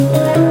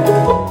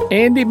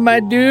Andy, my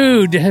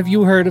dude, have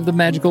you heard of the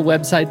magical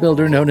website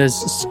builder known as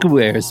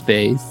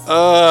Squarespace?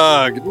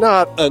 Ugh,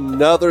 not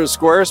another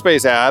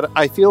Squarespace ad.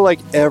 I feel like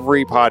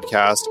every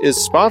podcast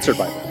is sponsored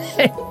by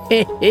them.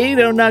 Hey,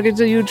 don't knock it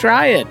till you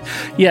try it.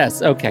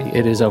 Yes, okay,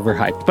 it is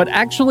overhyped, but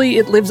actually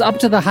it lives up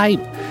to the hype.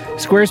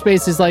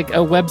 Squarespace is like a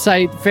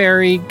website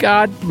fairy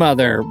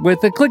godmother.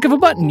 With a click of a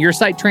button, your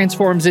site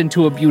transforms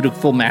into a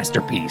beautiful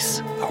masterpiece.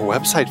 A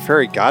website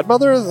fairy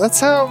godmother? That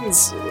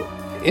sounds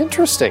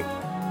interesting.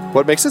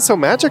 What makes it so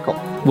magical?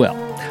 Well,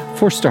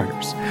 for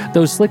starters,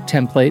 those slick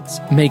templates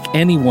make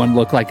anyone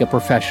look like a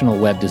professional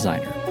web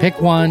designer.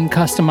 Pick one,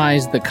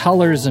 customize the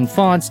colors and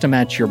fonts to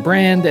match your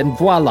brand, and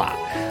voila.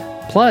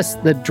 Plus,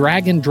 the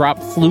drag and drop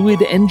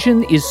fluid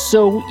engine is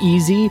so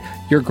easy,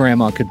 your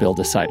grandma could build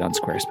a site on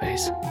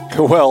Squarespace.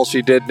 Well,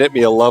 she did knit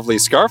me a lovely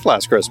scarf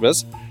last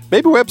Christmas.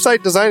 Maybe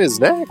website design is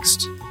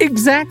next.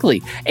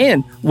 Exactly.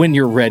 And when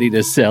you're ready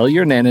to sell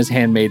your Nana's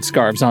handmade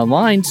scarves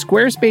online,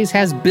 Squarespace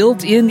has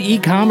built-in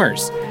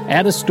e-commerce.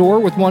 Add a store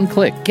with one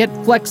click. Get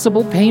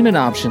flexible payment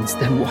options.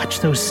 Then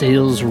watch those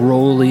sales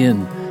roll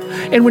in.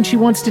 And when she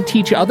wants to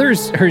teach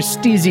others her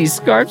steezy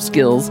scarf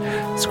skills,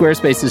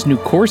 Squarespace's new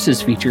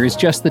courses feature is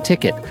just the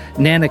ticket.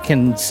 Nana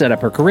can set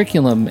up her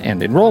curriculum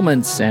and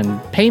enrollments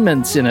and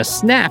payments in a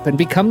snap and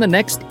become the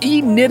next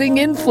e-knitting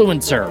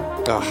influencer.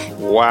 Oh,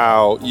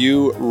 wow,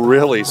 you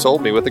really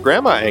sold me with the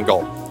grandma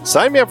angle.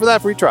 Sign me up for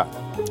that free trial.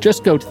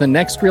 Just go to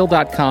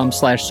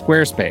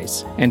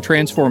thenextreel.com/Squarespace and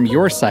transform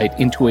your site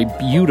into a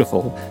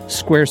beautiful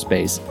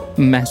Squarespace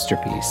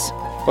masterpiece.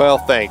 Well,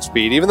 thanks,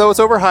 Pete. Even though it's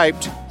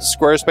overhyped,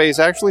 Squarespace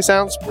actually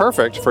sounds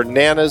perfect for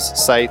Nana's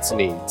site's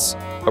needs.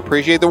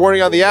 Appreciate the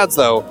warning on the ads,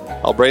 though.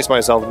 I'll brace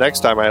myself next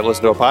time I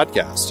listen to a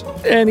podcast.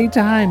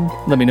 Anytime.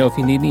 Let me know if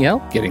you need any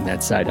help getting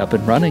that site up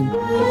and running.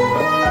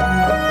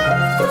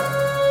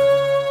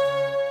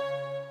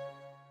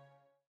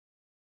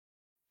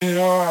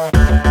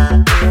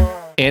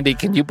 Andy,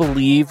 can you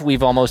believe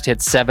we've almost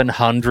hit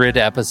 700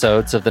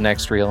 episodes of The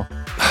Next Reel?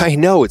 I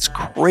know, it's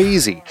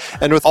crazy.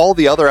 And with all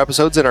the other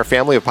episodes in our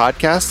family of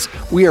podcasts,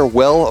 we are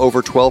well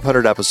over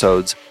 1,200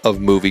 episodes of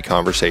movie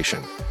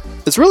conversation.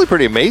 It's really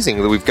pretty amazing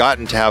that we've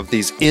gotten to have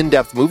these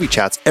in-depth movie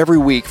chats every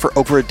week for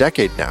over a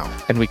decade now.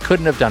 And we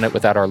couldn't have done it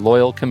without our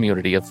loyal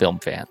community of film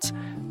fans.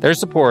 Their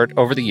support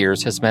over the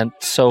years has meant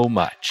so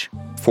much.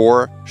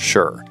 For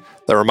sure.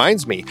 That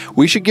reminds me,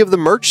 we should give the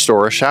merch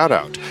store a shout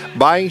out.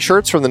 Buying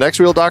shirts from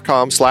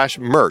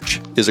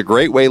thenextreel.com/merch is a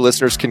great way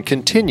listeners can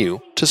continue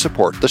to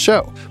support the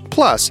show.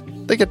 Plus,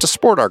 they get to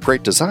sport our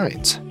great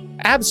designs.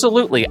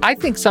 Absolutely. I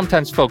think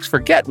sometimes folks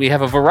forget we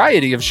have a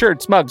variety of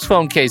shirts, mugs,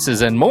 phone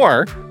cases, and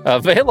more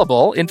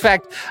available. In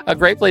fact, a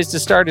great place to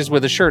start is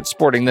with a shirt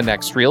sporting the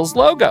Next Reel's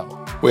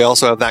logo. We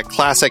also have that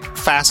classic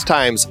Fast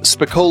Times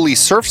Spicoli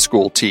Surf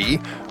School tee,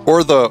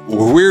 or the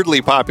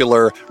weirdly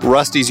popular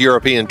Rusty's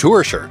European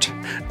Tour shirt.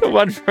 The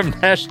one from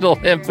National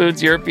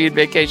Lampoon's European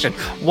Vacation.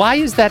 Why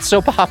is that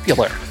so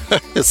popular?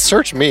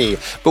 Search me,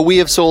 but we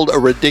have sold a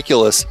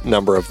ridiculous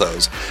number of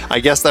those.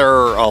 I guess there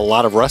are a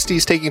lot of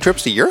Rustys taking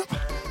trips to Europe?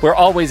 We're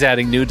always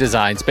adding new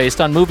designs based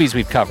on movies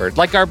we've covered,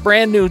 like our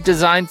brand new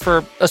design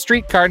for a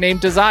streetcar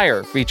named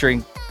Desire,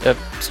 featuring a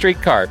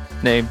streetcar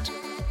named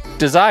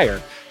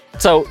Desire.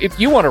 So if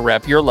you want to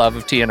rep your love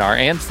of TNR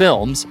and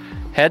films,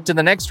 head to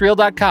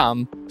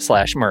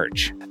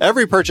thenextreel.com/merch.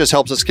 Every purchase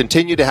helps us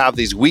continue to have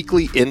these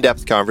weekly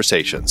in-depth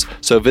conversations.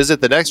 So visit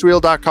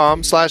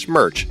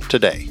thenextreel.com/merch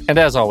today. And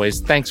as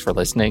always, thanks for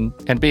listening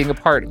and being a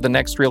part of the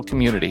Next Reel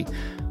community.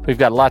 We've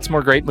got lots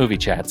more great movie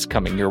chats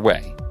coming your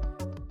way.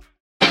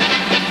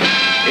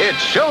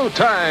 It's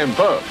showtime,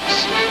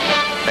 folks.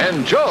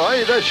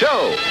 Enjoy the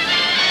show.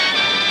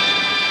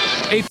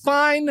 A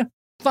fine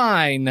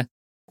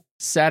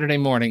Saturday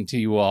morning to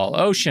you all.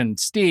 Ocean,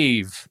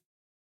 Steve,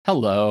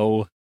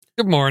 hello.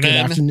 Good morning.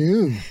 Good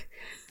afternoon.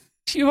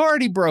 You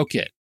already broke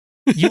it.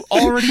 You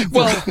already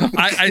broke Well,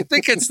 I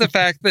think it's the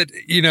fact that,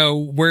 you know,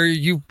 where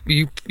you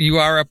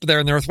are up there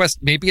in the Northwest,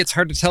 maybe it's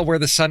hard to tell where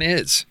the sun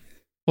is.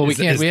 Well, we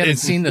haven't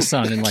seen the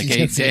sun in like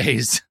 8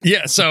 days.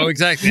 Yeah, so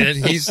exactly.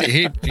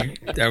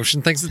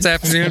 Ocean thinks it's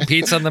afternoon.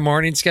 Pete's on the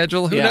morning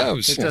schedule. Who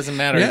knows? It doesn't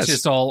matter. Yes. It's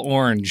just all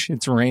orange.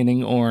 It's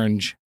raining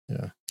orange.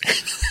 Yeah.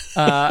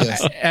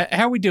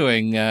 How are we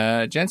doing?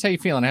 Gents, how you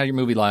feeling? How are your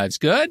movie lives?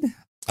 Good?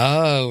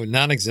 Oh,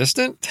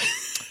 non-existent?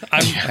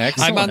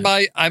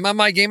 I'm on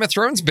my Game of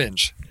Thrones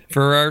binge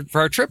for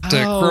our trip to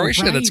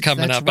Croatia that's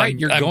coming up. Right.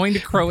 You're going to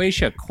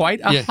Croatia, quite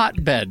a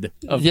hotbed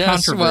of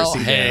controversy. Well,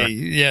 there.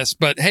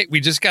 But we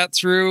just got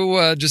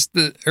through just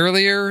the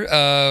earlier.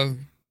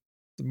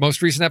 The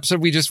most recent episode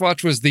we just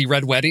watched was the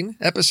Red Wedding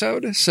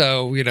episode.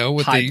 So, you know,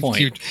 with High the point.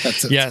 cute,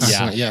 That's it. yes, That's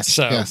right. Yes.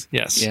 So, yes.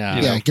 yes, Yeah.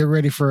 you know. Yeah, get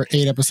ready for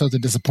 8 episodes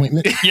of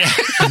disappointment. Yeah.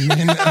 And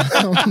then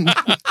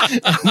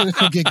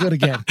it'll get good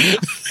again.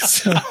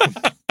 So,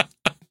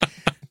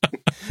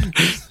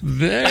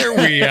 There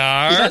we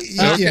are.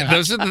 Yeah. Okay,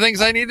 those are the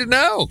things I need to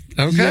know.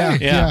 Okay.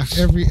 Yeah.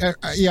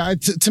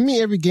 To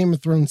me, every Game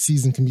of Thrones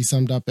season can be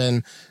summed up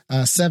in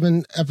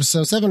 7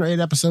 or 8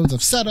 episodes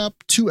of setup,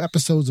 2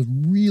 episodes of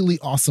really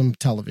awesome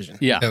television.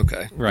 Yeah.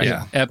 Okay. Right.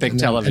 Yeah. Epic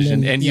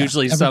television. And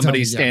usually epic somebody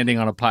television, standing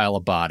on a pile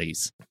of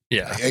bodies.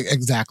 Yeah.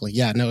 Exactly.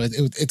 Yeah. No,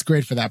 it's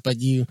great for that. But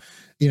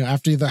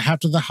after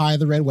the high of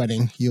the Red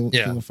Wedding, you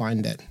will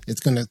find that it's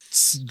going to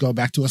go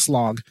back to a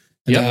slog.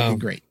 And that will be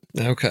great.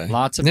 Okay.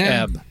 Lots of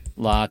ebb.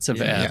 Lots of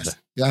ebb. Yes.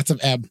 Lots of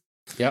ebb.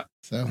 Yep.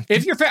 So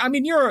if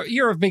you're,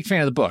 you're a big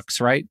fan of the books,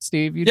 right,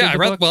 Steve? You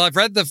I've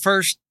read the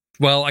first.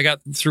 Well, I got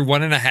through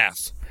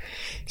 1.5.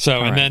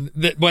 So, and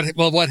then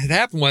what had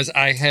happened was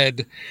I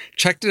had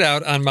checked it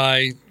out on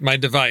my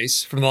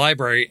device from the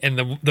library,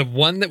 and the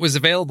one that was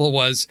available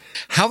was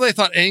how they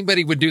thought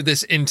anybody would do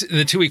this in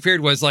the 2-week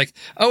period was like,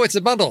 oh, it's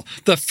a bundle,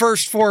 the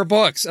first 4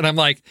 books. And I'm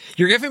like,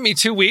 you're giving me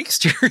 2 weeks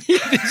to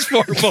read these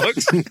 4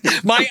 books?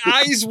 My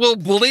eyes will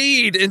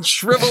bleed and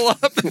shrivel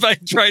up if I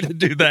try to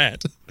do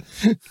that.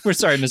 We're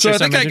sorry, Mr.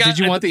 Summerson. Did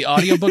you want the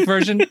audiobook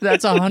version?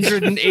 That's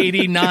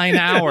 189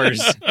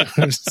 hours.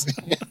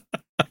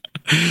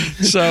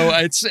 So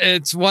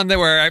it's one that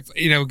where I've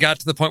got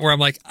to the point where I'm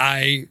like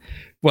I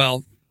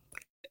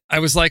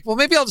was like, well,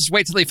 maybe I'll just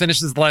wait till he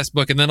finishes the last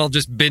book and then I'll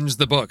just binge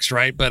the books,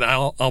 right? But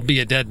I'll be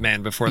a dead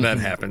man before that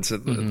happens.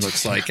 It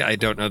looks like I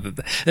don't know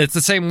that it's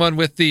the same one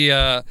with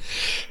the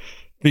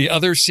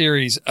other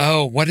series.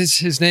 Oh, what is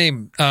his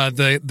name?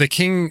 The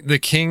King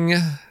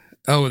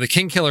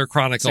Killer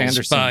Chronicles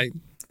Sanderson. by.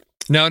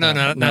 No,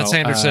 not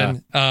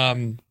Sanderson.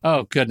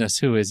 Oh goodness,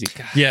 who is he?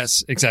 God.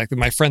 Yes, exactly.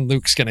 My friend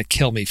Luke's going to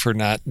kill me for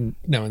not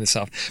knowing this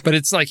off. But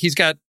it's like he's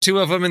got 2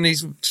 of them, and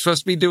he's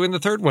supposed to be doing the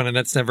 3rd one, and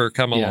that's never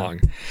come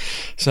along.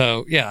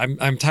 So yeah,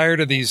 I'm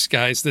tired of these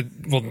guys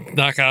that will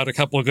knock out a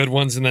couple of good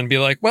ones and then be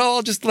like, well,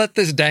 I'll just let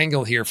this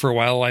dangle here for a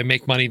while. I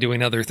make money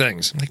doing other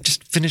things. I'm like,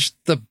 just finish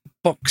the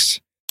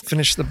books.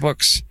 Finish the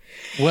books.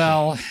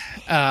 Well,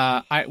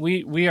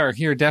 we are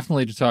here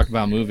definitely to talk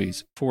about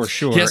movies for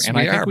sure. Yes, and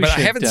we I think are. we But should,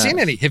 I haven't seen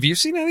any. Have you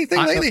seen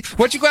anything lately?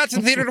 What'd you go out to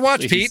the theater to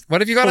watch, Pete?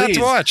 What have you gone out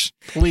to watch?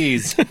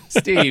 Please,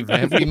 Steve,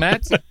 have we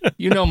met?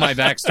 You know my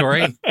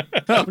backstory.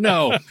 Oh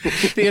no,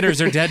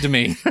 theaters are dead to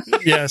me.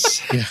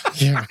 Yes.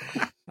 Yeah.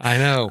 I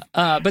know.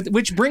 But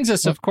which brings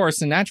us, of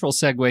course, a natural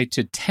segue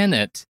to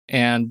Tenet,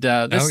 and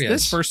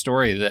this first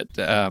story that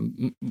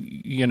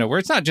where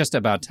it's not just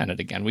about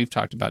Tenet. Again, we've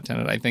talked about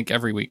Tenet, I think,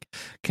 every week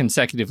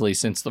consecutively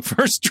since the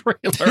first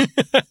trailer.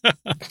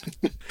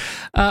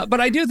 But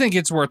I do think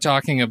it's worth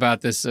talking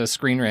about this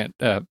Screen Rant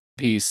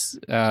piece.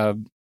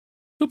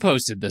 Who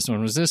posted this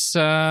one? Was this?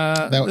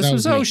 This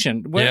was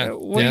Ocean.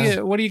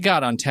 What do you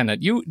got on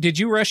Tenet? Did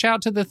you rush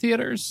out to the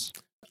theaters?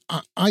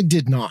 I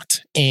did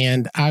not,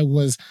 and I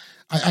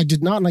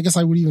did not, and I guess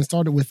I would even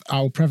start it with,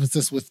 I'll preface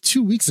this with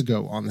 2 weeks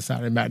ago on the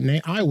Saturday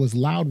Matinee, I was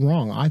loud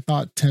wrong. I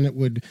thought Tenet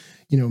would,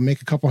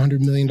 make a couple $100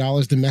 million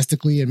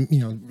domestically and,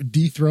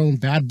 dethrone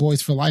Bad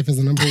Boys for Life as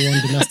the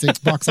 #1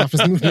 domestic box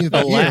office movie of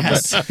the year.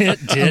 But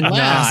it did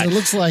not. It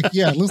looks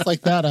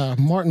like that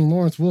Martin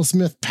Lawrence, Will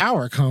Smith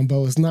power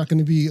combo is not going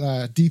to be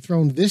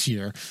dethroned this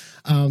year.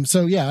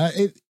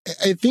 I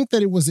think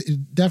that it was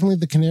definitely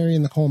the canary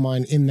in the coal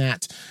mine in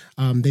that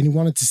they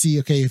wanted to see,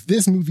 okay, if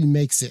this movie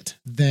makes it,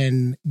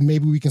 then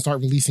maybe we can start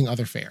releasing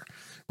other fare,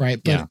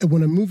 right? But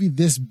when a movie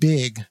this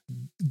big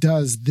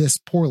does this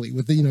poorly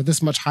with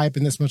this much hype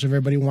and this much of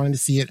everybody wanting to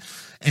see it,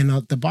 and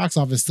the box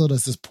office still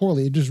does this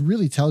poorly, it just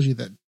really tells you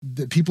that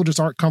people just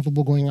aren't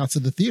comfortable going out to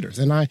the theaters.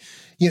 And I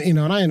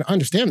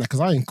understand that because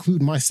I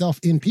include myself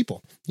in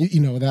people,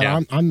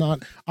 I'm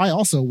not. I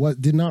also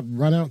did not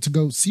run out to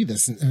go see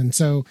this, and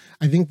so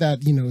I think that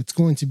it's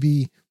going to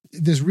be.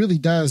 This really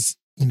does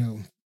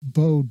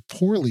bode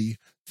poorly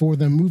for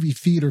the movie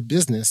theater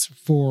business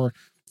for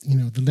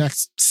the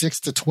next 6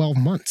 to 12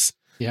 months.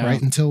 Yeah.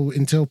 Right.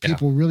 Until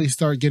people really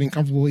start getting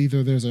comfortable,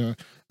 either there's a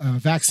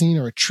vaccine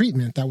or a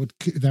treatment that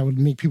would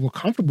make people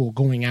comfortable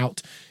going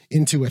out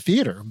into a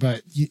theater.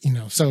 But,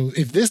 so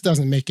if this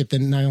doesn't make it,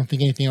 then I don't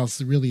think anything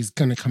else really is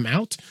going to come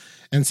out.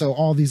 And so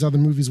all these other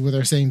movies where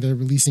they're saying they're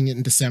releasing it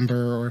in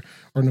December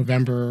or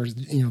November,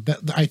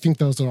 I think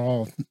those are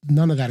all,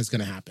 none of that is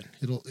going to happen.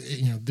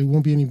 There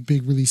won't be any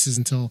big releases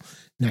until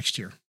next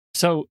year.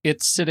 So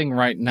it's sitting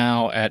right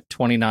now at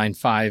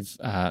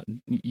 29.5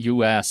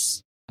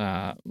 US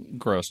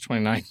gross,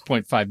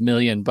 29.5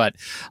 million. But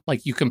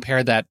like you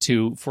compare that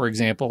to, for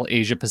example,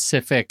 Asia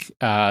Pacific,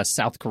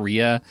 South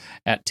Korea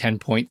at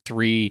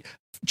 10.3,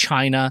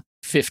 China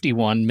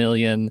 51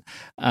 million.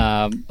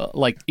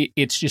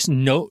 It's just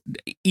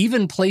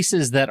even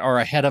places that are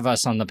ahead of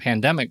us on the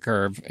pandemic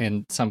curve,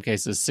 in some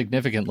cases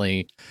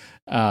significantly,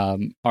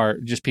 are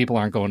just people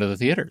aren't going to the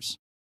theaters.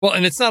 Well,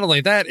 and it's not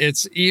only that,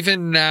 it's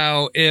even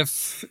now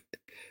if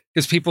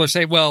Because people are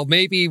saying, well,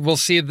 maybe we'll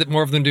see that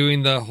more of them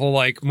doing the whole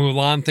like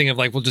Mulan thing of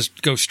like, we'll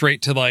just go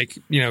straight to like,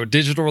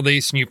 digital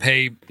release and you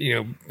pay,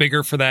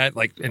 bigger for that,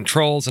 like and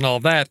trolls and all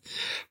of that.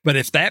 But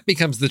if that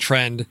becomes the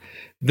trend,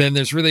 then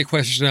there's really a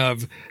question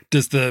of,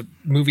 does the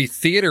movie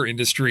theater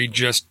industry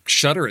just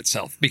shutter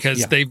itself?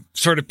 Because they've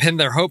sort of pinned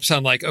their hopes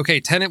on like, okay,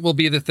 Tenet will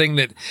be the thing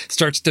that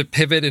starts to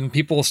pivot and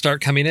people will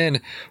start coming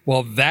in.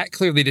 Well, that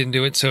clearly didn't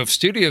do it. So if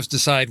studios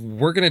decide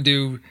we're going to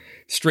do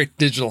straight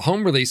digital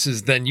home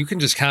releases, then you can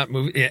just count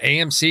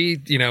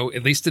AMC,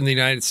 at least in the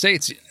United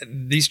States,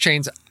 these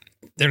chains,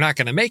 they're not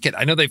going to make it.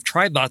 I know they've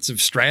tried lots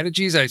of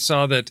strategies. I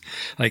saw that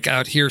like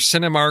out here,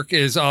 Cinemark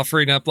is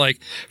offering up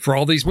like for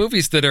all these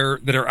movies that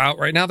are out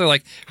right now, they're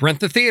like rent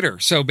the theater.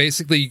 So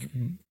basically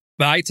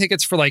buy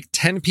tickets for like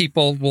 10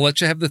 people. We'll let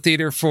you have the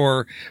theater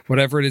for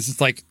whatever it is.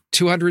 It's like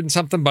 200 and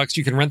something bucks.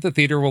 You can rent the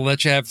theater. We'll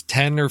let you have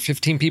 10 or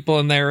 15 people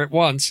in there at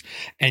once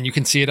and you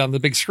can see it on the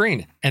big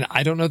screen. And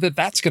I don't know that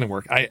that's going to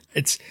work.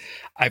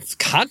 I've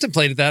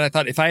contemplated that. I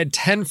thought if I had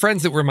 10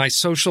 friends that were my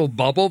social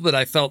bubble that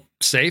I felt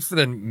safe,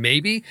 then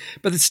maybe,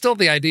 but it's still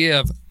the idea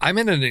of I'm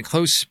in an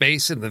enclosed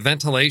space and the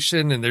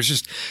ventilation and there's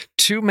just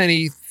too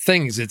many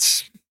things.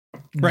 It's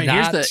right.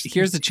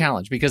 Here's the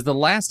challenge, because the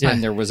last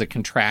time there was a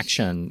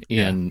contraction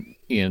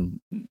in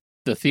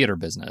the theater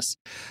business,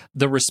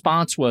 the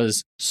response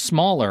was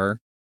smaller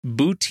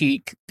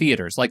boutique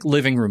theaters, like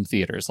living room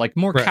theaters, like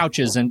more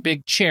couches and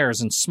big chairs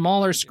and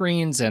smaller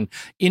screens and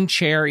in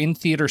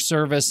theater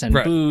service and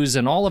booze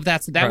and all of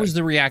that. That was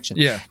the reaction.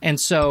 Yeah. And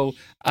so,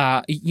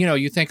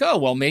 you think, oh,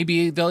 well,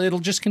 maybe it'll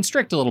just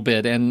constrict a little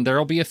bit and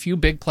there'll be a few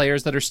big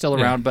players that are still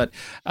around, but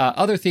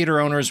other theater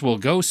owners will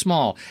go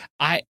small.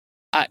 I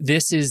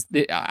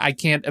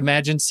can't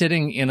imagine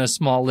sitting in a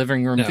small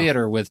living room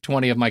theater with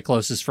 20 of my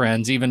closest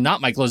friends, even not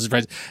my closest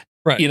friends,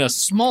 in a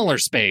smaller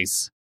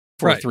space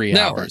for 3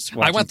 hours.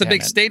 I want the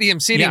big stadium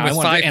seating with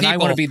 5 people. And I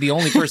want to be the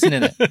only person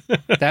in it.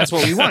 That's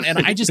what we want. And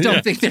I just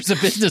don't think there's a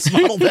business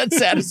model that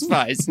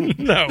satisfies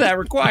that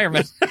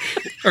requirement.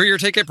 Or your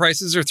ticket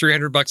prices are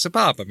 $300 a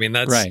pop. I mean,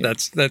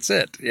 that's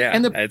it. Yeah.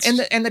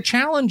 And the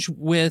challenge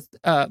with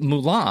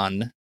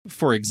Mulan,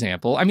 for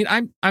example, I mean,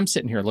 I'm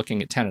sitting here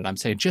looking at Tenet. I'm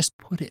saying, just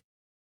put it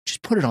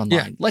online.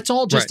 Yeah. Let's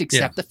all just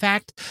accept the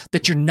fact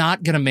that you're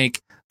not going to make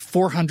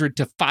 $400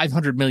 to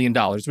 $500 million,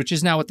 which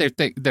is now what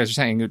they're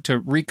saying to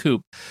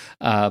recoup,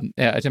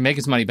 to make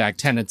its money back.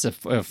 Tenet's a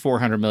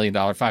 $400 million,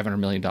 $500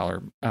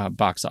 million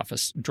box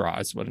office draw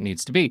is what it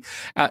needs to be.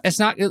 Let's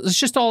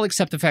just all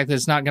accept the fact that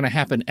it's not going to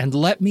happen. And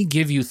let me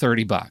give you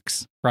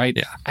 $30, right?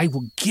 Yeah. I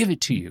will give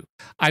it to you.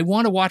 I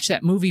want to watch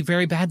that movie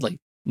very badly.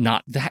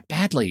 Not that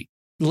badly.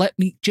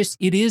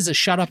 It is a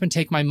shut up and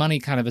take my money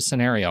kind of a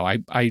scenario.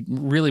 I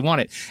really want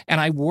it. And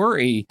I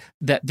worry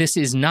that this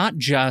is not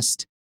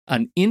just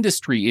an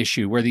industry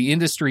issue where the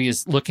industry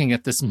is looking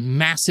at this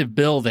massive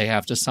bill they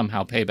have to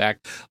somehow pay back,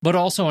 but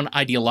also an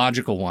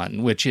ideological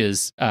one, which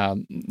is,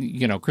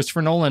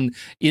 Christopher Nolan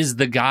is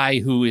the guy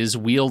who is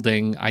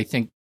wielding, I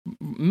think,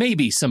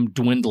 maybe some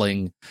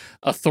dwindling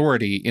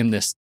authority in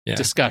this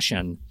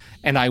discussion.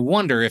 And I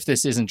wonder if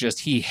this isn't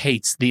just he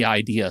hates the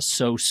idea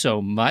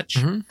so much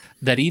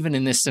that even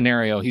in this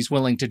scenario, he's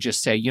willing to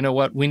just say, you know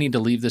what, we need to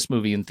leave this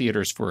movie in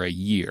theaters for a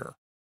year.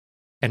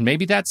 And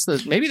maybe that's the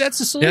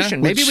solution.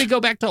 Yeah, maybe we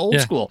go back to old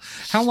school.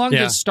 How long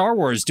did Star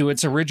Wars do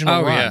its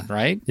original run,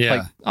 right? Yeah.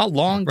 Like a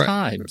long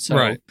time.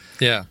 So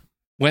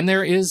when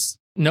there is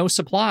no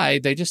supply,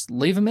 they just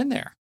leave them in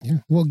there. Yeah.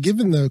 Well,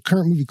 given the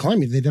current movie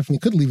climate, they definitely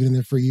could leave it in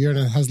there for a year and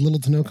it has little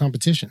to no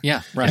competition.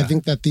 Yeah, right. I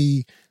think that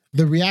the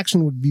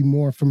reaction would be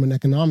more from an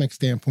economic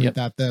standpoint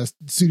that the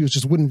studios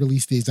just wouldn't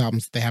release these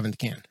albums that they have in the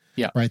can.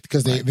 Yeah. Right.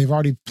 Because they've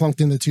already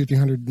plunked in the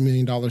 $200-300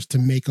 million to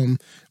make them,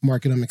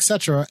 market them,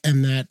 etc.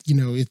 And that,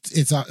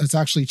 it's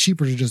actually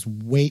cheaper to just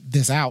wait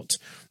this out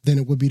than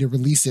it would be to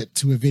release it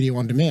to a video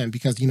on demand.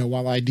 Because,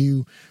 while I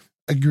do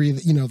agree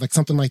that, like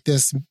something like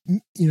this,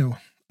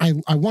 I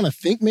want to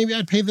think maybe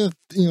I'd pay the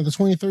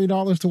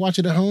 $20-30 to watch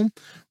it at home.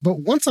 But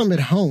once I'm at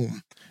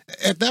home,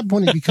 at that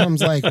point it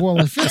becomes like, well,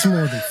 if it's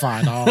more than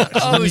 $5,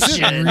 oh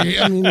shit!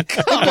 I mean, it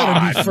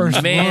better be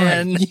first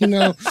man.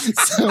 Run,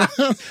 So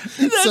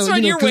that's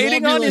what you're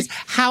waiting on is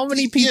how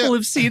many people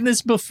have seen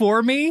this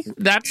before me.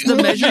 That's the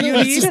measure you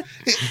need.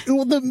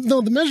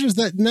 The measure is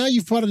that now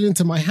you've brought it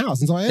into my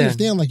house, and so I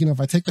understand. Like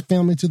if I take the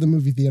family to the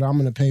movie theater, I'm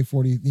going to pay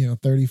 $40,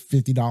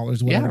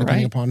 $30-50, whatever,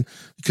 depending upon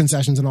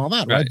concessions and all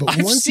that, right? But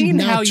I've seen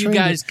how you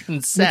guys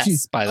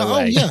concess. By the way,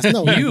 oh yes,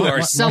 no, you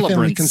are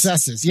celebrants.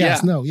 Concesses,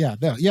 yes, no.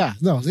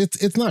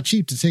 It's not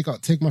cheap to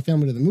take my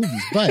family to the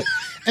movies, but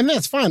and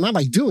that's fine. I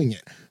like doing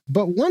it.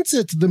 But once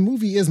the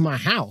movie is my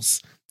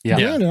house,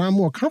 granted, I'm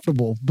more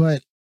comfortable.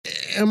 But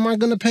am I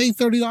going to pay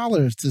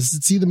 $30 to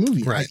see the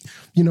movie? Right.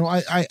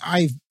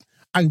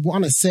 I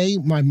want to say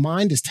my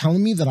mind is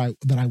telling me that I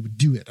would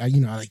do it.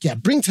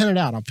 Bring Tenet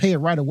out. I'll pay it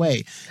right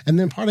away. And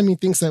then part of me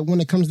thinks that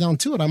when it comes down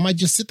to it, I might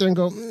just sit there and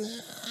go,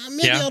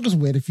 maybe I'll just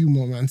wait a few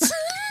more months.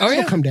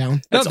 It'll come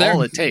down. That's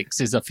all it takes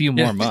is a few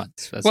more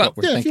months. That's what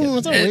we're thinking. A few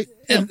more months.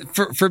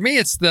 And for me,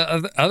 it's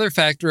the other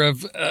factor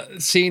of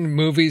seeing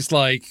movies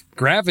like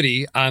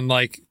Gravity on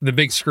like the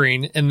big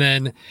screen and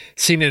then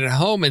seeing it at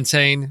home and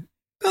saying,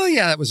 oh,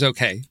 yeah, that was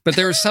okay. But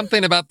there was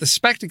something about the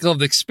spectacle of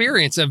the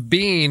experience of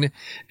being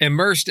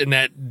immersed in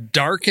that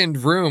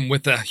darkened room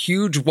with a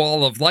huge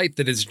wall of light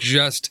that is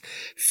just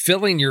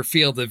filling your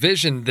field of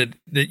vision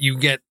that you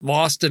get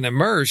lost and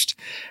immersed.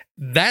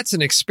 That's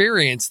an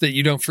experience that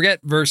you don't forget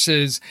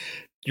versus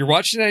you're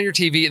watching it on your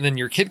TV and then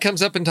your kid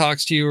comes up and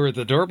talks to you or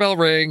the doorbell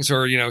rings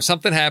or,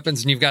 something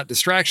happens and you've got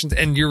distractions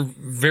and you're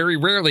very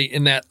rarely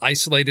in that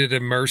isolated,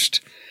 immersed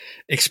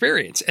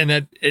experience. And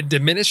that it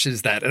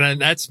diminishes that.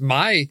 And that's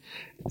my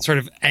sort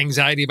of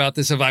anxiety about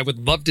this of I would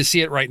love to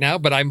see it right now,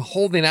 but I'm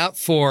holding out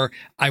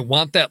I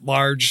want that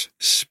large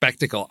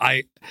spectacle.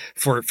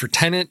 For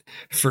Tenet,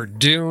 for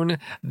Dune,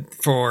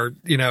 for,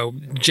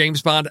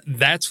 James Bond,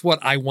 that's what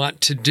I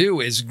want to do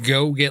is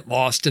go get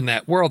lost in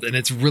that world. And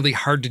it's really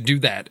hard to do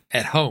that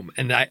at home.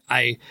 And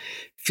I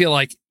feel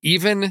like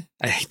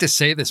I hate to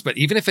say this, but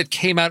even if it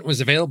came out and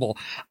was available,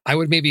 I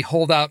would maybe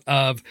hold out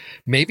of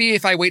maybe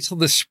if I wait till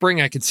the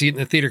spring, I could see it in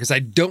the theater because I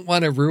don't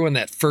want to ruin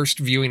that first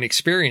viewing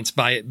experience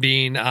by it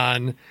being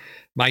on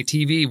my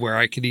TV where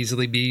I could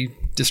easily be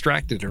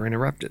distracted or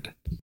interrupted.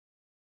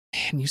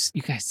 Man,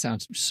 you guys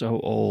sound so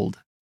old.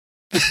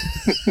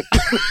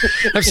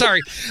 I'm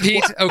sorry,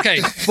 Pete. Okay,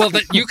 well,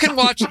 you can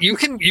watch. You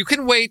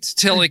can wait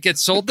till it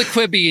gets sold to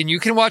Quibi, and you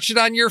can watch it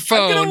on your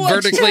phone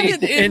vertically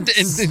in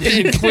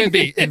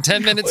Quibi in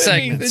 10-minute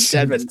segments.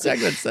 10-minute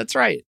segments. That's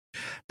right.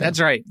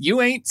 That's right.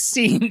 You ain't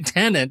seen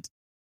Tenet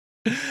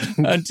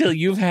until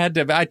you've had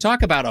to. I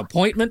talk about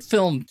appointment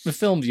film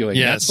viewing.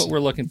 Yes. That's what we're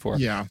looking for.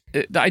 Yeah.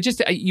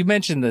 You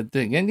mentioned the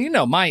thing,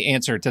 and my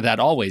answer to that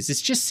always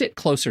is just sit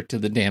closer to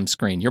the damn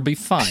screen. You'll be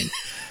fine.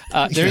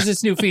 There's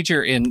this new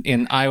feature in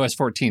iOS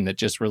 14 that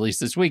just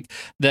released this week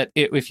that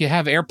if you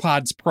have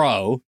AirPods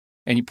Pro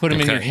and you put them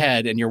in your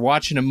head and you're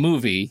watching a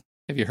movie,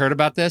 have you heard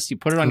about this? You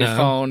put it on your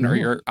phone or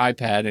your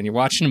iPad and you're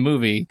watching a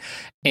movie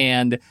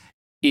and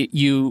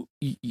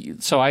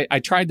so I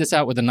tried this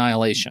out with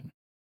Annihilation.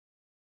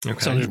 Okay.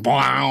 So there's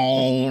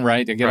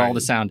right to get all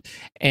the sound.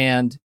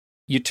 And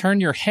you turn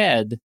your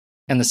head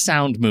and the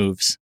sound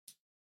moves.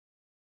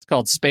 It's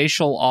called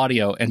spatial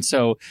audio. And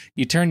so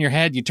you turn your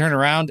head, you turn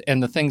around,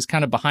 and the thing's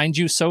kind of behind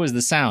you. So is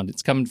the sound.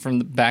 It's coming from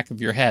the back of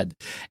your head.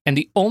 And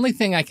the only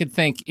thing I could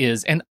think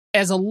is, and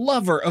as a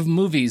lover of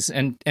movies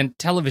and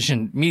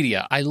television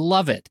media, I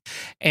love it.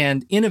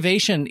 And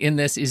innovation in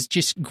this is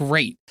just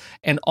great.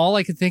 And all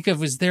I could think of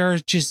was there are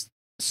just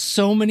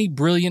so many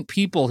brilliant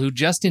people who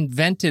just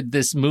invented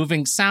this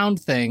moving sound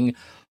thing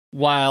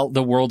while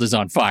the world is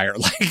on fire.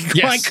 Like,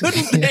 why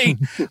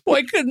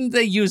couldn't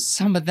they use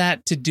some of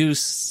that to do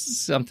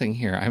something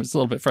here? I was a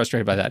little bit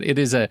frustrated by that. It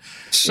is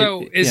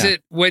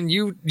it when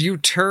you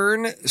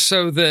turn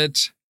so that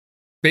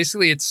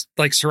basically it's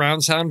like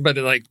surround sound, but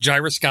like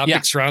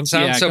gyroscopic surround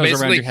sound. Yeah, so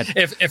basically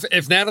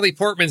if Natalie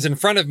Portman's in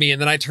front of me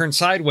and then I turn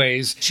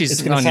sideways,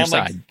 she's on your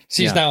side. Like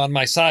she's now on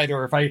my side.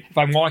 Or if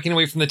I'm walking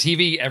away from the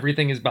TV,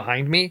 everything is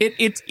behind me.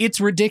 It's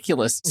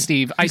ridiculous,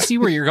 Steve. I see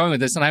where you're going with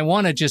this, and I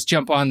want to just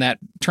jump on that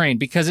train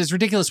because it's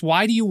ridiculous.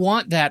 Why do you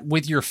want that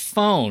with your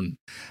phone?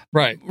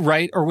 Right.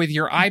 Or with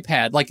your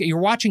iPad. Like you're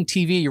watching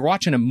TV, you're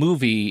watching a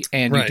movie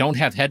and you don't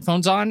have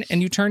headphones on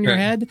and you turn your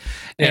head.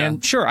 Yeah.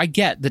 And sure, I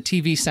get the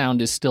TV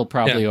sound is still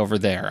probably over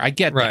there. I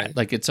get that.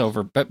 Like it's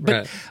over.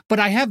 But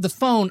I have the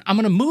phone. I'm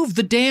going to move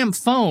the damn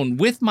phone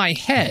with my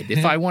head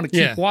if I want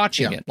to keep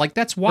watching it. Like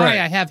that's why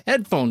I have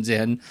headphones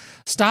in.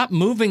 Stop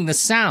moving the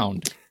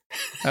sound.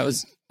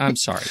 I'm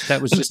sorry. That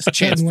was just a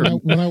chance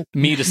for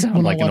me to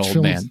sound like an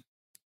old man.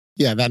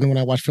 Yeah, that when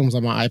I watch films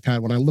on my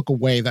iPad, when I look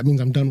away, that means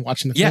I'm done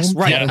watching the film. Yes,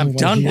 right. I'm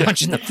done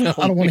watching the film.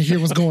 I don't want to hear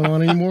what's going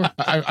on anymore.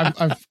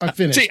 I've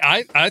finished. See,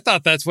 I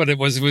thought that's what it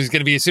was going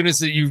to be. As soon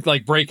as you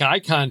like break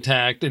eye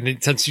contact,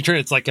 and since you turn,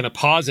 it's like going to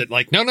pause it.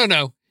 Like,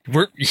 no.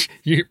 We're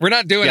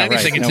not doing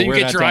anything until you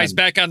get your eyes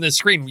back on the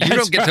screen. You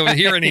don't get to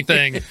hear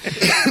anything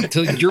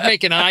until you're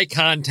making eye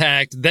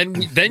contact.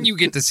 Then you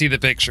get to see the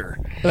picture.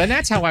 And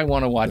that's how I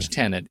want to watch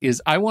Tenet.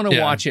 Is I want to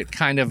watch it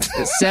kind of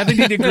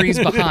 70 degrees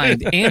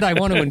behind, and I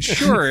want to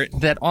ensure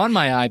that on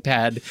my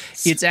iPad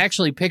it's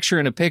actually picture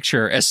in a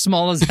picture as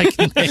small as I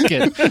can make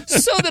it,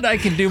 so that I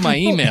can do my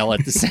email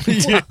at the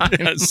same time.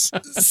 Yes.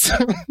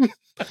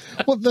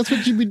 Well, that's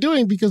what you'd be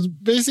doing because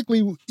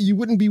basically you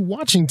wouldn't be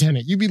watching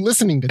Tenet. You'd be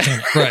listening to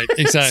Tenet. Right,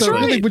 exactly. So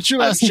really what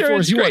you're asking for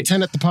is you want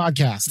Tenet the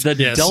podcast. The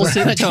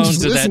dulcet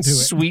tones of that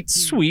sweet,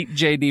 sweet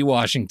J.D.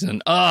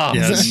 Washington. Oh,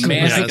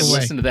 man, I can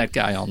listen to that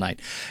guy all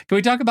night. Can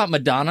we talk about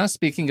Madonna,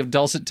 speaking of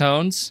dulcet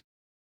tones?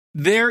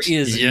 There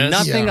is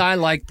nothing I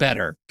like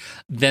better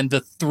than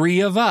the three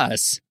of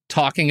us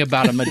talking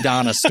about a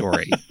Madonna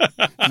story.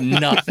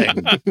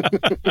 Nothing.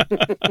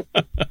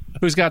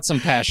 Who's got some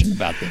passion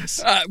about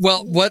this?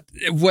 Well, what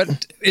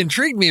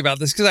intrigued me about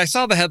this, because I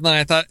saw the headline,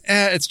 I thought,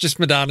 it's just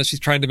Madonna. She's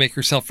trying to make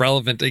herself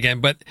relevant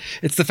again. But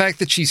it's the fact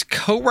that she's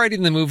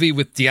co-writing the movie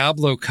with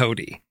Diablo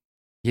Cody.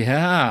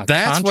 Yeah,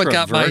 That's what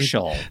got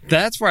controversial.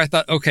 That's where I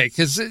thought, okay,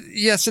 because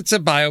yes, it's a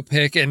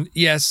biopic, and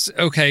yes,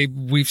 okay,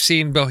 we've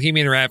seen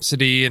Bohemian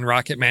Rhapsody and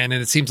Rocket Man,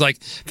 and it seems like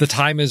the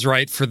time is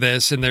right for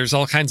this, and there's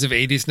all kinds of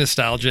 80s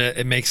nostalgia.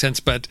 It makes sense,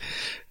 but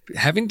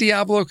having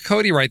Diablo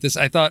Cody write this,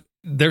 I thought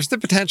there's the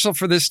potential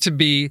for this to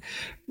be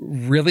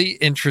really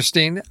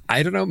interesting.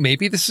 I don't know,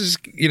 maybe this is,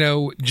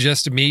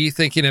 just me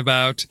thinking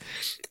about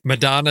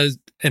Madonna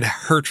and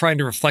her trying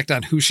to reflect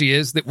on who she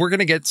is, that we're going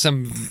to get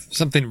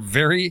something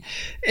very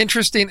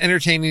interesting,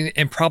 entertaining,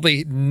 and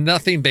probably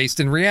nothing based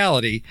in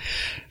reality,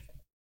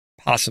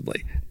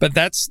 possibly. But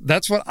that's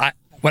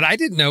what I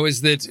didn't know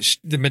is that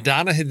the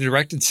Madonna had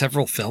directed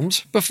several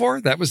films before.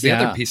 That was the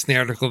other piece in the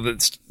article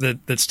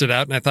that stood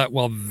out. And I thought,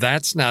 well,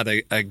 that's not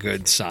a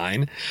good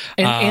sign.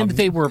 And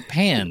they were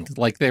panned.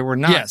 Like they were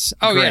not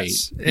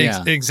great.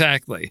 Yes,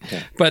 exactly.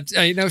 Yeah. But,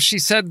 she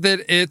said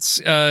that it's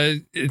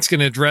going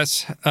to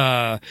address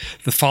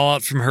the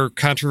fallout from her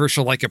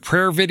controversial Like a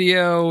Prayer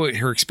video,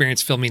 her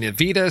experience filming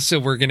Evita. So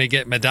we're going to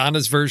get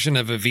Madonna's version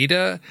of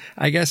Evita.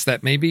 I guess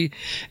that may be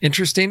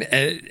interesting.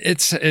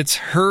 It's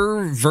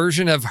her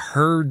version of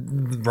her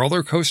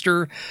roller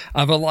coaster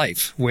of a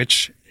life,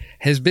 which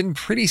has been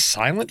pretty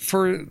silent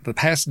for the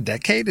past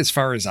decade, as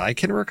far as I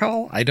can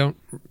recall. I don't,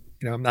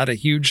 I'm not a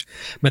huge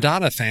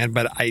Madonna fan,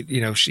 but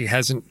she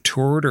hasn't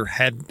toured or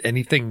had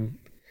anything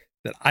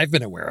that I've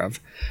been aware of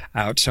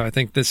out. So I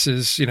think this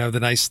is, the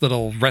nice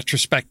little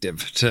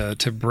retrospective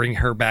to bring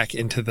her back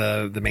into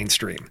the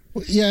mainstream.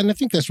 Well, yeah, and I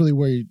think that's really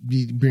where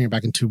you bring it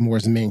back into more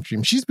as a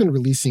mainstream. She's been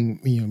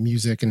releasing,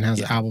 music and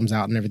has albums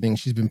out and everything.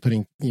 She's been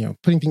putting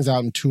things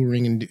out and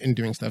touring and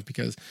doing stuff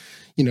because,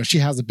 she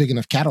has a big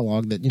enough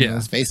catalog that,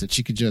 let's face it,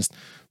 she could just,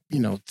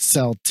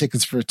 sell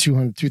tickets for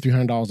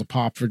 $200-$300 a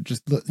pop for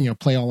just,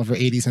 play all of her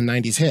 80s and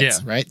 90s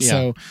hits, right?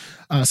 Yeah.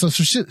 So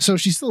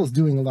she still is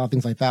doing a lot of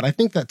things like that. I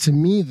think that to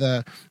me,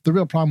 the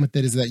real problem with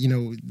it is that,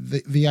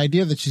 the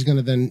idea that she's going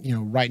to then,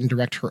 write and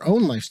direct her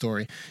own life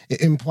story,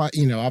 it implies,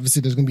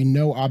 obviously there's going to be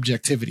no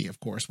objectivity, of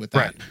course, with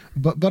that.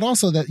 Right. But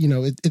also that,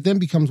 it then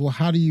becomes, well,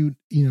 how do you,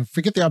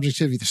 forget the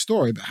objectivity of the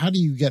story, but how do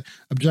you get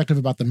objective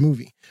about the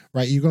movie,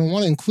 right? You're going to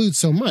want to include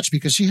so much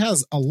because she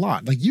has a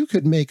lot. Like you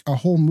could make a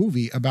whole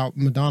movie about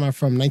Madonna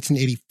from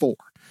 1984.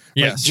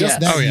 Yes. Right?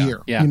 That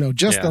year,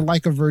 the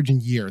Like a Virgin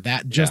year,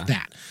 that,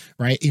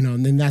 right?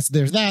 And then there's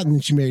that. And then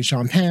she married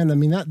Sean Penn. I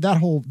mean,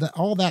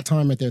 all that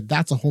time right there,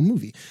 that's a whole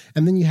movie.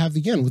 And then you have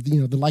again with,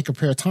 the Like a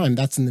Prayer time,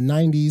 that's in the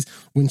 90s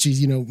when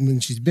she's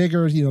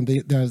bigger,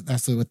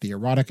 that's with the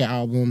Erotica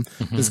album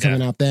that's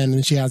coming out then.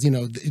 And she has,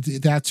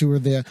 that tour,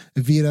 the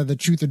Evita, the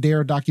Truth or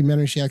Dare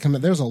documentary she had coming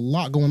out. There's a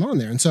lot going on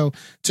there. And so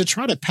to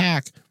try to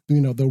pack,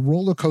 the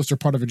roller coaster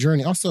part of a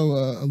journey. Also,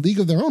 A League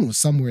of Their Own was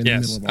somewhere in the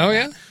middle of all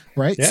that.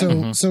 Right?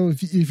 Yeah. So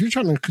if you're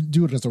trying to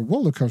do it as a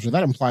roller coaster,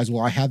 that implies,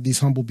 well, I had these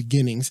humble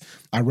beginnings.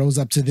 I rose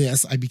up to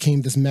this. I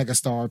became this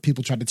megastar.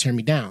 People tried to tear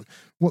me down.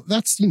 Well,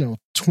 that's,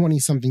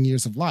 20-something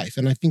years of life.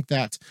 And I think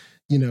that,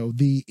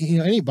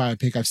 any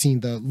biopic I've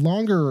seen, the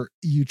longer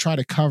you try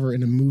to cover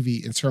in a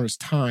movie in terms of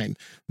time,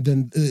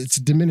 then it's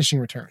diminishing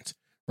returns.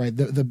 Right.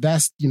 The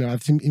best, I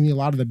think a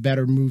lot of the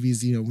better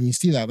movies, when you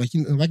see that,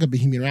 like a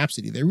Bohemian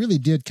Rhapsody, they really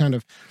did kind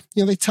of,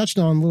 they touched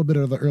on a little bit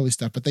of the early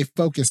stuff, but they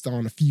focused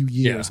on a few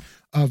years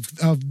of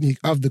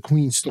the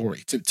Queen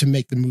story to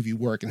make the movie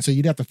work. And so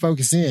you'd have to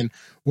focus in.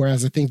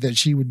 Whereas I think that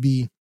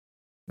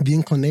the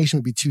inclination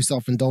would be too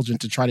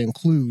self-indulgent to try to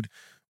include,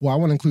 well, I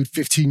want to include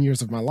 15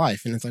 years of my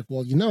life. And it's like,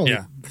 well, your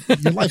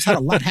life's had a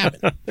lot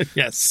happen.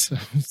 Yes.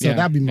 So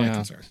that'd be my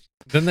concern.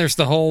 Then there's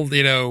the whole,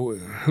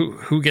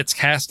 who gets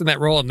cast in that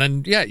role. And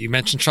then, you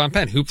mentioned Sean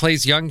Penn. Who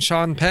plays young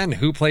Sean Penn?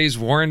 Who plays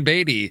Warren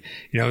Beatty?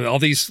 All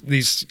these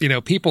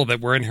people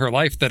that were in her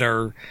life that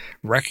are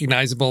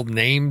recognizable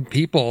name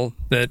people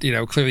that,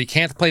 clearly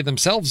can't play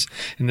themselves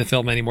in the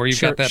film anymore.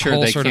 You've got that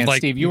whole sort of like...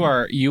 Steve, you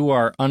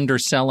are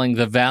underselling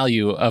the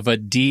value of a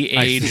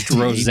de-aged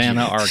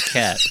Rosanna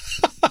Arquette.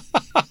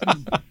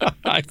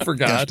 I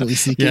forgot.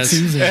 Yes.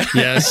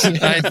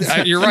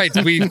 You're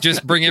right. We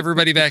just bring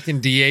everybody back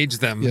and de-age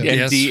them. Yeah.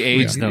 Yes.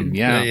 De-age them.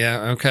 Yeah.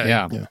 Yeah. Okay.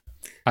 Yeah.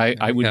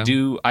 I would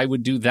do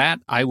that.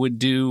 I would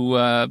do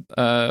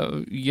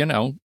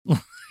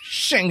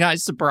Shanghai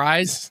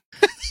Surprise.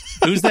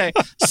 Who's that?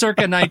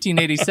 Circa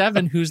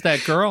 1987. Who's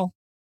that girl?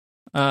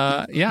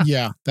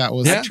 Yeah, that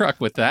was that truck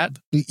with that.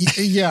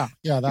 Yeah,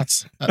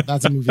 that's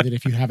a movie that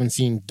if you haven't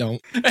seen,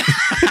 don't.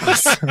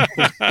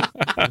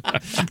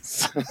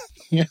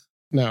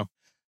 No.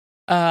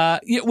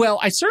 Well,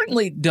 I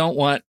certainly don't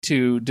want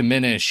to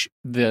diminish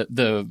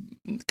the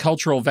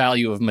cultural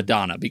value of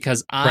Madonna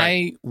because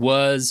I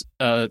am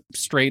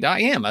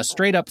a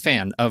straight up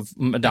fan of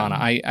Madonna.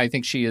 I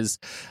think she is,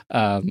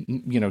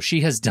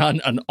 she has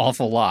done an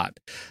awful lot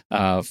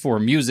for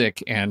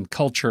music and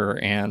culture,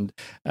 and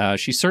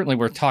she's certainly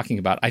worth talking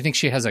about. I think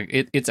she has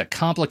it's a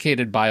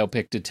complicated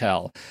biopic to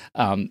tell.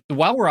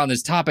 While we're on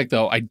this topic,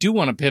 though, I do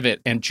want to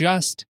pivot and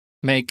just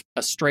make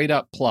a straight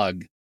up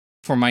plug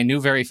for my new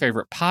very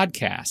favorite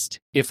podcast,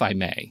 if I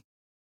may.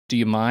 Do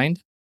you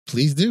mind?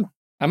 Please do.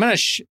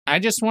 I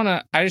just want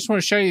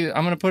to show you.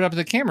 I'm gonna put up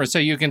the camera so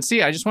you can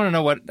see. I just want to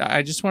know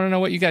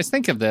what you guys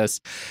think of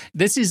this.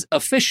 This is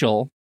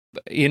official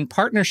in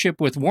partnership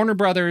with Warner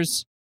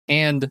Brothers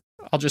and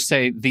I'll just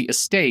say the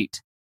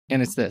estate,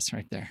 and it's this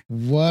right there.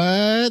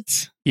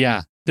 What?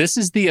 Yeah. This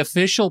is the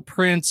official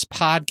Prince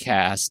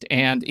podcast,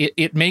 and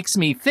it makes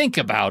me think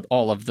about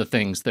all of the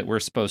things that we're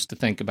supposed to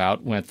think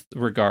about with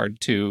regard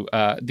to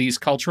these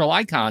cultural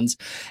icons.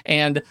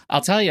 And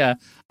I'll tell you,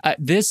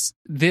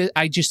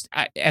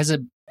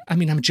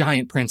 I'm a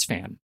giant Prince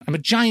fan. I'm a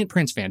giant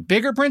Prince fan,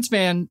 bigger Prince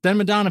fan than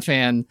Madonna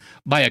fan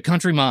by a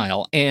country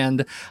mile.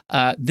 And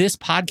this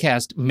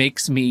podcast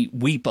makes me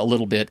weep a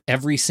little bit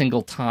every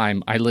single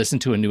time I listen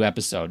to a new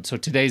episode. So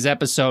today's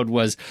episode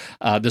was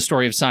The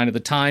Story of Sign of the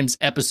Times,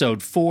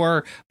 episode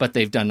 4, but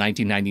they've done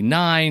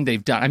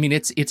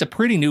 1999. It's a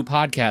pretty new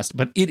podcast,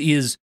 but it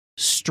is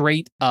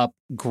straight up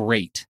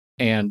great.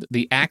 And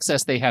the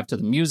access they have to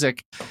the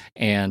music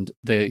and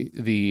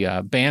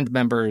the band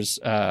members,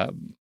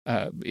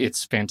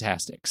 it's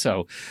fantastic.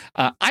 So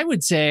I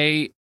would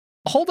say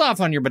hold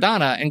off on your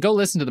Madonna and go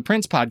listen to the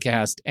Prince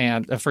podcast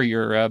and for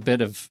your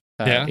bit of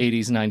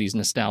 80s, 90s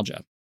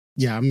nostalgia.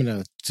 Yeah, I'm going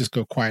to just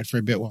go quiet for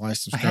a bit while I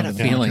subscribe. I had a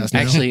feeling.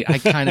 Actually,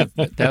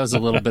 that was a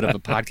that was a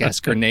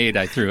podcast grenade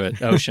I threw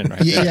at Ocean right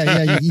there.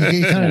 Yeah,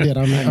 you kind of did.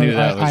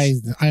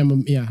 I'm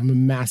a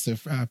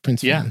massive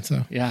Prince fan.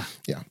 So yeah.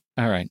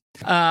 All right.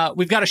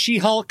 We've got a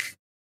She-Hulk.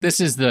 This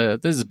is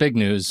big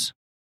news.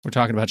 We're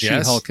talking about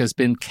She-Hulk has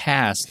been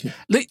cast.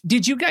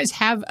 Did you guys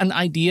have an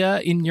idea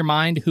in your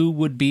mind who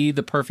would be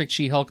the perfect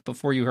She-Hulk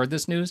before you heard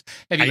this news?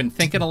 Have you been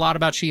thinking a lot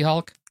about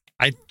She-Hulk?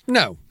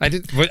 No, I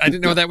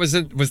didn't know that was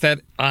that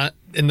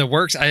in the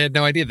works. I had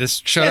no idea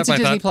this showed up. It's a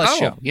Disney Plus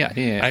show.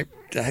 Yeah.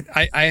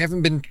 I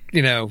haven't been,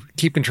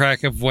 keeping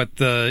track of what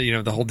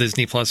the whole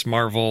Disney Plus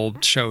Marvel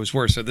shows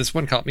were. So this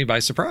one caught me by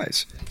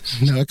surprise.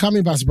 No, it caught me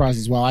by surprise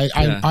as well.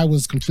 I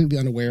was completely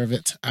unaware of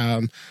it.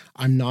 I'm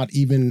not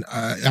even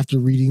after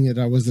reading it.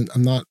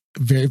 I'm not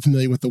very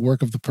familiar with the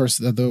work of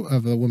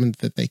the woman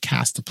that they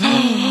cast to play.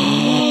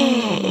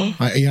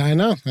 I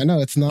know.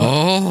 It's not.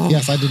 Oh.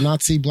 Yes, I did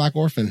not see Black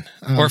Orphan.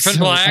 Orphan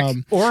Black.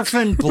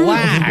 Orphan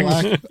Black.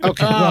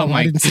 Okay. Oh well,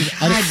 my I didn't see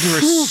God, you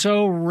were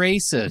so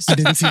racist. I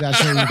didn't see that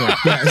show either.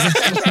 Yeah,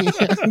 exactly.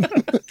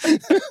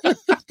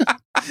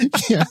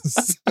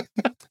 Yes.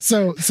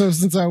 So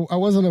since I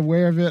wasn't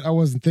aware of it, I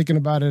wasn't thinking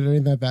about it or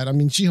anything like that. I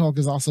mean, She-Hulk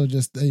is also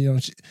just at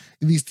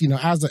least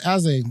as a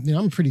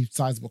I'm a pretty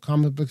sizable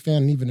comic book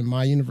fan, and even in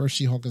my universe,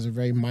 She-Hulk is a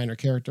very minor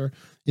character.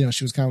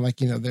 She was kind of like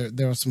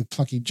there were some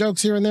plucky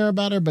jokes here and there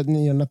about her, but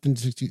nothing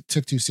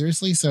took too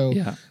seriously. So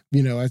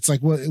it's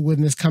like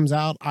when this comes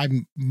out, I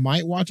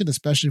might watch it,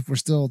 especially if we're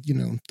still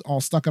all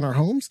stuck in our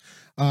homes.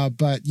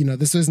 But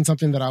this isn't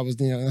something that I was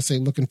let's say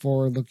looking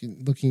forward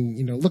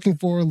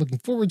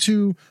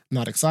to. I'm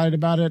not excited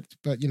about it,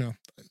 but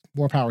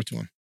more power to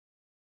him.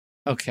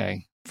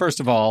 Okay. First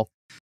of all,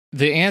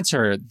 the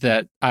answer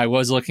that I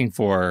was looking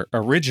for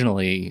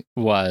originally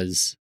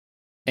was,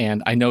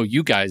 and I know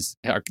you guys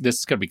this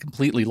is going to be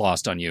completely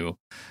lost on you,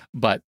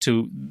 but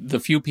to the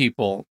few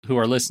people who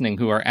are listening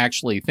who are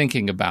actually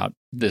thinking about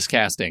this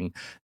casting,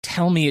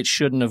 tell me it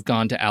shouldn't have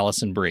gone to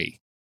Alison Brie.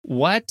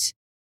 What?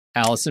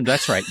 Alison,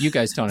 that's right. You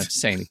guys don't have to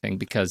say anything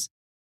because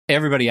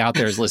everybody out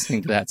there is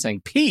listening to that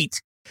saying,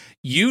 Pete,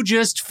 you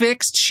just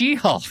fixed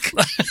She-Hulk.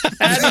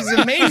 That is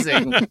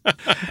amazing.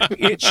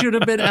 It should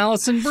have been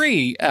Alison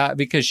Brie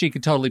because she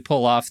could totally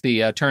pull off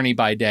the attorney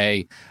by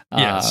day,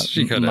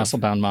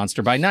 muscle-bound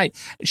monster by night.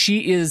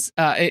 She is.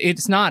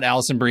 It's not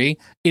Alison Brie.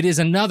 It is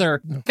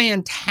another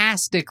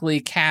fantastically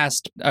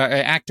cast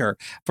actor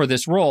for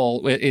this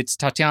role. It's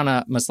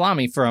Tatiana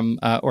Maslany from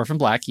Orphan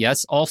Black.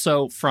 Yes,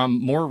 also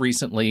from more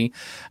recently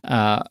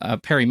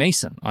Perry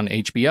Mason on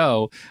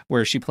HBO,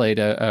 where she played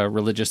a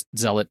religious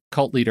zealot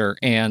cult leader.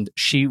 And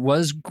she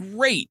was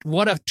great.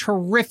 What a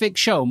terrific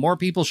show. More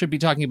people should be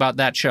talking about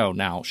that show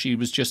now. She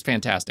was just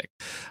fantastic.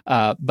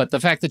 But the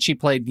fact that she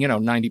played,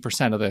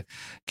 90% of the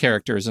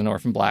characters in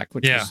Orphan Black,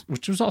 which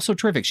was also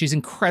terrific. She's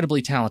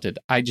incredibly talented.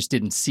 I just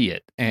didn't see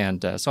it.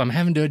 And so I'm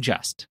having to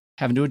adjust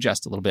a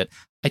little bit.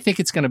 I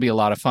think it's going to be a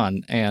lot of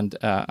fun. And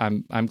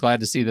I'm glad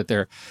to see that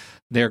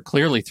they're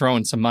clearly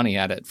throwing some money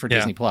at it for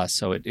Disney Plus.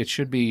 So it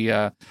should be,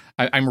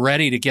 I'm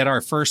ready to get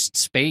our first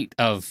spate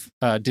of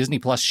Disney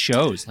Plus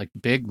shows, like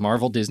big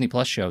Marvel Disney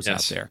Plus shows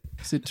out there.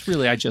 It's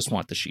really, I just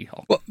want the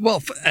She-Hulk.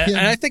 And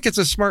I think it's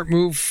a smart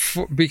move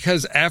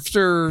because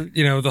after,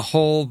 the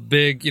whole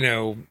big,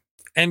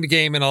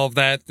 Endgame and all of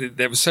that,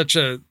 there was such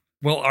a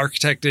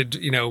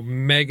well-architected,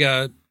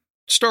 mega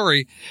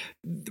story.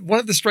 One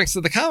of the strengths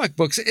of the comic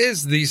books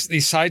is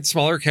these side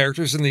smaller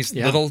characters and these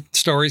little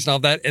stories and all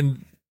that.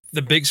 And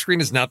the big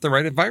screen is not the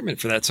right environment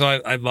for that. So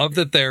I love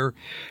that they're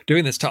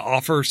doing this to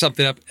offer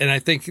something up. And I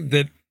think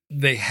that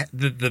the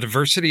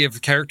diversity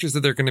of characters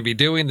that they're going to be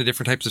doing, the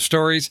different types of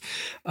stories,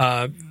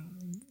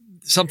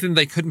 something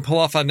they couldn't pull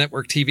off on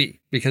network TV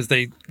because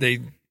you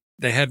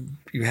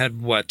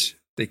had what?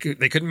 They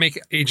couldn't make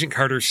Agent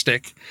Carter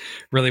stick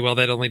really well.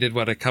 That only did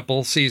a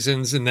couple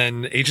seasons, and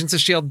then Agents of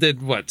S.H.I.E.L.D.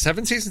 did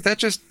 7 seasons?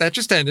 That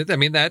just ended. I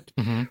mean that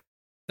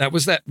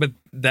was that, but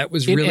that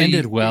was really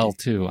ended well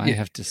too. I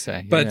have to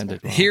say, but it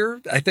ended well.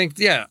 Here, I think,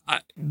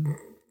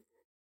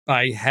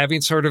 by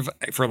having sort of,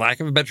 for lack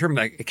of a better term,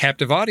 like a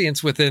captive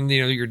audience within,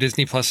 your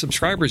Disney Plus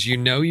subscribers,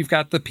 you've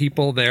got the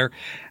people there,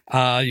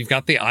 you've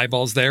got the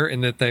eyeballs there,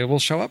 and that they will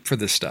show up for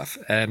this stuff.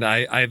 And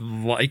I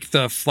like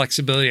the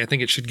flexibility I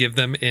think it should give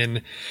them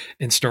in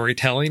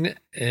storytelling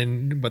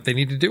and what they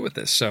need to do with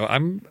this. So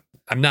I'm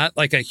not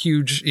like a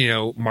huge,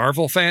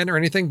 Marvel fan or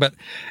anything, but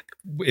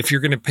if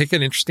you're going to pick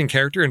an interesting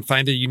character and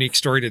find a unique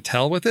story to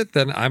tell with it,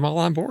 then I'm all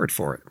on board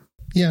for it.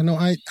 Yeah, no,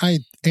 I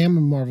am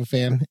a Marvel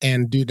fan,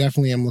 and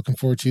definitely am looking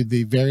forward to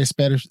the various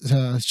better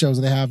shows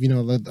they have.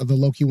 The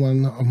Loki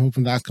one, I'm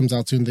hoping that comes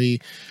out soon. I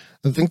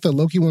think the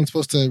Loki one's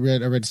supposed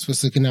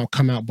to now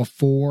come out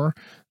before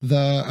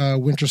the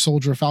Winter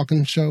Soldier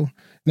Falcon show.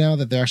 Now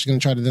that they're actually going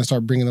to try to then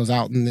start bringing those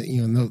out in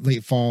the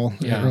late fall,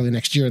 early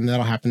next year, and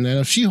that'll happen. I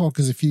know She-Hulk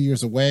is a few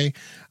years away.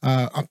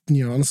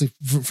 Honestly,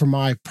 for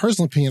my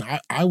personal opinion,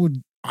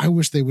 I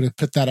wish they would have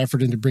put that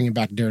effort into bringing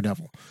back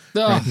Daredevil,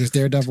 right? Because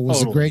Daredevil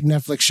was a great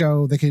Netflix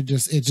show. They could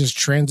it just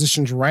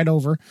transitions right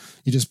over.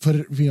 You just put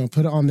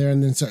it on there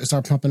and then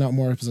start pumping out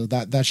more episodes.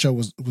 That show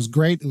was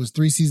great. It was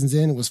 3 seasons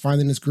in. It was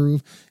finding its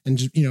groove, and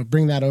just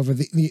bring that over.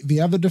 The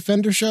other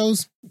Defender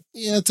shows,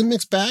 it's a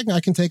mixed bag. I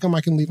can take them,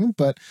 I can leave them,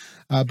 but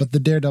the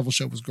Daredevil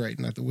show was great,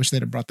 and I wish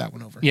they'd have brought that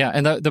one over. Yeah,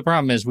 and the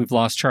problem is we've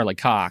lost Charlie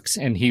Cox,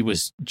 and he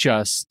was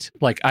just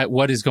like,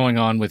 what is going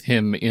on with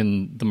him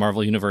in the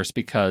Marvel universe?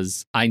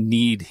 Because I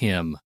need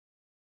him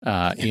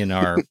in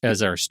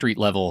as our street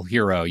level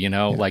hero.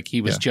 Like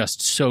he was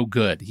just so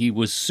good. He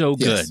was so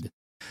good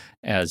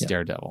as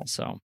Daredevil.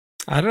 So.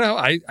 I don't know.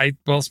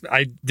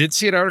 I did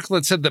see an article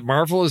that said that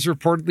Marvel is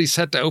reportedly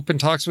set to open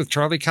talks with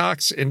Charlie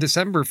Cox in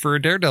December for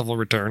a Daredevil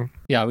return.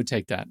 Yeah, I would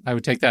take that. I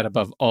would take that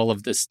above all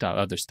of this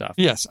other stuff.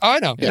 Yes. Oh, I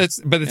know. Yeah.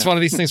 It's one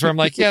of these things where I'm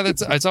like,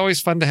 it's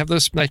always fun to have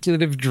those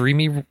speculative,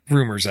 dreamy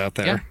rumors out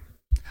there. Yeah.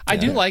 I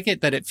do like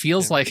it that it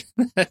feels like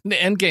the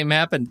Endgame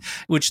happened,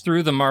 which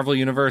threw the Marvel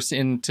Universe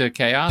into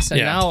chaos. And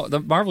now the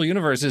Marvel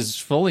Universe is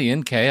fully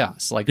in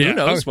chaos. Like, who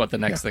knows what the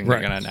next thing they're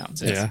going to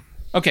announce is. Yeah.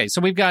 Okay,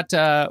 so we've got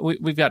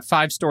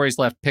 5 stories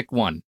left. Pick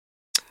one.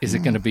 Is it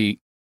going to be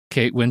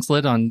Kate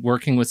Winslet on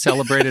working with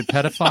celebrated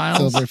pedophiles?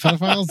 Celebrated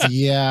pedophiles?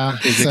 Yeah.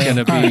 Is it going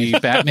to be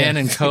Batman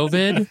and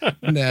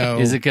COVID? No.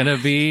 Is it going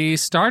to be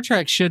Star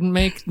Trek shouldn't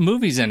make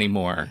movies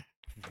anymore?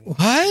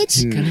 What?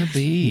 It's going to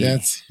be.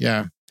 That's,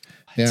 yeah.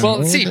 Yeah.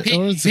 Well, Pete,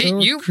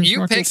 you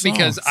pick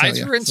because I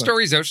threw in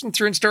stories, Ocean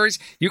threw in stories.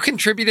 You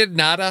contributed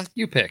nada,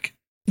 you pick.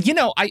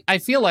 I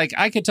feel like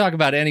I could talk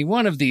about any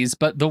one of these,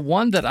 but the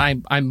one that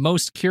I'm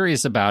most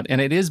curious about,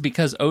 and it is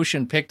because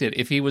Ocean picked it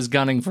if he was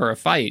gunning for a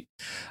fight,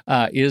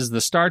 is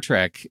the Star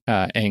Trek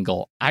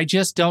angle. I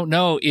just don't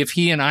know if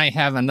he and I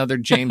have another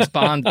James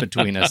Bond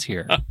between us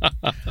here.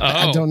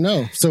 I don't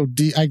know. So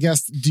do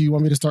you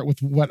want me to start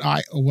with what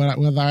I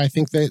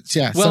think that,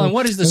 yeah. Well, so, and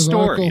what is the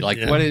story?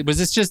 What was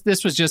this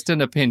this was just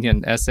an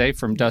opinion essay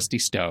from Dusty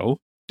Stowe.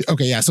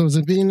 Okay, yeah. So it was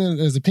an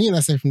opinion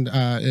essay from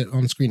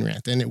on Screen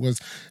Rant, and it was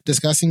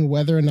discussing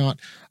whether or not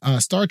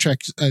Star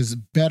Trek is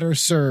better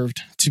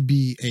served to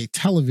be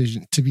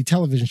television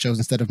shows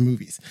instead of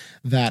movies.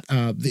 That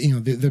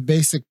the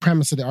basic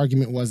premise of the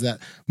argument was that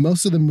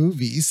most of the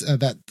movies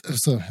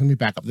so let me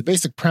back up. The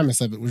basic premise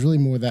of it was really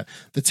more that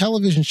the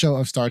television show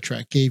of Star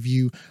Trek gave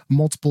you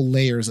multiple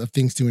layers of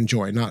things to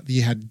enjoy.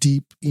 You had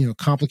deep,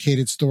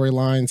 complicated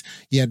storylines.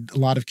 You had a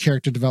lot of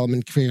character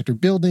development, character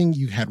building.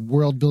 You had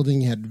world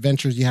building. You had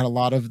adventures. You had a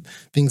lot of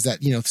things that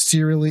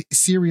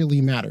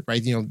serially mattered,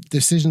 right?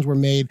 Decisions were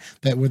made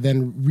that were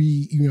then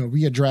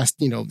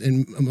readdressed,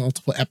 in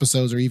multiple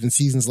episodes or even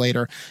seasons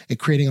later, it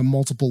creating a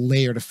multiple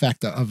layered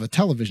effect of a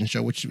television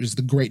show, which is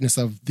the greatness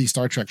of the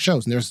Star Trek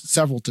shows. And there's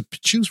several to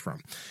choose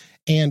from.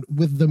 And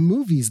with the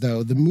movies,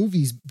 though,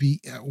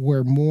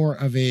 were more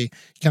of a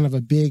kind of a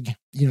big,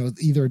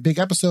 either a big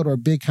episode or a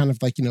big kind of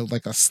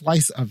like a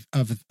slice of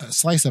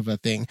a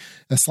thing,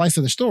 a slice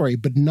of the story,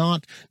 but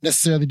not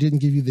necessarily didn't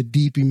give you the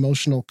deep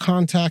emotional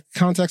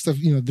context of,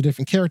 the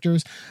different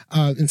characters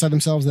inside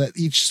themselves, that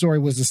each story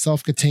was a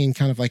self-contained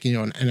kind of like,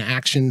 an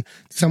action,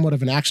 somewhat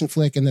of an action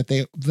flick, and that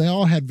they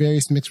all had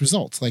various mixed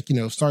results. Like,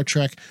 Star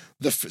Trek,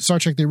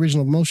 the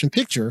original motion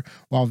picture,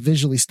 while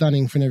visually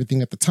stunning for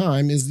everything at the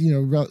time, is,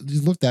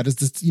 looked at as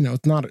this,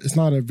 it's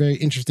not a very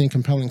interesting,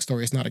 compelling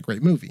story. It's not a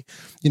great movie.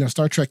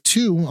 Star Trek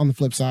 2, on the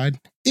flip side,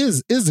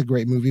 is a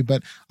great movie,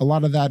 but a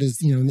lot of that is,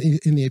 in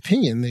the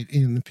opinion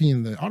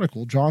of the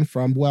article, drawn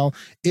from, well,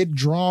 it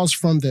draws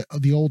from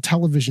the old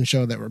television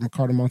show that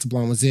Ricardo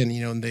Montalban was in,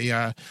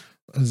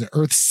 the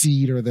Earth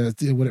Seed, or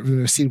whatever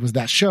the seed was,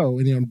 that show,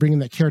 and bringing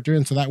that character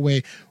in, so that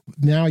way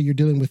now you're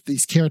dealing with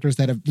these characters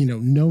that have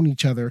known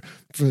each other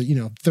for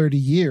 30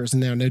 years,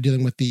 and now they're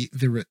dealing with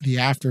the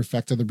after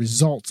effect of the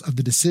results of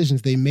the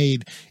decisions they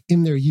made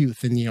in their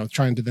youth, and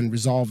trying to then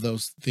resolve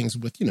those things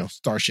with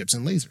starships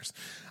and lasers,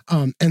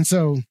 and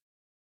so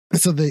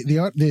So the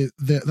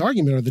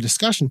argument or the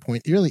discussion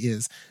point really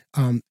is,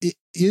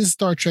 is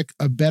Star Trek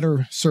a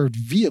better served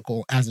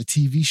vehicle as a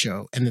TV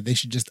show, and that they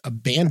should just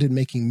abandon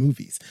making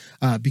movies?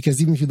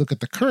 Because even if you look at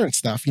the current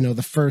stuff,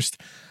 the first,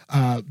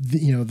 the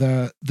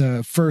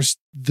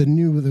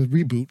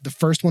reboot, the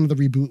first one of the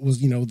reboot was,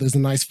 there's a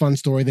nice fun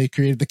story. They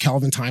created the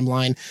Kelvin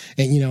timeline,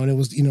 and and it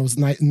was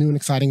nice, new and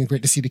exciting and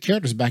great to see the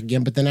characters back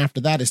again. But then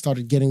after that, it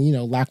started getting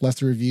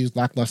lackluster reviews,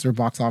 lackluster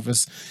box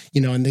office,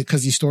 and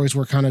because these stories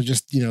were kind of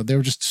just they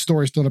were just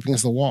stories thrown up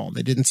against the wall.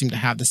 They didn't seem to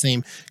have the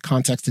same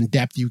context and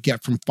depth you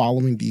get from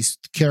following these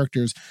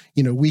characters,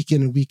 week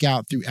in and week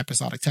out through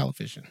episodic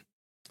television.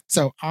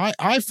 So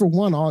I for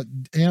one, I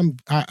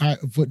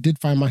did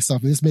find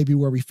myself, and this may be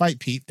where we fight,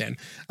 Pete. Then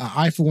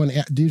I for one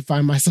did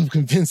find myself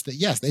convinced that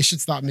yes, they should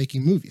stop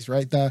making movies,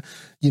 right? Because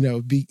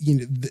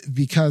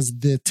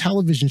the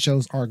television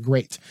shows are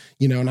great,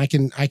 and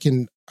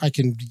I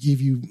can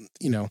give you,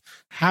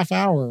 half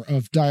hour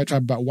of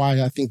diatribe about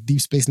why I think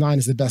Deep Space Nine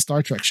is the best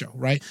Star Trek show,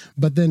 right?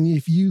 But then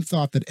if you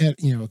thought that,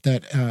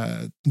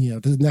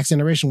 the Next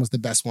Generation was the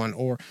best one,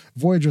 or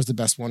Voyager is the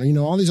best one,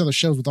 or, all these other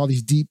shows with all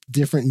these deep,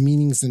 different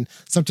meanings and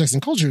subjects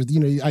and cultures,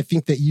 I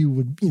think that you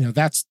would,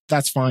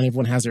 that's fine.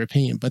 Everyone has their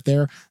opinion, but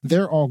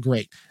they're all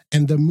great.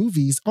 And the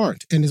movies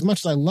aren't. And as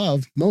much as I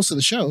love most of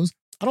the shows,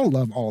 I don't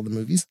love all the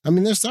movies. I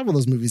mean, there's several of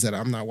those movies that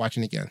I'm not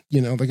watching again.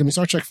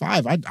 Star Trek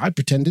 5, I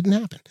pretend didn't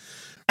happen.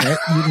 Right?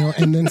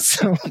 And then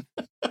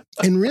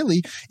and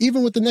really,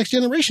 even with the Next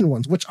Generation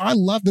ones, which I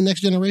love the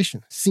Next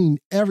Generation, seen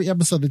every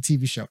episode of the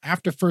TV show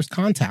after First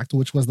Contact,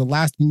 which was the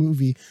last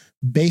movie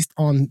based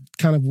on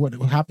kind of what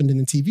happened in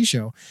the TV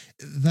show,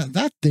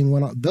 that thing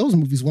those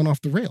movies went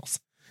off the rails.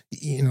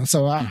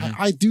 So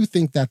I do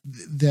think that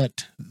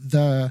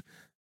the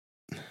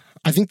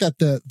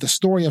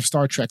story of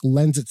Star Trek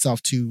lends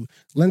itself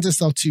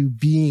to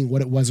being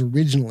what it was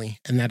originally,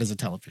 and that is a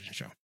television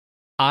show.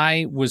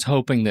 I was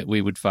hoping that we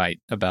would fight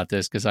about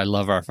this because I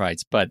love our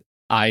fights, but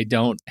I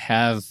don't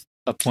have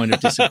a point of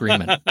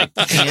disagreement.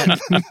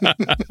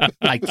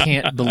 I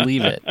can't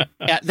believe it.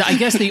 I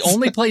guess the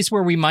only place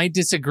where we might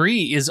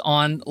disagree is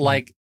on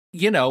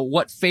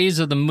what phase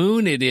of the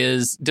moon it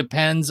is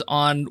depends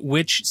on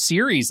which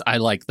series I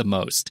like the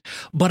most.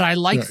 But I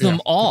like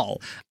them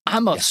all.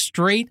 I'm a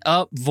straight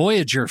up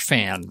Voyager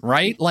fan,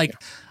 right?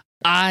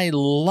 I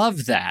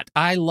love that.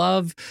 I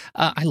love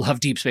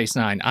Deep Space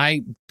Nine.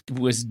 I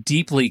was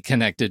deeply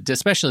connected,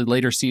 especially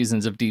later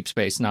seasons of Deep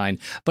Space Nine.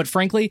 But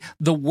frankly,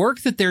 the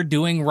work that they're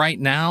doing right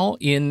now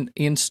in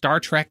Star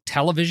Trek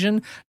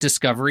television,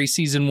 Discovery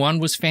Season 1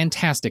 was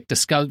fantastic.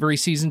 Discovery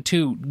Season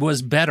 2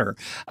 was better.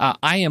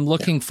 I am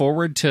looking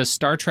forward to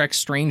Star Trek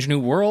Strange New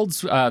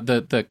Worlds,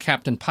 the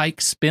Captain Pike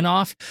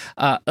spinoff,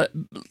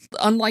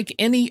 unlike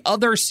any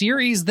other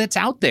series that's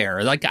out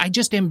there. I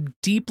just am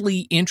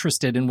deeply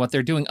interested in what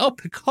they're doing. Oh,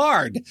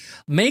 Picard.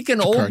 Make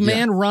an old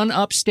man run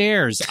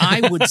upstairs.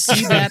 I would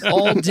see that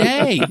all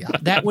day.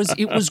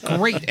 It was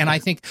great. And I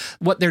think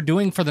what they're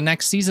doing for the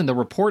next season, the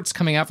reports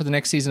coming out for the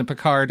next season of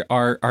Picard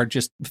are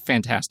just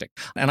fantastic.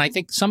 And I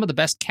think some of the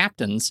best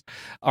captains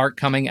are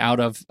coming out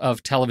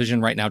of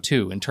television right now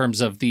too, in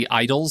terms of the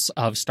idols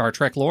of Star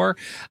Trek lore.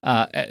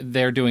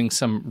 They're doing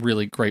some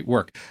really great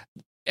work.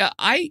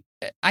 I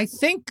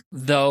think,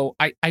 though,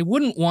 I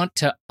wouldn't want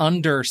to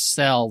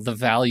undersell the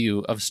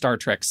value of Star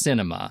Trek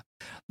cinema.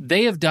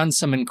 They have done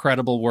some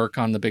incredible work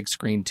on the big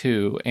screen,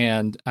 too.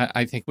 And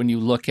I think when you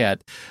look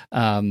at,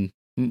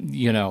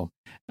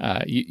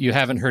 you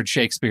haven't heard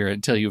Shakespeare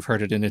until you've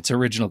heard it in its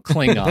original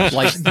Klingon.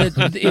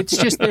 It's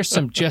just, there's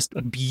some just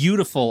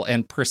beautiful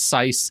and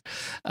precise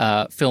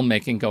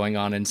filmmaking going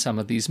on in some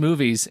of these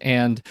movies.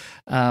 And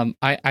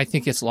I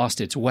think it's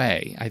lost its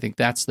way. I think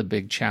that's the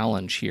big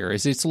challenge here,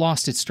 is it's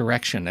lost its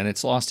direction and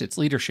it's lost its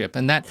leadership.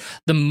 And that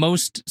the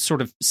most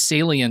sort of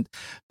salient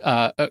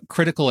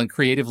critical and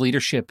creative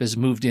leadership is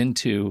moved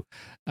into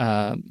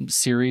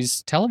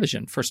series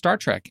television for Star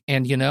Trek.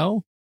 And,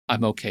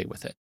 I'm okay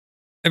with it.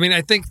 I mean,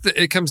 I think that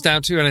it comes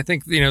down to, and I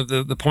think,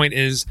 the point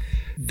is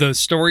the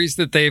stories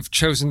that they've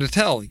chosen to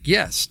tell.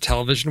 Yes,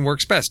 television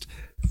works best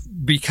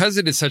because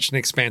it is such an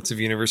expansive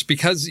universe,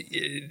 because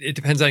it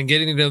depends on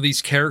getting to know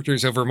these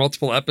characters over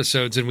multiple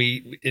episodes and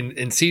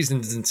in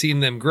seasons and seeing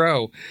them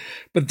grow.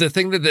 But the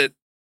thing that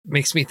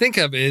makes me think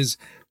of is,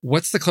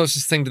 what's the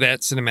closest thing to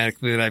that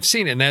cinematically that I've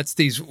seen? And that's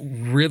these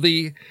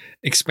really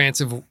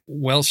expansive,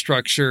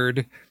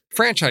 well-structured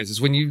franchises.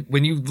 When you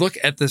look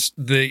at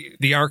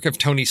the arc of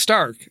Tony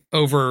Stark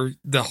over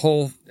this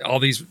whole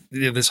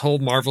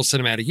Marvel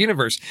Cinematic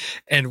Universe,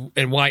 and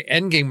why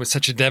Endgame was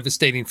such a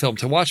devastating film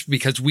to watch,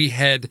 because we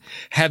had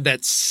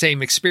that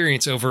same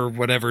experience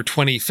over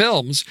 20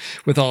 films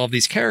with all of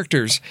these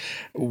characters.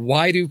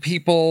 Why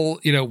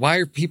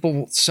are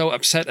people so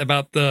upset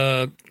about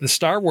the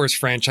Star Wars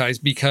franchise?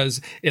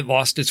 Because it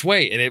lost its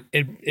way, and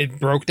it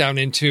broke down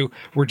into,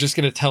 we're just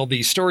going to tell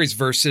these stories,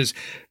 versus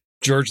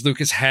George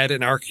Lucas had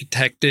an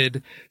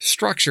architected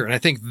structure. And I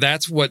think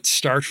that's what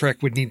Star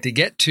Trek would need to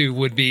get to,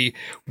 would be,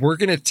 we're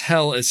going to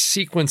tell a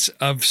sequence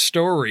of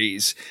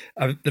stories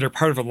that are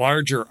part of a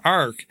larger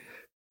arc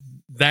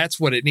that's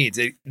what it needs.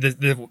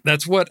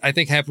 That's what I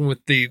think happened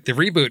with the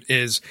reboot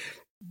is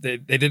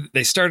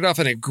they started off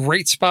in a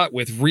great spot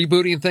with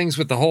rebooting things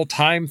with the whole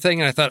time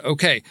thing. And I thought,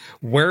 okay,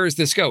 where does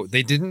this go?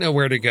 They didn't know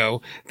where to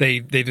go. They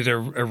did a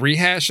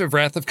rehash of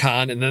Wrath of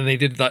Khan, and then they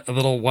did a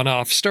little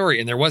one-off story,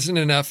 and there wasn't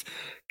enough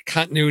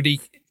continuity,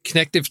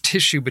 connective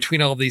tissue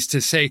between all of these to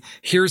say,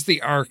 here's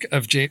the arc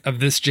of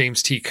this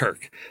James T.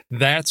 Kirk.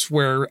 That's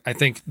where I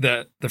think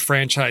the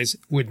franchise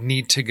would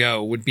need to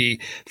go, would be,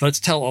 let's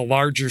tell a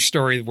larger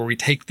story where we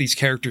take these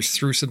characters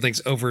through some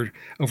things over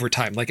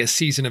time, like a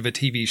season of a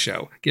TV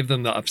show. Give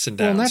them the ups and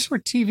downs. Well, and that's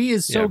where TV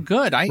is so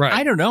good.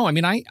 I don't know. I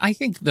mean, I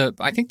think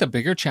the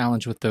bigger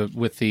challenge with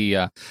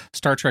the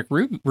Star Trek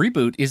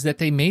reboot is that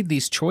they made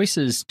these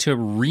choices to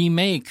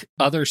remake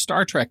other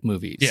Star Trek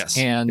movies. Yes.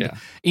 And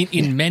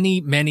in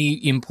many, many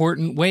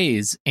important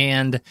ways,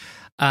 and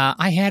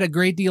I had a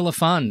great deal of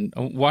fun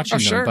watching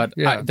them. But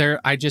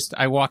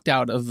I walked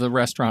out of the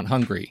restaurant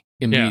hungry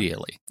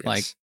immediately.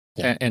 Yes.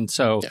 And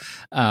so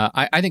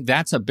I think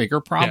that's a bigger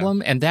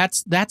problem, and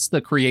that's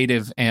the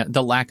creative and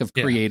the lack of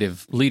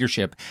creative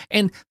leadership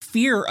and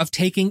fear of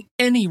taking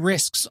any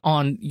risks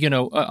on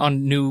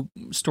new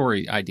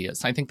story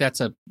ideas. I think that's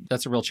a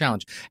real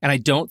challenge, and I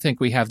don't think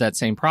we have that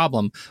same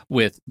problem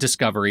with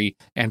Discovery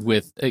and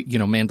with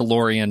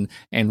Mandalorian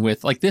and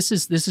with this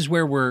is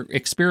where we're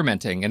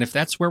experimenting, and if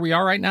that's where we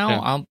are right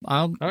now,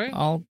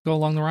 I'll go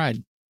along the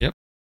ride. Yep.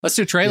 Let's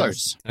do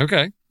trailers. Yes.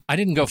 Okay. I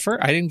didn't go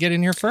first. I didn't get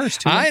in here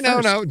first. I know.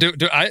 No.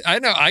 I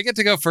know I get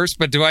to go first,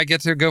 but do I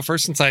get to go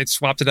first since I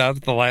swapped it out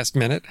at the last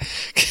minute?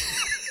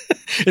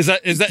 Is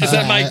that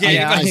my game?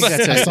 Yeah, I think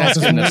that's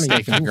a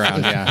mistake in the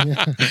ground. Yeah,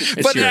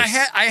 but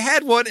I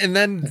had one, and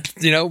then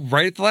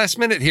right at the last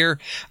minute here.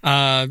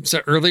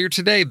 So earlier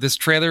today, this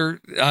trailer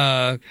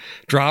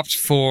dropped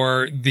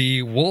for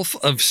The Wolf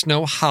of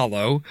Snow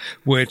Hollow,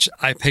 which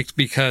I picked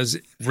because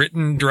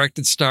written,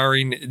 directed,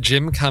 starring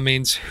Jim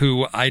Cummings,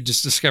 who I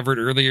just discovered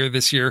earlier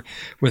this year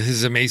with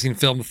his amazing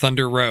film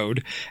Thunder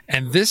Road,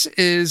 and this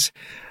is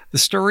the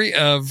story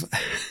of.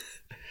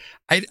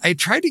 I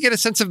tried to get a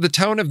sense of the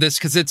tone of this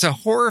because it's a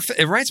horror.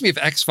 It reminds me of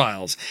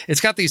X-Files.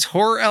 It's got these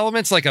horror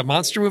elements like a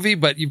monster movie,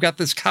 but you've got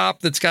this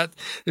cop there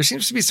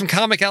seems to be some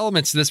comic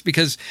elements to this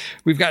because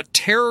we've got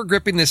terror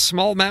gripping this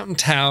small mountain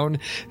town,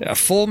 a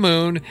full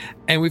moon,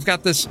 and we've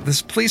got this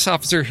police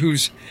officer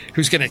who's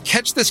going to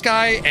catch this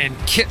guy and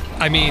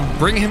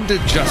bring him to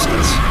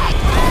justice.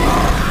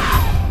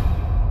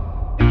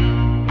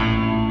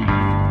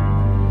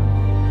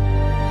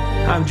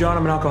 I'm John.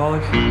 I'm an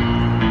alcoholic.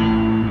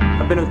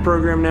 I've been in the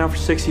program now for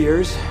 6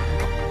 years,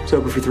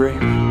 sober for 3.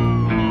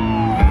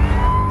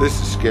 This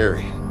is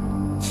scary.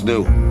 It's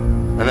new.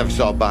 I never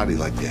saw a body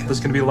like that. There's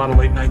going to be a lot of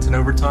late nights and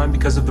overtime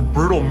because of the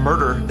brutal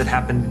murder that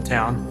happened in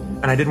town,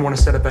 and I didn't want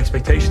to set up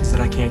expectations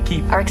that I can't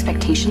keep. Our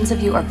expectations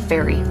of you are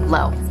very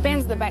low.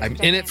 I'm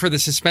in it for the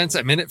suspense.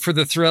 I'm in it for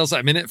the thrills.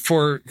 I'm in it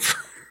for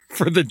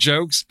the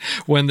jokes.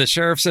 When the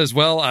sheriff says,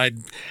 "Well,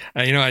 I'd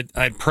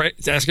pray,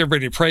 ask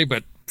everybody to pray,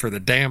 but." For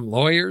the damn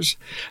lawyers,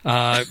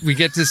 we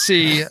get to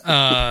see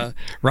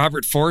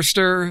Robert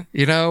Forster.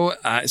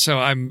 So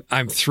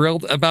I'm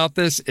thrilled about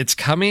this. It's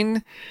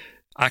coming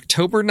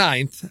October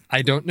 9th.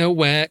 I don't know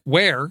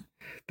where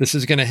this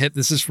is going to hit.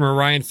 This is from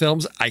Orion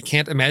Films. I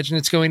can't imagine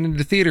it's going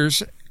into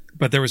theaters,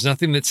 but there was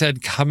nothing that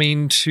said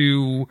coming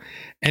to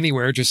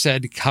anywhere. It just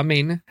said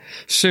coming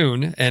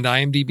soon, and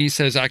IMDb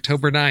says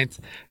October 9th.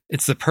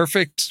 It's the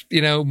perfect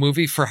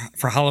movie for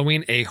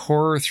Halloween, a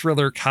horror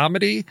thriller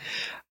comedy.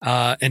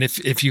 And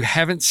if you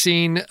haven't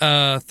seen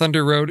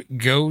Thunder Road,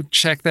 go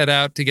check that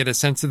out to get a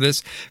sense of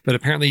this. But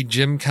apparently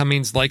Jim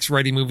Cummings likes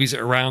writing movies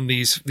around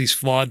these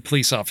flawed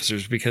police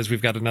officers because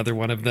we've got another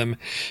one of them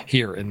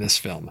here in this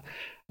film.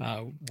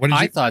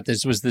 I thought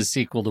this was the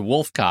sequel to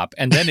Wolf Cop,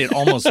 and then it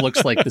almost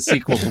looks like the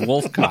sequel to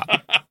Wolf Cop.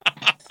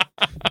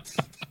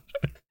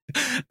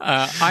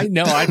 I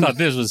thought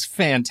this was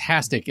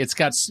fantastic. It's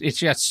got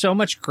so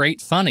much great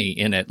funny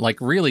in it,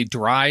 like really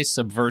dry,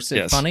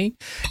 subversive funny.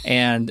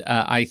 And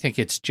I think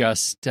it's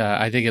just,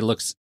 I think it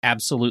looks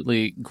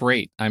absolutely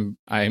great. I'm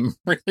really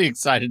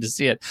excited to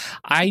see it.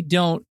 I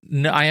don't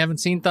know. I haven't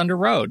seen Thunder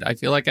Road. I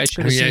feel like I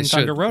should have seen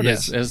Thunder Road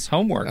as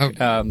homework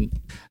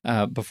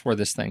before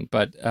this thing.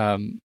 But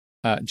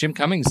Jim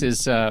Cummings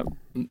is,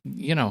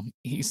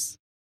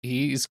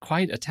 he's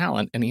quite a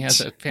talent, and he has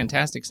a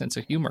fantastic sense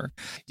of humor.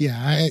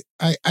 Yeah,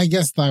 I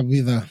guess that would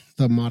be the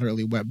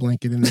moderately wet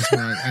blanket in this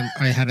one.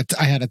 I had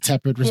a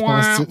tepid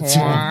response to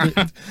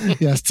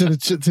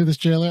this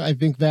trailer. I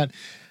think that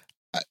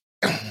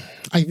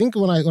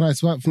when I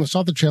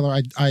saw the trailer,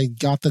 I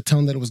got the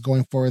tone that it was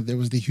going for. There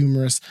was the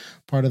humorous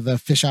part of the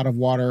fish out of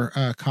water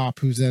cop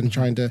who's then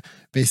trying to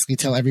basically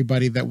tell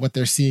everybody that what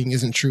they're seeing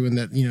isn't true, and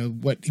that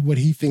what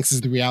he thinks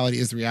is the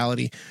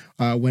reality,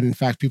 when in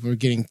fact people are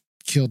getting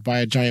killed by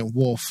a giant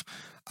wolf.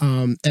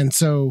 And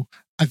so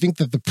I think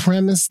that the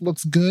premise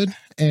looks good,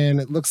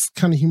 and it looks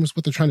kind of humorous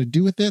what they're trying to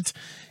do with it.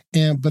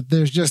 But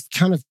there's just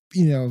kind of,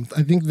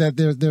 I think that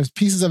there's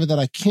pieces of it that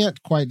I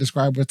can't quite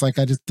describe where it's like,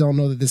 I just don't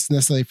know that this is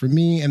necessarily for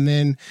me. And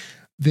then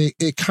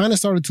it kind of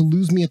started to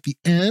lose me at the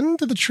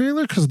end of the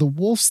trailer because the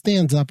wolf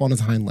stands up on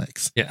his hind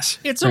legs. Yes.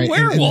 It's a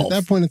werewolf. And at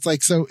that point, it's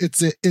like, so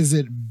is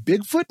it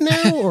Bigfoot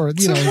now, or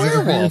It's a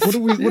werewolf. What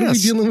are we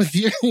dealing with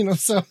here?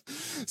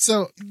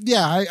 So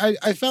yeah,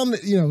 I found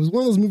that it was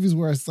one of those movies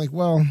where it's like,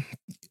 well.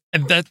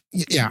 And that,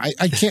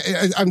 I can't.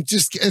 I'm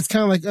just. It's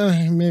kind of like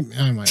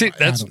maybe. See,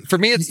 that's for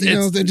me. It's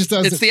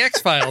the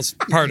X-Files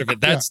part of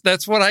it.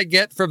 That's what I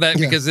get from that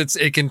because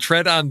it can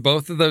tread on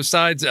both of those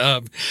sides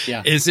of.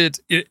 Yeah. Is it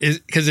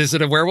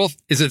a werewolf?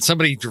 Is it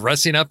somebody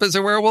dressing up as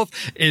a werewolf?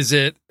 Is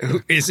it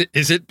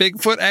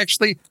Bigfoot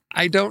actually?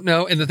 I don't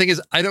know. And the thing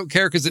is, I don't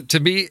care because to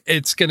me,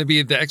 it's going to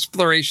be the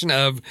exploration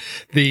of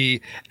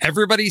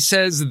everybody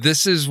says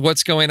this is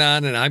what's going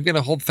on and I'm going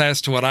to hold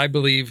fast to what I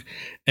believe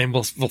and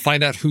we'll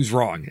find out who's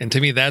wrong. And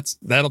to me,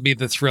 that'll be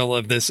the thrill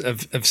of this,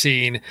 of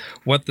seeing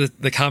what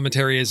the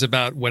commentary is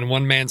about when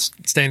one man's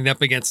standing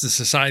up against the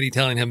society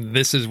telling him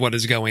this is what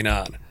is going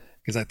on.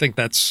 Because I think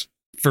that's,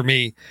 for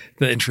me,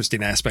 the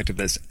interesting aspect of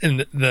this.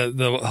 And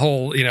the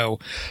whole,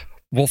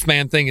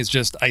 Wolfman thing is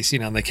just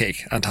icing on the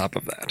cake on top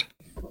of that.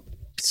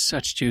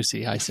 Such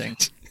juicy icing.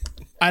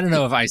 I don't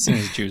know if icing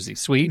is juicy.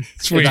 Sweet?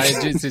 Sweet.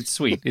 It's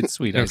sweet. It's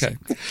sweet icing.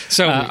 Okay.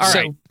 So,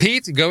 right.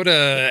 Pete, go to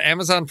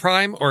Amazon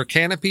Prime or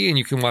Canopy and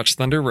you can watch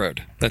Thunder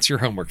Road. That's your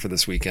homework for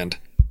this weekend.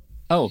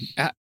 Oh,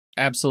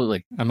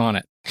 absolutely. I'm on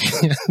it.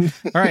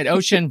 All right,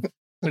 Ocean,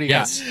 what do you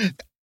got?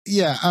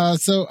 Yeah,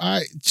 so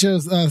I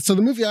chose, so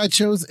the movie I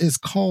chose is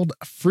called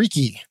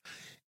Freaky.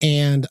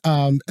 And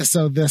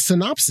so the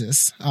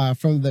synopsis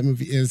from that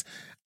movie is,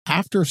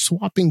 after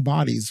swapping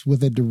bodies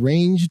with a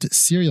deranged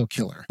serial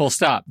killer. Full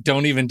stop.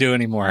 Don't even do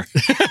anymore.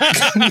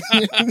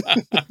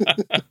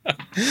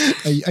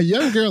 A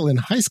young girl in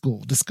high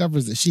school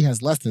discovers that she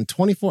has less than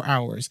 24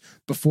 hours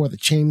before the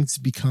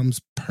change becomes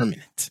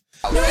permanent.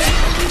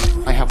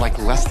 I have like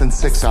less than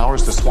 6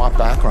 hours to swap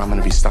back or I'm going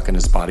to be stuck in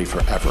his body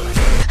forever. Oh my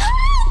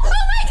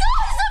God, it's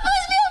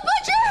supposed to be a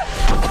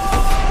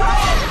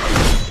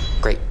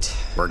butcher! Great.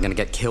 We're going to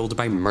get killed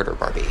by Murder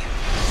Barbie.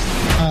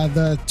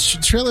 The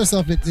trailer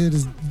itself, it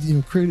is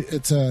created.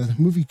 It's a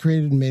movie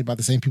created and made by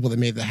the same people that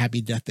made the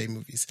Happy Death Day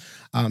movies.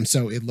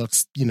 So it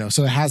looks,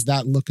 so it has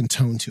that look and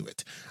tone to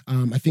it.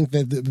 I think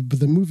that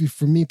the movie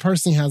for me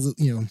personally has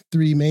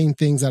three main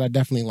things that I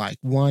definitely like.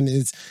 One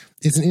is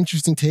it's an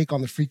interesting take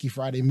on the Freaky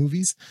Friday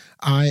movies.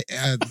 I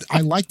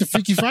like the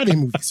Freaky Friday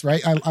movies,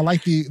 right? I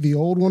like the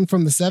old one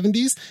from the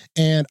 70s,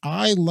 and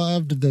I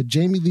loved the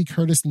Jamie Lee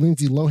Curtis,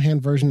 Lindsay Lohan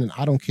version, and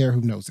I don't care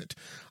who knows it.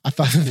 I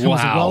thought that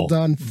was a well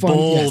done, fun.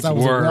 Yes, that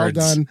was a well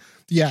done.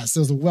 Yes, it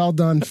was a well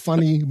done,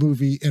 funny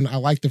movie, and I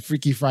like the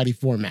Freaky Friday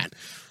format.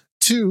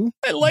 Two,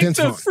 I like Vince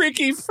Vaughn.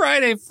 Freaky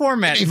Friday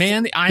format,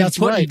 man. I'm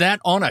putting that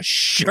on a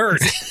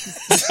shirt.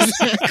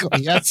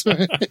 Exactly. That's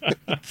right.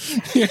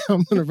 Yeah,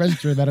 I'm going to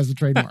register that as a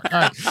trademark. All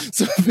right.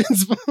 So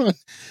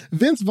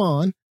Vince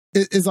Vaughn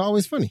is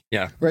always funny.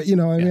 Yeah. Right.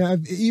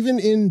 Even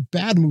in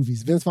bad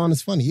movies, Vince Vaughn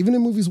is funny. Even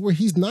in movies where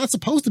he's not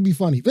supposed to be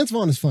funny, Vince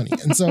Vaughn is funny.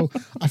 And so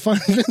I find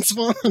Vince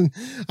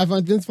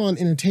Vaughn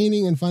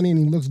entertaining and funny, and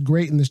he looks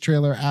great in this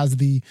trailer as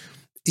I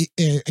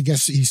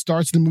guess he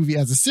starts the movie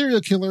as a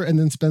serial killer and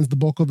then spends the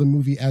bulk of the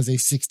movie as a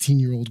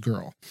 16-year-old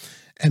girl.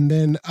 And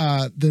then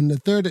the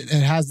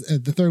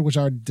third, which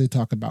I did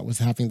talk about, was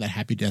having that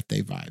Happy Death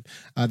Day vibe.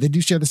 They do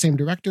share the same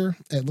director.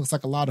 It looks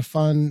like a lot of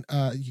fun.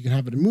 You can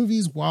have it in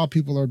movies while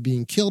people are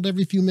being killed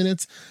every few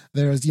minutes.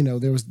 There was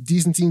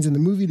decent scenes in the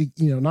movie.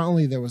 Not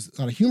only there was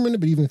a lot of humor in it,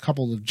 but even a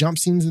couple of jump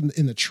scenes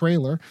in the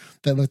trailer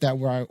that looked at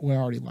where I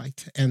already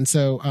liked. And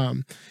so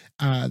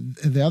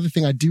the other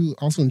thing I do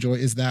also enjoy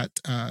is that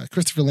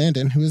Christopher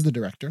Landon, who is the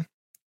director,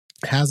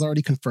 has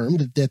already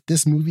confirmed that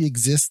this movie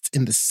exists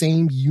in the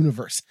same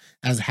universe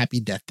as Happy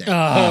Death Day.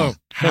 Oh,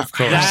 of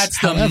course. That's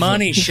the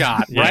money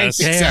shot right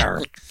there.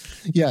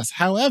 Exactly. Yes.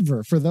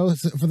 However, for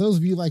those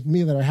of you like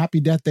me that are Happy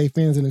Death Day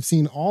fans and have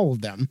seen all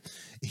of them,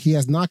 he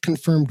has not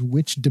confirmed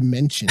which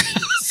dimension it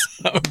is.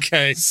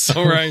 Okay.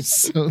 All right.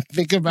 So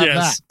think about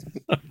that.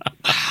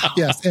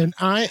 Yes. And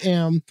I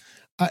am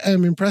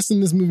impressed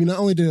in this movie. Not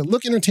only did it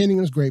look entertaining,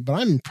 it was great, but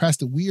I'm impressed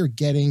that we are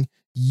getting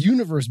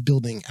universe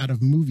building out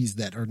of movies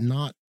that are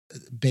not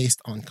based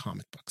on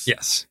comic books.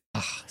 Yes.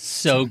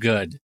 So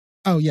good.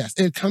 Oh, yes.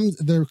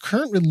 Their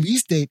current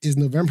release date is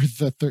November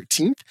the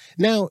 13th.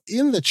 Now,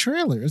 in the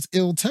trailers,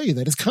 it will tell you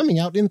that it's coming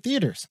out in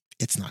theaters.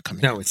 It's not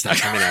coming out. No, it's not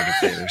coming out in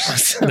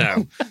theaters.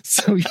 No.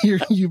 So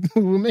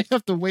we may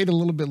have to wait a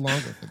little bit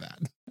longer for that.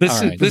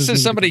 This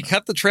is somebody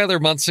cut the trailer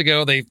months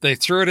ago. They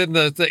threw it in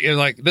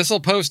this will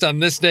post on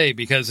this day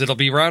because it'll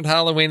be around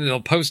Halloween.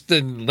 It'll post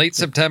in late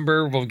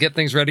September. We'll get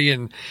things ready.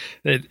 And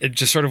it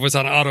just sort of was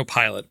on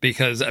autopilot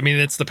because,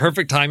 it's the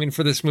perfect timing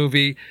for this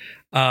movie.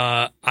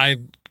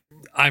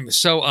 I'm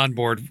so on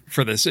board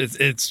for this.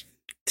 It's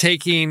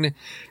taking,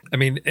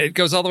 it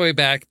goes all the way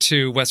back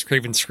to Wes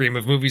Craven's Scream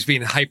of movies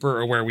being hyper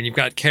aware when you've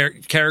got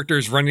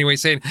characters running away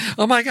saying,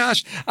 "Oh my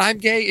gosh, I'm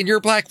gay and you're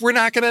black. We're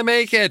not going to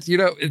make it."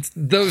 It's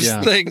those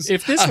things.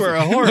 If this were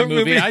a horror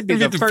movie, I'd be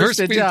the first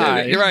to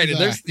die. Right. And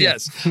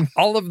there's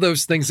all of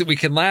those things that we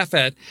can laugh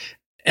at.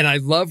 And I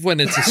love when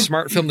it's a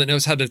smart film that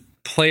knows how to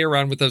play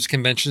around with those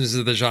conventions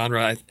of the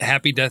genre.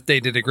 Happy Death Day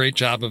did a great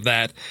job of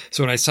that.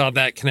 So when I saw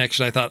that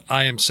connection, I thought,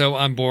 I am so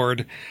on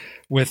board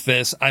with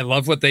this. I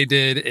love what they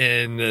did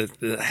in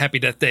the Happy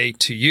Death Day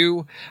to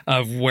You,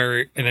 of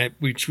where, and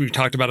we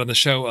talked about on the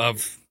show,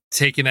 of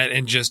taking that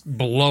and just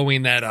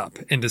blowing that up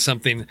into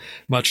something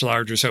much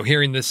larger. So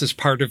hearing this is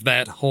part of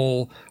that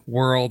whole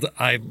world,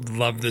 I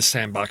love this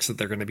sandbox that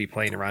they're going to be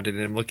playing around in,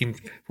 and I'm looking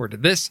forward to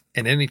this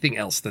and anything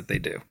else that they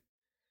do.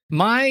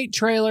 My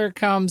trailer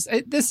comes.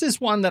 This is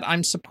one that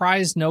I'm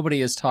surprised nobody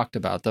has talked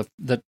about.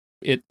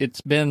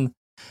 It's been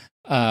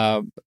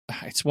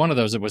it's one of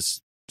those that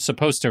was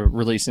supposed to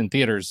release in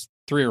theaters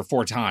 3 or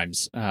 4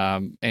 times,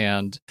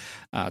 and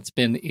it's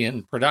been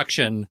in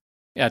production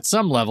at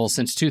some level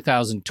since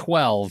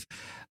 2012.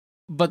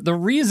 But the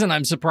reason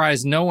I'm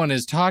surprised no one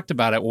has talked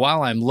about it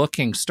while I'm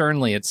looking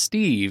sternly at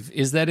Steve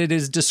is that it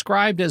is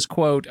described as,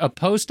 quote, a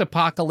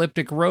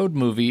post-apocalyptic road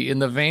movie in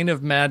the vein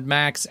of Mad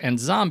Max and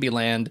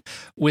Zombieland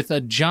with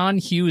a John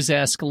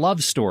Hughes-esque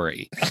love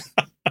story.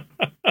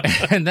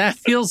 And that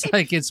feels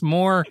like it's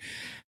more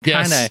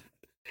kind of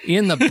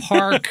in the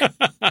park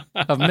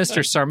of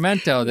Mr.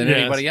 Sarmento than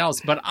anybody else.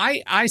 But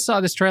I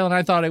saw this trailer and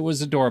I thought it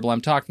was adorable.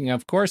 I'm talking,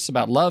 of course,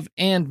 about Love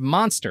and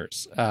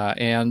Monsters.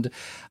 And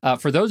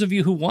for those of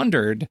you who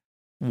wondered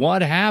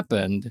what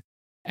happened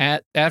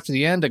after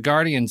the end of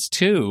Guardians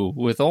 2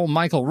 with old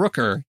Michael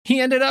Rooker, he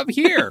ended up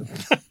here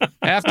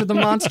after the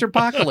monster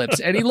apocalypse.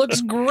 And he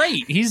looks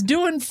great. He's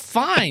doing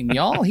fine,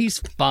 y'all. He's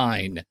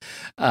fine.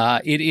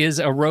 It is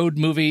a road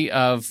movie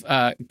of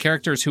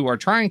characters who are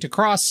trying to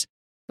cross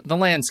the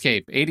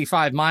landscape,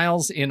 85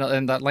 miles,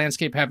 and that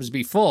landscape happens to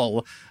be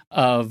full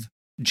of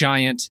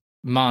giant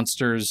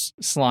monsters,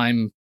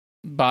 slime,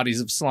 bodies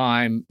of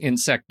slime,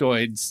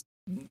 insectoids,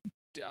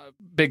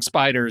 big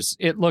spiders.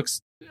 It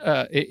looks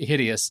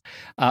hideous,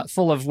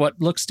 full of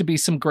what looks to be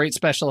some great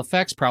special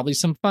effects, probably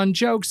some fun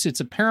jokes. It's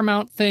a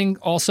Paramount thing,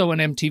 also an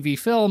MTV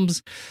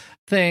Films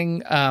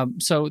thing,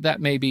 so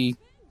that may be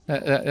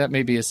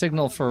a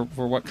signal for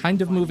what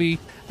kind of movie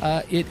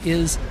it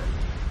is.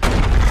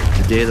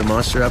 The day of the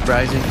monster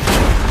uprising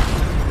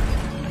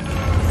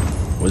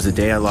was the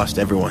day I lost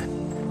everyone.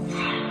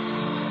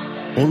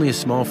 Only a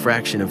small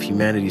fraction of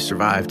humanity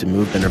survived and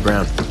moved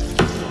underground.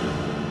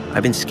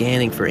 I've been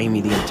scanning for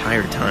Amy the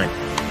entire time.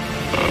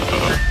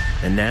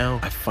 And now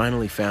I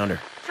finally found her.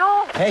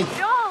 Joel! Hey!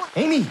 Joel!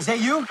 Amy, is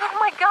that you? Oh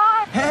my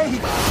God! Hey!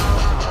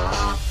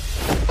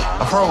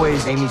 How far away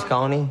is Amy's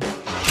colony?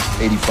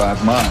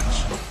 85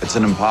 miles. It's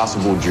an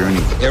impossible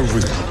journey.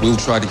 Everyone will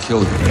try to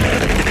kill you.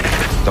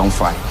 Don't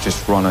fight.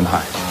 Just run and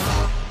hide.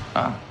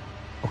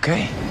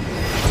 Okay.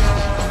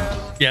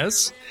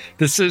 Yes,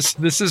 this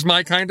is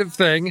my kind of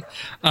thing.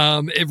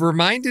 It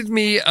reminded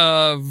me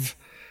of,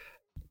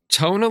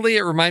 tonally,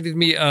 it reminded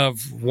me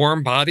of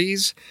Warm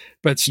Bodies,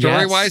 but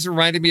story-wise, it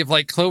reminded me of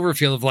like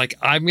Cloverfield. Of like,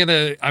 I'm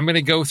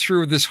gonna go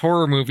through this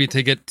horror movie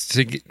to get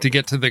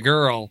to the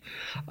girl.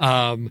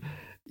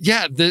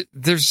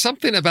 There's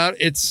something about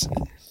it's.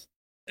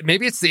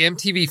 Maybe it's the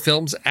MTV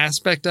Films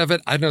aspect of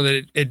it. I know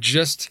that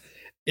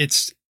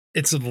it's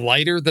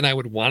lighter than I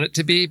would want it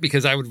to be,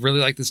 because I would really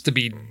like this to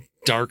be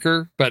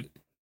darker, but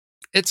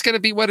it's going to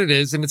be what it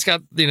is. And it's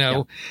got,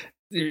 the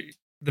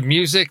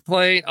music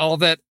play, all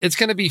that. It's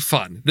going to be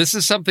fun. This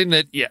is something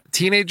that,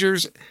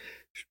 teenagers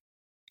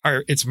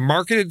it's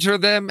marketed to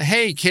them.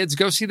 Hey, kids,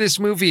 go see this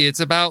movie. It's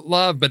about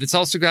love, but it's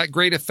also got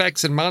great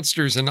effects and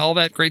monsters and all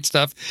that great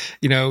stuff.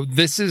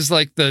 This is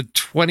like the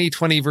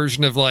 2020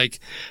 version of like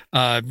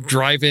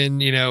drive-in,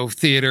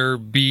 theater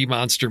B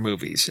monster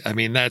movies. I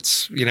mean,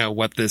 that's,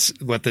 what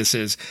this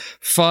is.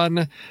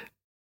 Fun.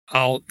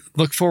 I'll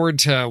look forward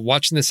to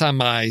watching this on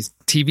my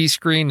TV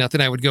screen. Nothing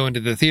I would go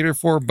into the theater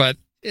for, but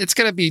it's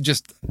going to be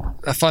just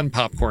a fun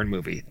popcorn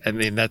movie. I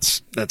mean,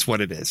 that's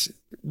what it is.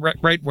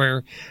 Right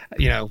where,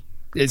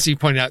 as you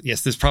pointed out,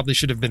 yes, this probably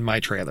should have been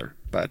my trailer,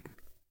 but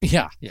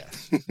yeah,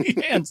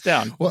 hands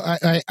down. Well,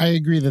 I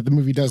agree that the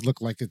movie does look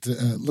like it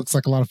looks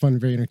like a lot of fun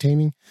and very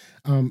entertaining.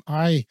 Of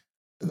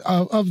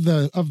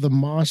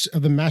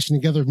the mashing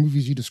together of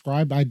movies you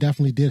described, I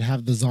definitely did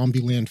have the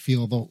Zombieland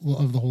feel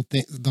of the whole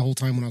thing the whole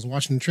time when I was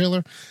watching the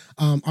trailer.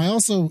 I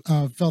also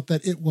felt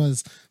that it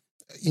was,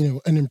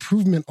 an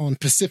improvement on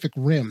Pacific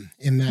Rim,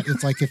 in that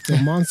it's like if the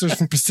monsters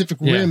from Pacific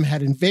Rim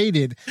had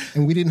invaded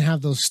and we didn't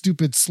have those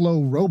stupid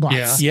slow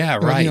robots. Yeah,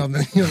 right.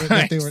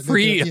 That they were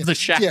free of the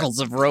shackles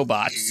of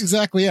robots.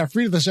 Exactly. Yeah,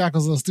 free of the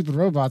shackles of those stupid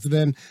robots. And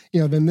then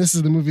this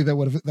is the movie that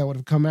would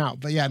have come out.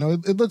 But yeah, no,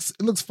 it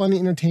looks funny,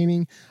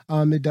 entertaining.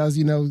 It does,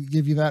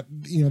 give you that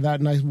that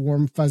nice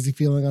warm fuzzy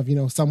feeling of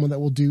someone that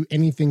will do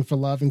anything for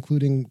love,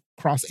 including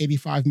cross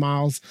 85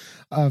 miles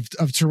of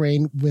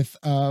terrain with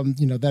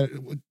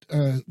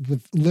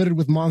with littered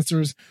with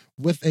monsters,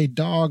 with a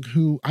dog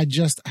who I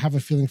just have a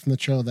feeling from the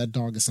trailer that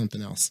dog is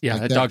something else. Yeah,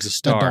 that dog's a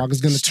star. That dog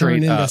is going to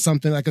turn into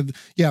something like the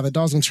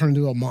dog's going to turn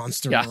into a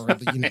monster. Yeah. Or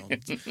the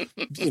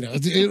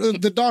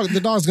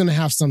dog's going to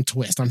have some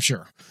twist, I'm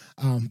sure.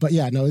 But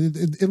yeah, no,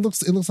 it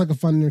looks like a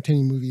fun,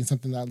 entertaining movie and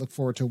something that I look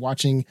forward to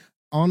watching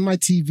on my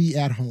TV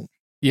at home.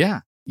 Yeah.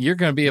 you're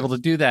going to be able to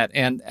do that.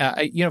 And,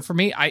 for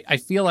me, I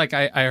feel like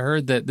I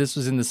heard that this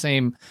was in the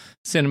same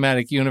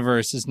cinematic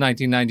universe as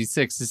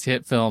 1996's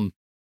hit film,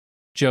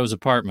 Joe's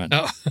Apartment.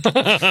 Oh.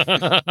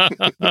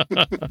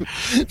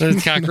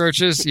 The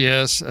cockroaches?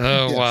 Yes.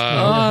 Oh, yes.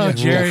 Wow. Oh,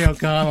 Jerry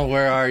O'Connell,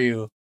 where are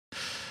you?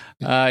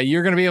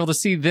 You're going to be able to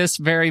see this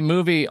very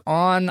movie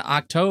on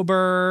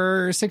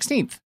October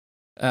 16th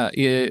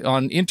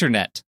on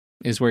internet.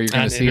 Is where you're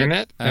going to see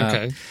internet?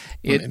 Okay.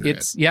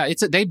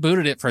 They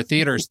booted it for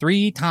theaters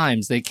 3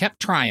 times. They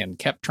kept trying,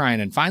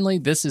 and finally,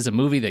 this is a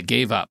movie that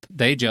gave up.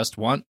 They just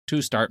want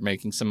to start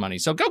making some money.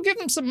 So go give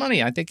them some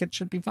money. I think it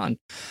should be fun.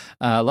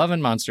 Love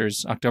and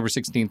Monsters, October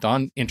 16th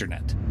on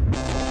internet.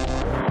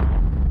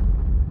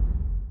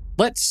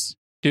 Let's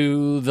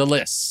do the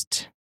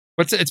list.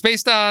 It's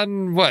based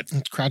on what?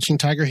 Crouching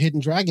Tiger,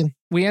 Hidden Dragon.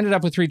 We ended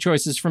up with 3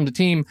 choices from the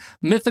team: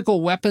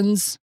 mythical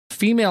weapons,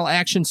 female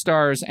action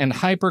stars, and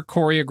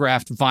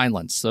hyper-choreographed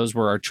violence. Those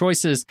were our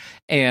choices,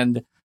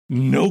 and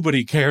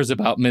nobody cares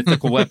about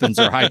mythical weapons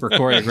or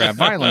hyper-choreographed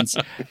violence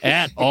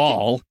at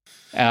all.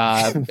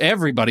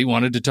 Everybody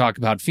wanted to talk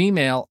about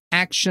female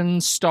action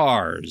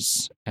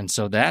stars, and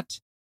so that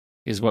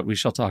is what we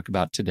shall talk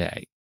about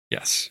today.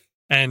 Yes.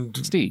 And,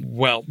 Steve.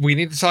 Well, we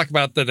need to talk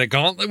about that a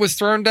gauntlet was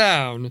thrown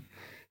down,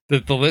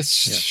 that the list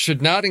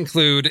should not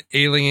include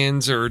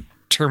aliens or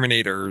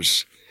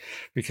Terminators.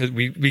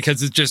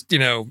 Because it's just,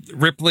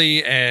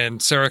 Ripley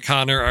and Sarah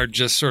Connor are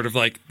just sort of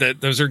like that.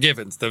 Those are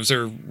givens. Those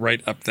are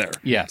right up there.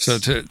 Yes. So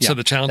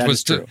the challenge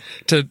was to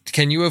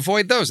can you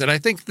avoid those? And I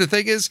think the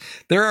thing is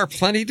there are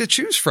plenty to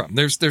choose from.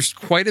 There's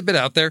quite a bit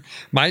out there.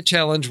 My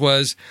challenge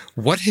was,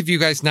 what have you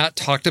guys not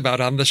talked about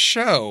on the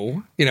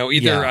show?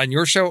 Either on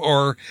your show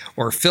or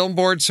Film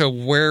Board. So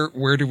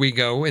where do we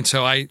go? And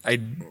so I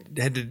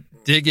had to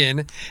dig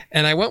in,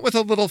 and I went with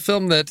a little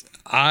film that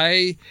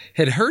I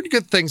had heard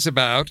good things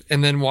about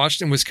and then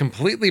watched and was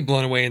completely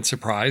blown away and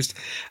surprised.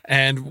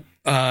 And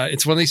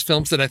it's one of these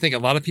films that I think a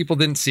lot of people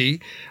didn't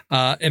see,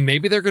 and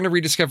maybe they're going to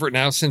rediscover it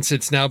now since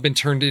it's now been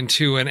turned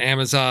into an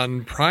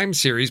Amazon Prime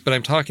series. But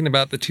I'm talking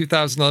about the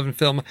 2011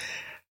 film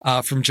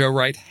from Joe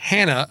Wright,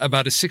 Hannah,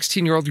 about a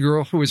 16-year-old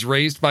girl who was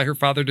raised by her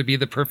father to be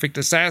the perfect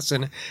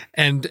assassin,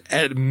 and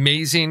an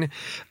amazing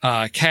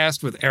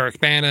cast with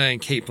Eric Bana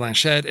and Cate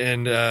Blanchett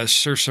and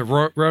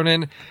Saoirse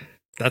Ronan.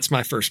 That's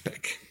my first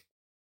pick.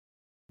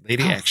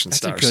 Lady action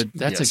stars.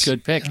 That's a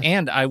good pick.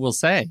 And I will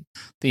say,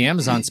 the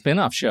Amazon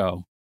spinoff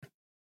show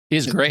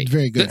is great.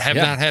 Very good. Have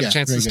not had a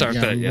chance to start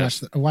that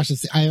yet. I watched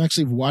this. I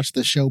actually watched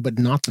the show, but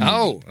not the movie.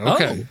 Oh,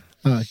 okay.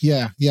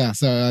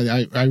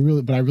 So I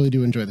really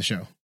do enjoy the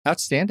show.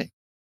 Outstanding.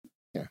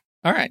 Yeah.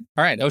 All right.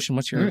 Ocean,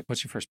 what's your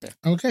first pick?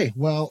 Okay.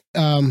 Well,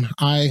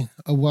 I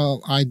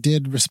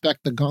did respect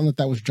the gauntlet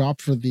that was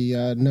dropped for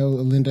the no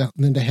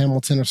Linda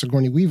Hamilton or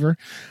Sigourney Weaver.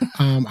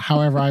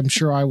 However, I'm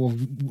sure I will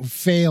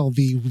fail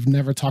we've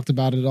never talked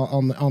about it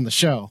on the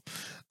show.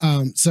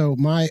 So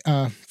my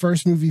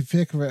first movie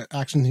pick for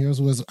action heroes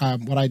was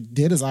what I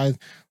did is I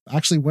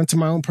actually went to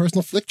my own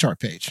personal flick chart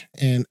page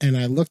and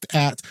I looked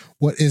at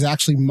what is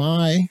actually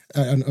my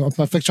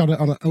flick chart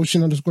on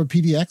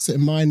Ocean_PDX,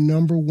 and my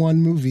number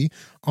 1 movie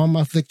on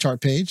my flick chart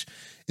page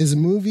is a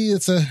movie.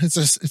 It's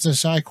a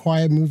shy,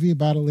 quiet movie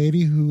about a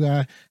lady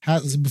who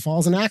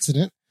befalls an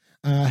accident.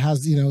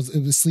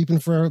 It was sleeping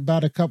for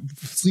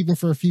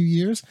a few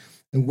years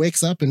and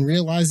wakes up and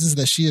realizes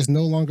that she is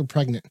no longer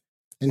pregnant.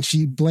 And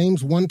she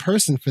blames one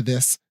person for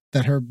this,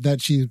 that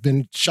she's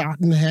been shot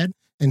in the head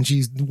and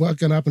she's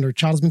woken up and her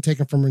child's been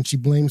taken from her, and she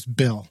blames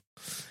Bill.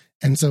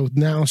 And so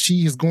now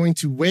she is going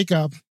to wake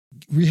up,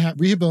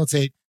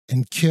 rehabilitate,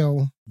 and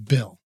kill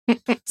Bill.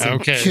 So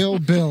okay. Kill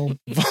Bill,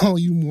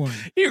 Volume 1.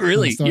 You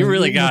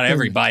really got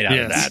every bite out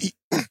of that.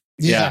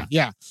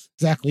 Yeah,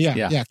 exactly.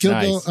 Yeah. Kill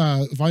nice.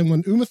 Bill, Volume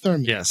 1, Uma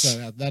Thurman. Yes.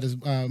 So that is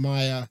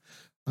my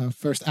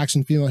first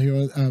action female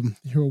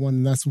hero one.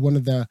 And that's one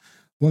of the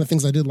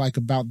things I did like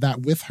about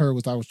that with her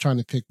was I was trying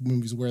to pick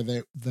movies where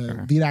the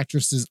lead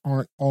actresses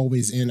aren't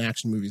always in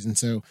action movies. And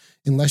so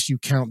unless you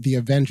count The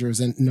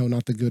Avengers, and no,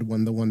 not the good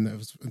one, the one that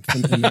was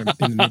in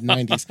the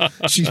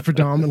mid-90s, she's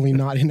predominantly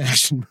not in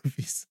action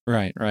movies.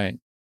 Right.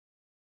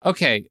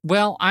 Okay.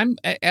 Well, I'm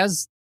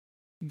as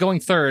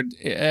going third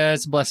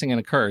as a blessing and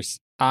a curse.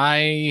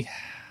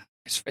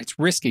 It's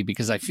risky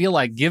because I feel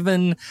like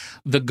given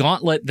the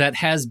gauntlet that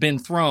has been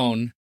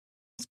thrown,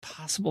 it's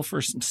possible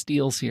for some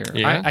steals here.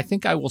 Yeah. I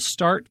think I will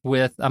start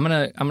with I'm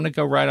gonna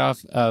go right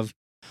off of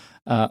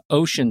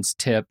Ocean's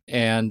tip,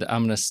 and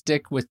I'm gonna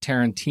stick with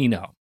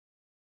Tarantino,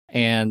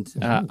 and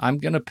I'm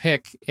gonna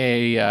pick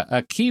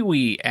a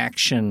Kiwi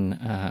action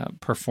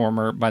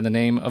performer by the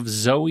name of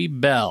Zoe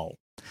Bell.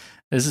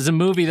 This is a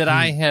movie that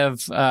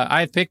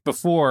I've picked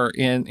before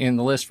in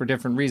the list for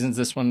different reasons.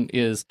 This one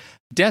is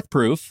Death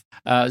Proof.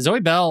 Zoe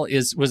Bell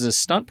was a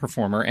stunt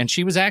performer, and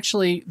she was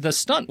actually the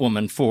stunt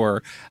woman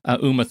for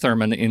Uma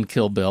Thurman in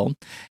Kill Bill.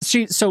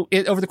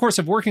 Over the course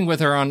of working with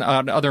her on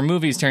other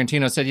movies,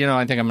 Tarantino said,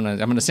 I think I'm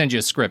gonna send you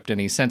a script,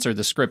 and he sends her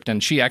the script,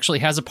 and she actually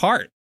has a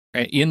part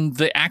in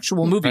the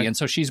actual movie. Right. And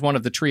so she's one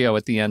of the trio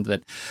at the end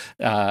that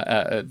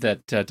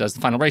does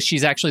the final race.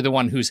 She's actually the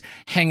one who's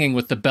hanging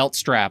with the belt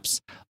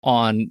straps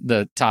on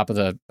the top of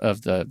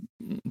the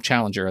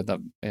Challenger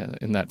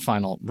in that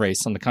final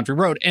race on the country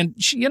road. And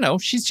she,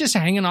 she's just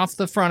hanging off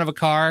the front of a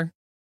car,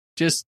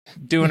 just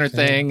doing her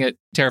thing at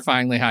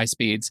terrifyingly high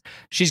speeds.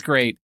 She's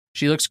great.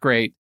 She looks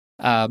great.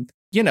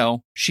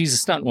 She's a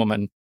stunt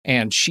woman,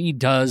 and she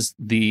does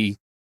the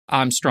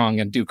I'm strong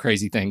and do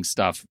crazy things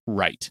stuff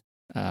right.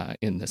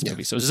 In this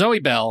movie. So Zoe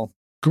Bell.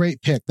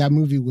 Great pick. That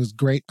movie was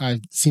great.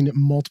 I've seen it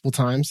multiple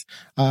times.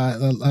 I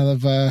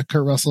love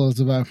Kurt Russell as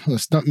a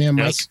stuntman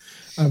Mike.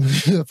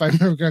 Yes. If I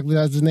remember correctly,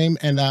 that's his name.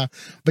 And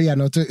but yeah,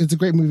 no, it's a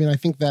great movie. And I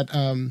think that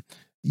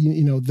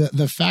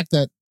the fact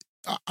that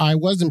I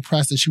was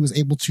impressed that she was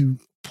able to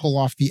pull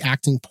off the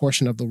acting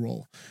portion of the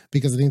role,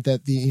 because I think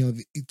that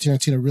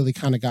Tarantino really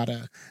kind of got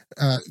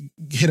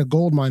hit a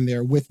gold mine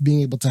there with being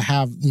able to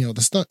have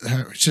the stunt,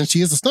 since she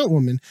is a stunt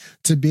woman,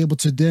 to be able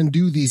to then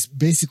do these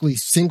basically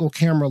single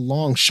camera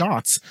long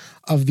shots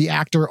of the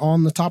actor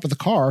on the top of the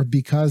car,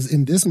 because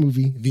in this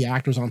movie the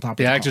actor's on top of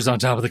the car. On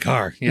top of the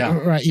car,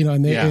 right,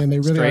 and they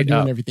really are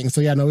doing everything. So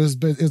yeah, no, it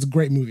was a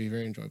great movie,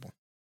 very enjoyable.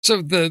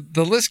 So the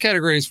list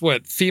category is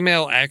what?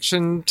 Female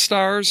action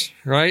stars,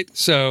 right?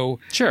 So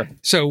sure.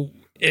 So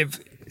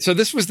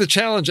this was the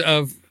challenge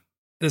of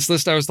this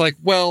list. I was like,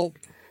 well,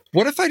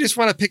 what if I just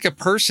want to pick a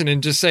person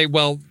and just say,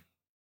 well,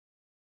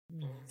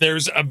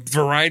 there's a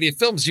variety of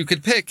films you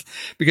could pick,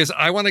 because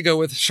I want to go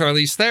with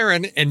Charlize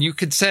Theron, and you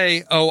could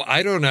say, oh,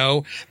 I don't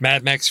know,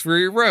 Mad Max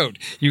Fury Road.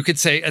 You could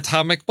say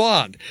Atomic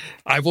Blonde.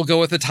 I will go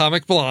with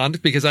Atomic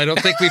Blonde because I don't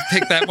think we've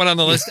picked that one on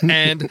the list.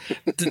 And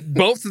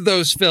both of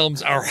those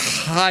films are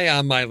high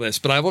on my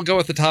list, but I will go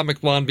with Atomic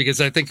Blonde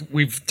because I think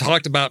we've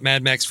talked about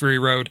Mad Max Fury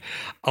Road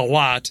a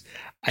lot.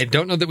 I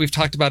don't know that we've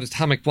talked about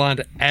Atomic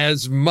Blonde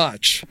as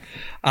much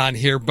on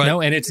here, but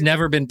no, and it's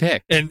never been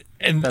picked.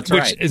 And that's which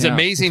right. is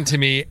amazing to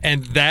me.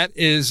 And that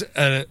is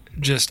I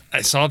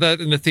saw that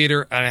in the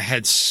theater and I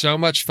had so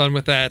much fun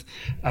with that.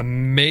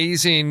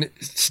 Amazing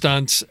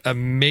stunts,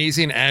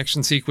 amazing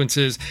action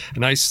sequences, a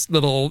nice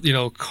little,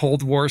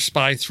 Cold War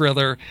spy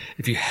thriller.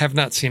 If you have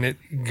not seen it,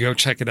 go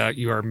check it out.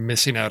 You are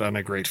missing out on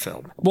a great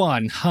film.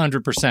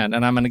 100%.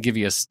 And I'm going to give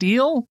you a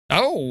steal.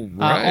 Oh,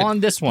 right. On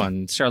this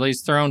one,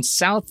 Charlize Theron,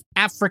 South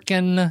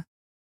African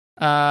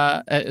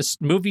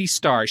movie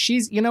star.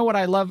 She's, what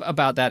I love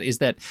about that is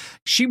that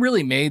she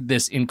really made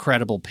this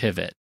incredible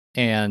pivot,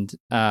 and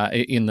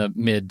in the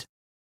mid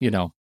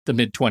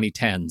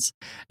 2010s.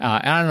 And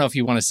I don't know if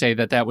you want to say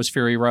that was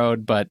Fury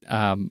Road, but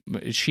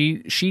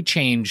she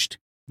changed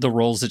the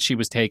roles that she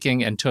was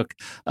taking and took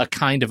a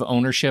kind of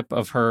ownership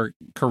of her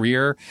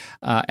career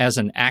as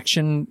an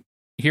action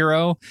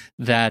hero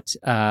that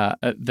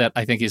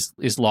I think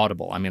is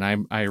laudable. I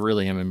mean, I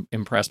really am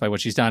impressed by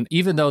what she's done.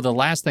 Even though the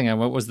last thing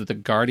what was it, the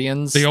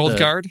Guardians, the Old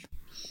Guard?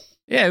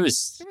 Yeah, it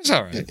was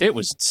all right. It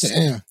was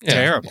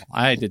terrible.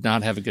 I did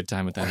not have a good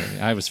time with that movie.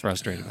 I was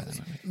frustrated by that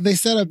movie.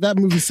 That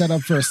movie set up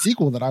for a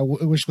sequel that I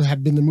wish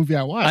had been the movie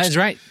I watched. That's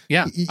right.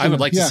 Yeah, I would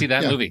like to see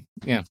that movie.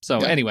 Yeah. So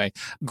anyway,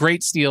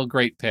 great steal,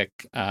 great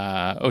pick.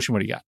 Ocean, what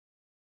do you got?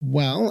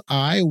 Well,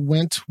 I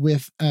went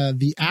with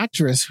the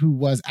actress who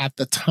was at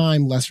the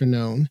time lesser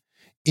known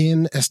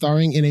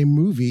starring in a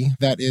movie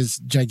that is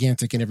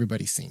gigantic and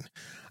everybody's seen.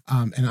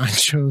 And I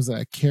chose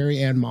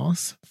Carrie Ann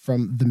Moss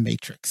from The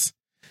Matrix.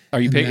 Are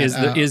you picking?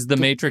 Is the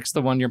Matrix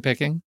the one you're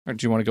picking, or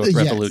do you want to go with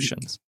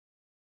Revolutions?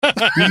 No.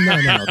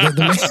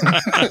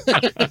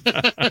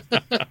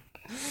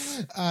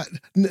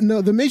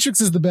 The Matrix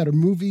is the better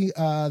movie.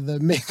 The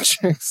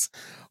Matrix,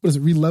 what is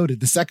it? Reloaded,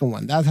 the second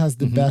one that has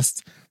the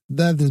best.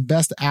 The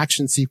best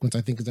action sequence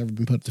I think has ever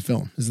been put to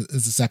film is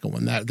the second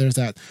one. There's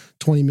that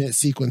 20-minute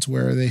sequence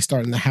where they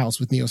start in the house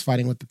with Neo's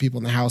fighting with the people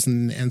in the house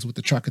and ends with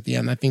the truck at the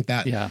end. I think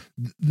that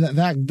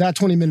that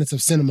 20 minutes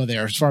of cinema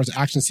there, as far as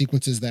action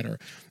sequences that are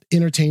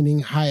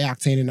entertaining, high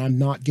octane, and I'm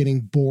not getting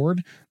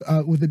bored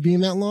with it being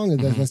that long.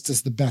 That's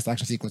just the best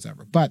action sequence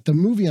ever. But the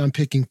movie I'm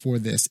picking for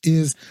this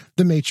is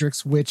The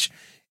Matrix, which,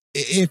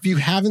 if you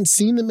haven't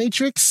seen The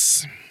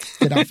Matrix,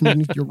 get out from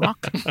underneath your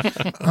rock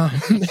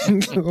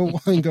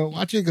and go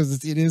watch it,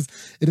 because it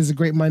is a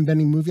great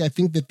mind-bending movie. I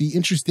think that the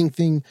interesting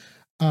thing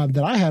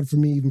that I had for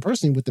me, even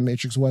personally, with The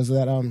Matrix was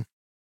that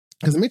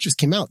because The Matrix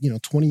came out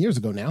 20 years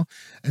ago now,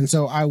 and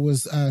so I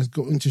was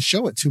going to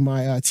show it to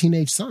my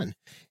teenage son.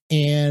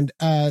 And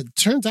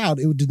turns out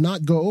it did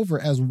not go over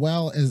as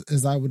well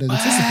as I would have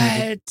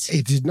anticipated.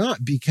 It did not,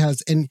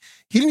 and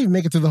he didn't even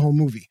make it through the whole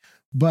movie.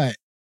 But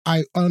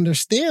I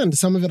understand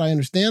some of it. I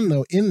understand,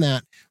 though, in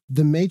that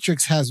The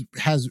Matrix has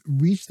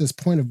reached this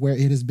point of where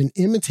it has been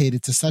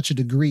imitated to such a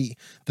degree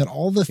that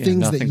all the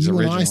things that you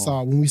and I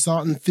saw when we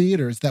saw it in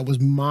theaters, that was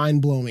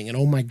mind blowing. And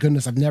oh my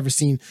goodness, I've never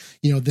seen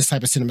this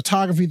type of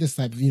cinematography, this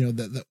type of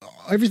the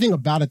everything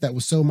about it that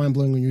was so mind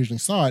blowing when you originally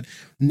saw it.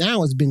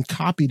 Now has been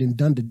copied and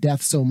done to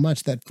death so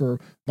much that for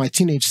my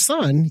teenage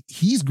son,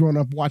 he's grown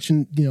up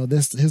watching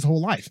this his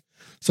whole life.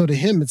 So to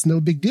him, it's no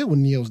big deal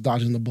when Neo's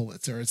dodging the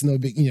bullets, or it's no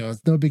big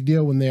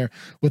deal when they're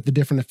with the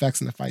different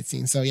effects in the fight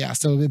scene. So yeah,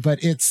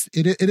 but it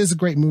is a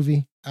great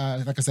movie.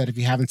 Like I said, if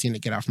you haven't seen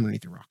it, get out from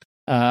underneath the rock.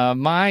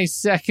 My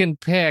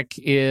second pick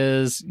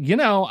is,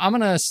 I'm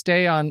going to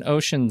stay on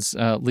Ocean's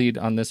lead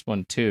on this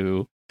one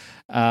too.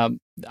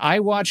 I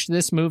watched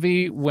this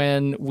movie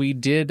when we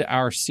did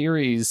our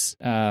series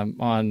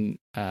on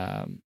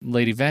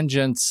Lady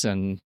Vengeance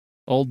and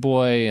Old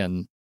Boy,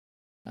 and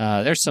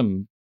there's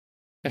some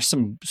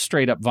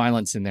straight up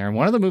violence in there. And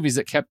one of the movies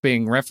that kept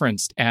being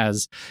referenced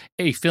as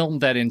a film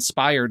that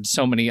inspired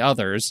so many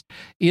others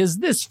is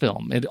this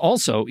film. It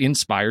also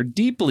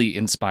deeply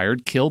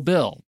inspired Kill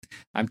Bill.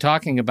 I'm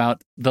talking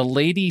about The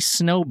Lady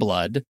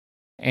Snowblood,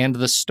 and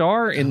the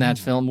star in that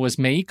film was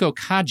Meiko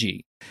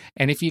Kaji.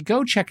 And if you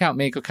go check out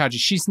Meiko Kaji,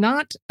 she's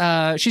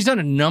done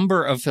a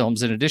number of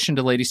films in addition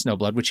to Lady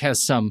Snowblood, which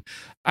has some,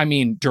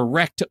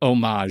 direct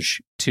homage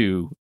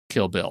to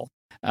Kill Bill.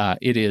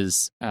 It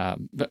is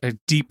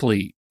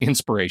deeply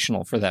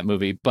inspirational for that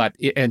movie,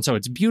 and so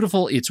it's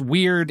beautiful, it's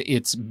weird,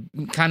 it's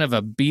kind of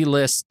a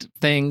B-list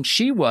thing.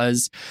 She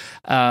was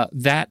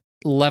that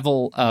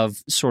level of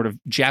sort of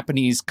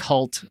Japanese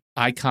cult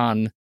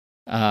icon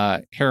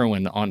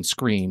heroine on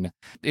screen.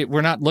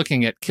 We're not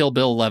looking at Kill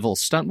Bill level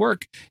stunt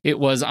work. It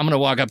was, I'm going to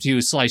walk up to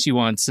you, slice you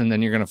once, and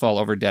then you're going to fall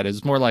over dead.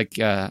 It's more like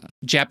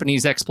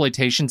Japanese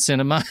exploitation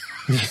cinema.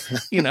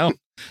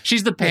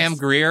 She's the Pam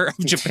Grier of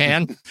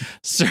Japan,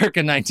 circa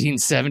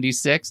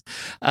 1976.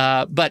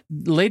 But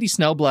Lady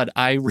Snowblood,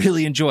 I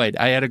really enjoyed.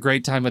 I had a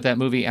great time with that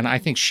movie, and I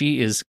think she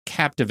is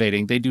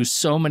captivating. They do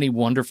so many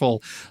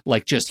wonderful,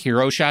 just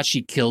hero shots.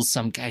 She kills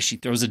some guy, she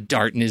throws a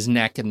dart in his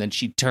neck, and then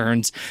she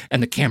turns,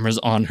 and the camera's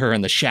on her,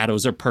 and the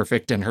shadows are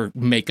perfect, and her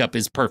makeup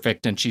is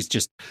perfect, and she's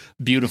just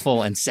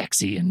beautiful and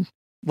sexy. And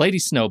Lady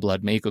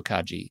Snowblood, Meiko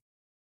Kaji.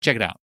 Check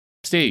it out.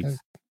 Steve.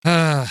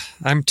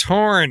 I'm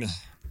torn.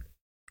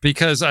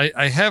 Because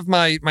I have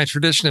my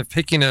tradition of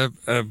picking a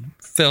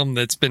film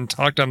that's been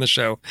talked on the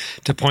show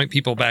to point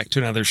people back to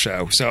another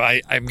show. So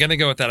I'm going to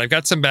go with that. I've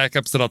got some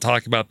backups that I'll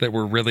talk about that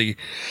were really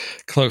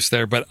close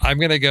there. But I'm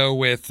going to go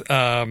with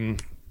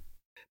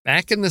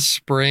back in the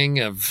spring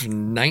of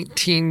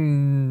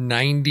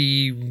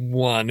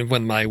 1991,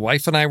 when my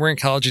wife and I were in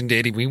college and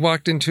dating, we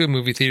walked into a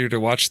movie theater to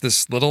watch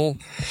this little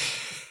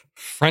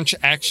French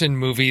action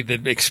movie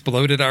that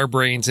exploded our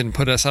brains and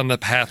put us on the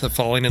path of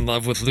falling in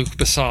love with Luc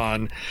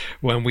Besson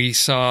when we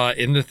saw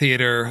in the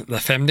theater La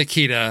Femme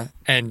Nikita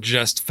and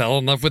just fell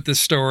in love with the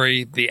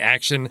story, the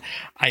action.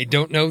 I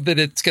don't know that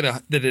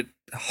it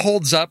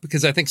holds up,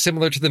 because I think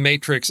similar to The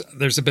Matrix,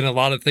 there's been a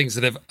lot of things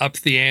that have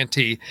upped the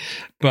ante.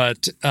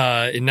 But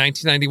in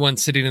 1991,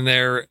 sitting in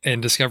there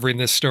and discovering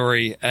this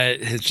story,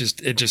 it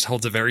just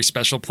holds a very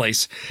special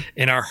place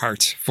in our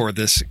heart for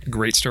this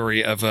great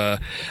story of a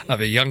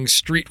young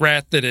street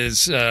rat that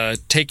is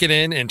taken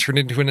in and turned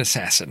into an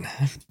assassin.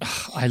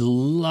 I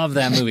love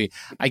that movie.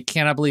 I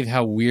cannot believe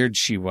how weird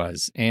she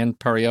was. Anne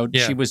Pariot,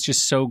 She was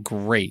just so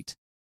great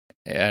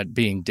at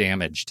being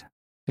damaged.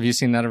 Have you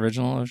seen that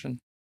original, Ocean?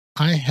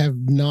 I have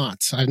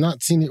not. I've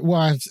not seen it. Well,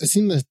 I've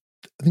seen I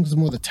think it was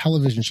more the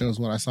television shows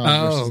what I saw.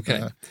 Oh,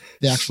 okay.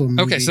 The actual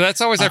movie. Okay, so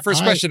that's always our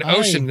first question.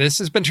 Ocean, this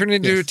has been turned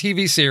into a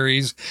TV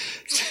series.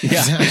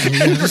 Yeah.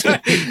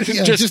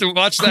 just to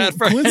watch that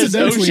first.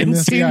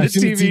 Ocean's seen the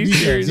TV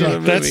series.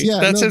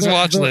 That's his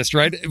watch list,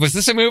 right? Was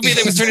this a movie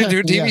that was turned into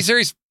a TV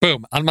series?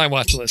 Boom, on my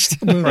watch list.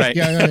 Right.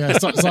 Yeah.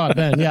 Saw it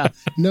then. Yeah.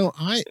 No,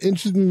 I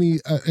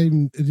interestingly I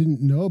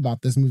didn't know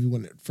about this movie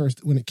when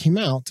it came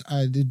out.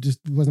 It just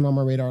wasn't on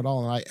my radar at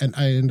all, and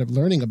I ended up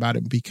learning about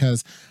it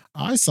because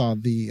I saw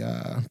the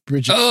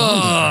Bridget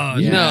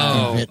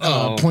Fonda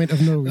Point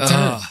of No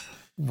Return.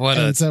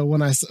 So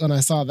when I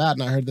saw that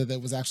and I heard that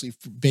it was actually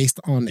based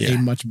on a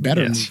much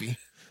better movie.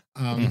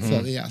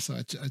 So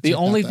I the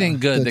only thing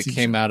good that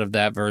came out of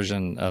that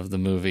version of the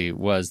movie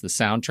was the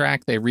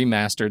soundtrack. They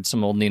remastered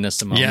some old Nina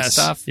Simone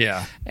stuff.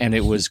 Yeah. And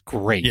it was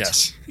great.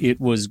 Yes. It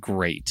was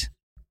great.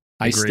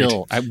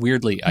 Agreed.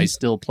 I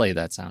still play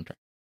that soundtrack.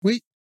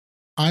 Wait,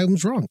 I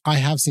was wrong. I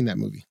have seen that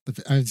movie.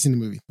 I've seen the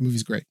movie. The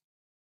movie's great.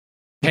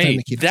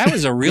 Hey, that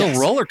was a real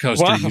roller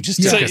coaster you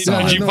just took us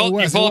on. You pull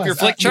up your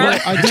flick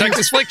chart? Check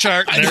this flick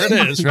chart. There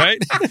it is, right?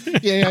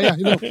 Yeah.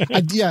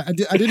 I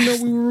didn't know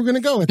we were going to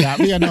go with that.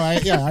 But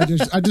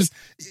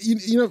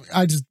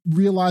I just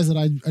realized that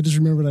I just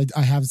remembered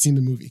I haven't seen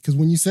the movie. Because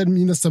when you said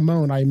Nina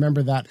Simone, I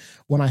remember that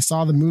when I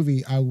saw the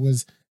movie, that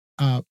was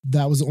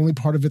the only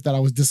part of it that I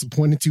was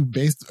disappointed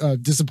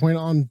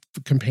on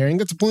comparing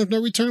it to Point of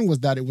No Return, was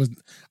that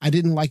I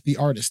didn't like the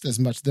artist as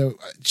much, though,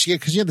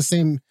 because she had the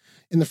same.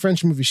 In the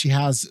French movie, she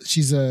has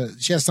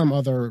some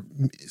other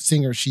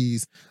singer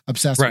she's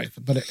obsessed with,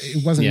 but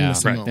it wasn't Nina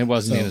Simone. Right. It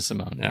wasn't Nina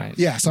Simone. Right.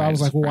 Yeah, so I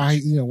was like, well, why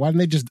didn't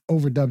they just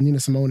overdub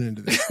Nina Simone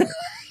into this?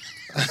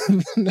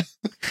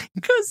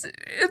 Because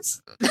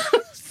it's a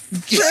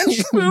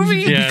French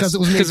movie. Because it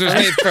was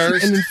made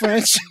first. And in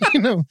French,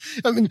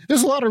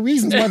 there's a lot of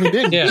reasons why they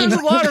didn't. There's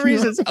a lot of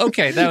reasons.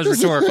 Okay, that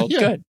was rhetorical.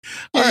 Good.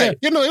 All right.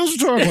 It was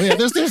rhetorical. Yeah,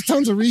 there's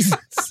tons of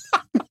reasons.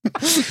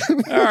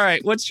 All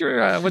right. What's your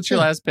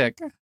last pick?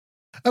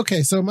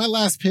 Okay, so my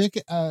last pick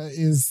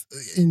is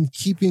in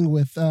keeping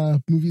with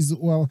movies.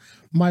 Well,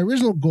 my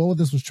original goal with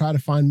this was try to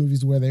find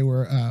movies where they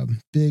were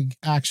big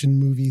action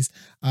movies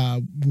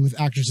with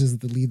actresses at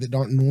the lead that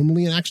aren't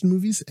normally in action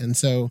movies. And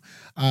so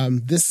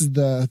this is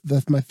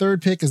my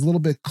third pick is a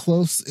little bit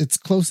close. It's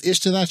close-ish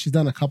to that. She's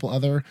done a couple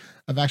other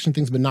of action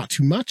things, but not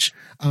too much.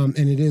 And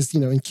it is,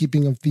 in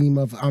keeping of theme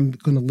of I'm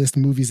going to list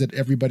movies that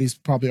everybody's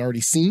probably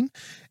already seen.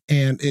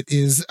 And it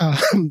is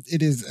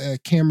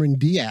Cameron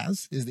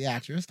Diaz is the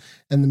actress,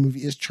 and the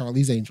movie is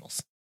Charlie's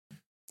Angels.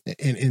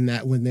 And in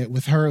that,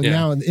 with her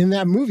now in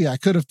that movie, I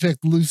could have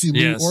picked Lucy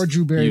Liu or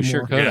Drew Barrymore. You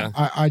sure could. Yeah.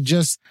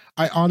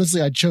 I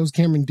honestly chose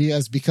Cameron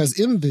Diaz because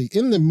in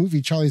the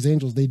movie Charlie's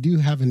Angels, they do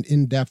have an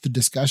in-depth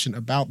discussion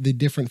about the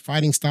different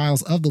fighting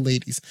styles of the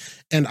ladies,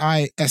 and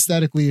I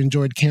aesthetically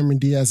enjoyed Cameron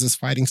Diaz's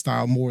fighting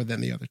style more than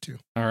the other two.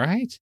 All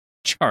right,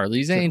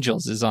 Charlie's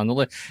Angels is on the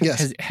list.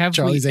 Yes, have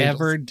Charlie's we Angels.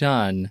 ever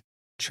done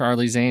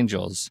Charlie's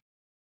Angels?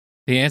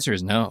 The answer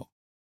is no.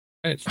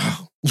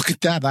 Oh, look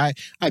at that.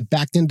 I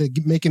backed into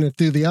making it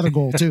through the other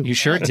goal too. You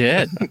sure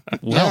did.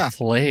 Well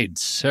played,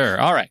 sir.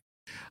 All right.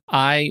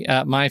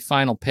 My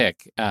final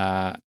pick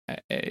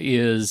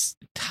is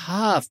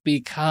tough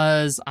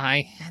because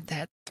I had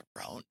that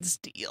Thrones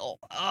deal.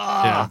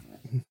 That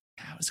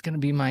was going to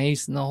be my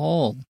ace in the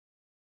hole.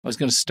 I was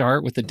going to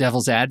start with the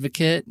Devil's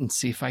Advocate and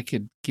see if I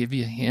could give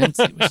you hints.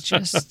 It was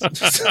just rough.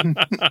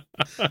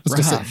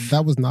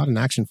 That was not an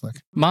action flick.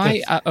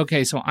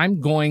 Okay, so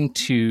I'm going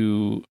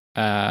to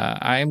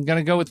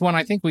go with one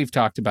I think we've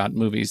talked about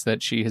movies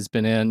that she has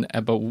been in,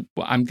 but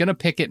I'm going to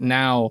pick it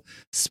now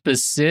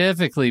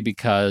specifically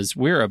because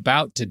we're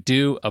about to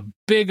do a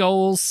big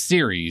old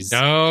series.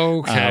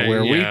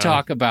 Okay, we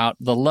talk about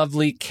the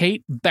lovely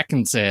Kate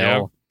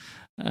Beckinsale. Yep.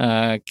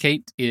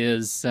 Kate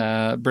is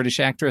a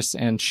British actress,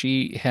 and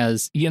she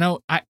has,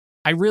 I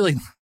really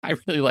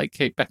like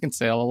Kate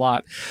Beckinsale a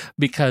lot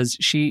because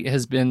she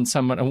has been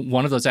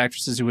one of those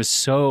actresses who has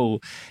so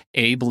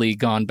ably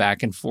gone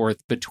back and forth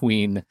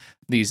between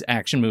these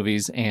action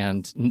movies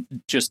and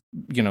just,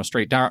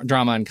 straight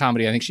drama and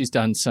comedy. I think she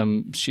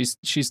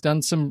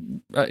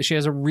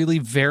has a really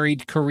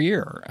varied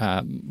career,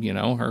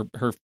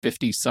 her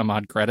 50 some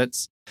odd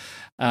credits.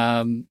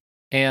 And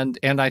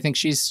I think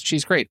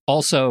she's great.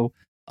 Also,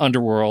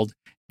 Underworld,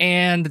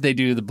 and they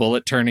do the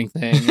bullet turning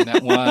thing in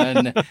that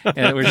one,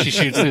 and where she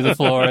shoots through the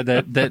floor.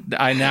 That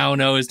I now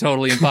know is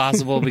totally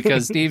impossible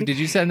because Steve, did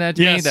you send that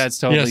to me? That's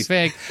totally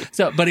fake.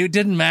 So, but it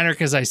didn't matter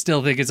because I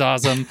still think it's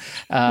awesome,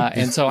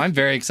 and so I'm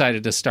very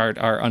excited to start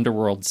our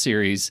Underworld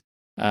series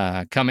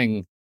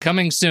coming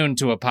soon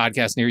to a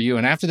podcast near you.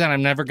 And after that,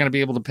 I'm never going to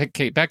be able to pick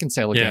Kate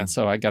Beckinsale again.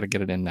 So I got to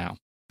get it in now.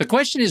 The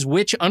question is,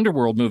 which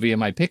Underworld movie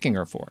am I picking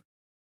her for?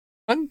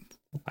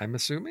 I'm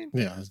assuming.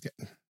 Yeah, I was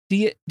getting. Do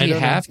you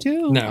have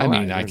to? No, I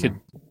mean, I could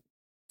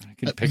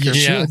pick you her.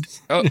 Should.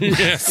 Oh.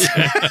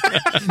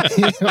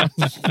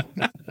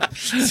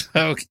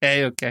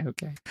 Okay.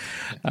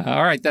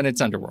 All right, then it's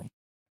Underworld.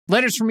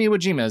 Letters from Iwo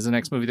Jima is the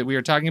next movie that we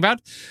are talking about.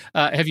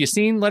 Have you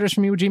seen Letters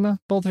from Iwo Jima,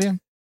 both of you?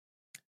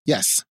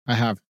 Yes, I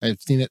have.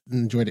 I've seen it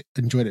and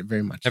enjoyed it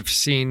very much. I've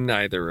seen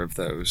neither of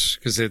those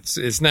because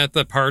it's not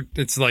the part.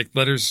 It's like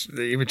Letters,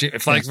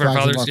 Flags of Our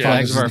Fathers.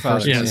 Flags of Our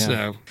Fathers. Yes,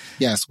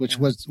 yes, which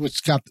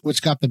got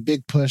the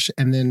big push,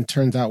 and then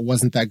turns out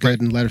wasn't that good.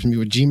 And Letters from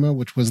Iwo Jima,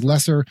 which was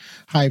lesser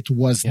hyped,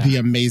 was the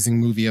amazing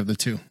movie of the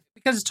two.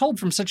 Because it's told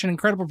from such an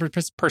incredible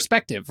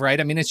perspective,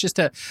 right? I mean, it's just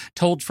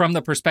told from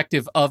the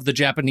perspective of the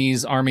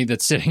Japanese army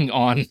that's sitting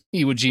on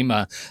Iwo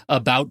Jima,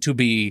 about to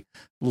be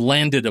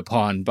landed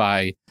upon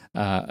by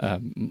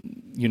Allied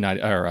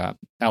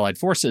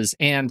forces,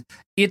 and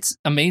it's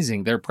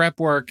amazing. Their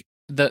prep work.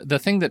 The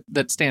thing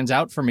that stands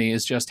out for me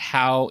is just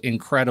how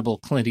incredible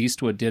Clint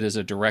Eastwood did as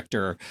a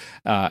director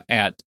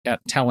at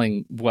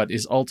telling what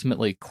is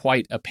ultimately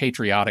quite a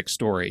patriotic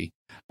story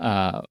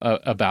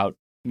about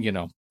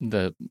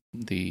the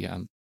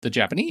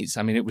Japanese.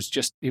 I mean, it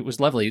was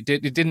lovely. It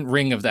didn't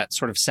ring of that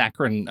sort of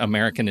saccharine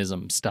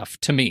Americanism stuff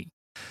to me.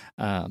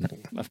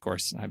 Of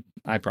course,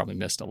 I probably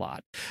missed a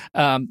lot.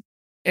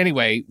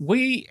 Anyway,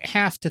 we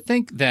have to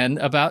think then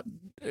about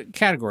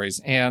categories.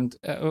 And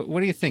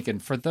what are you thinking?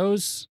 For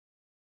those,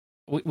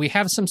 we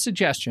have some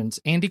suggestions.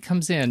 Andy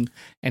comes in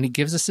and he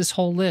gives us this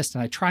whole list,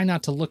 and I try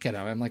not to look at it.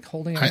 I'm like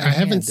holding it. I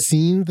haven't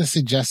seen the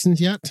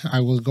suggestions yet. I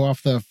will go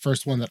off the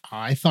first one that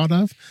I thought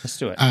of. Let's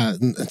do it.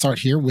 Let's start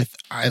here with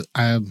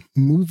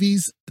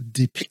movies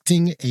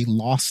depicting a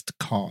lost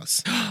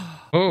cause.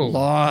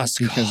 Lost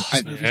because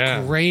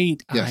cause.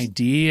 Great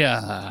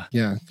idea.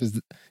 Yeah,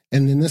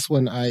 and in this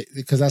one,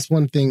 because that's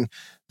one thing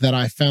that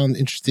I found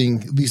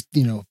interesting, at least,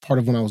 part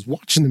of when I was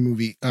watching the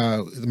movie,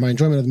 my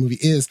enjoyment of the movie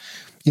is,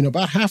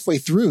 about halfway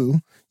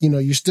through,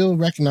 you still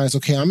recognize,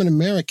 okay, I'm an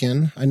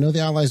American. I know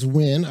the Allies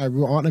win. I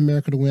want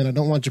America to win. I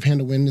don't want Japan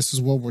to win. This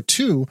is World War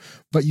II.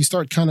 But you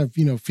start kind of,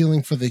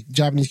 feeling for the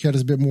Japanese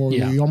characters a bit more.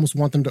 Yeah. You almost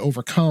want them to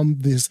overcome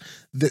this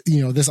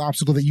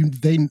obstacle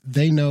that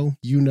they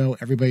know,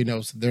 everybody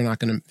knows they're not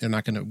going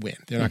to win.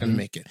 They're not going to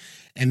make it.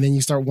 And then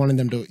you start wanting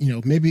them to,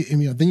 maybe,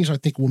 then you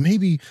start thinking, well,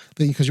 maybe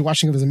because you're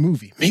watching it as a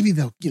movie, maybe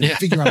they'll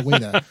figure out a way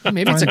to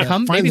maybe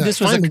it's maybe this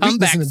was a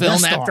comeback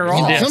film after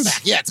all.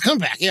 Comeback, yeah, it's a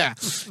comeback, yeah.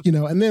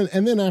 And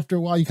then after a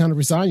while, you kind of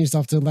resign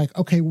yourself to like,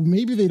 okay, well,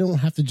 maybe they don't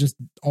have to just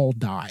all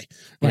die,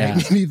 right?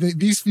 Yeah. Maybe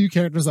these few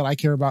characters that I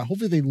care about,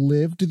 hopefully they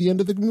live to the end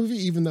of the movie,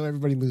 even though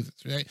everybody loses,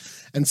 right?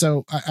 And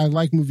so I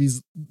like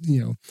movies.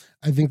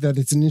 I think that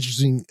it's an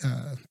interesting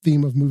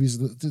theme of movies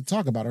to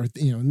talk about, or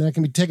and that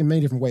can be taken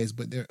many different ways,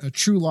 but they're a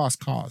true lost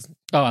cause.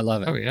 Oh, I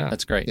love it. Oh, yeah.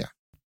 That's great. Yeah.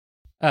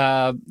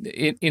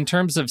 In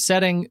terms of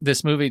setting,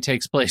 this movie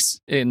takes place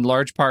in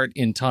large part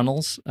in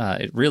tunnels.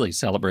 It really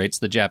celebrates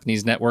the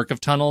Japanese network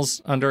of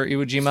tunnels under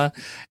Iwo Jima.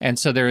 And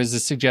so there is a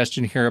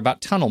suggestion here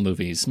about tunnel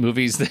movies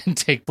that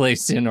take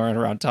place in or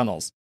around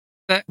tunnels.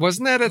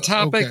 Wasn't that a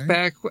topic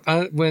back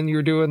when you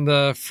were doing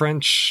the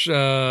French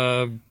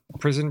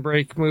prison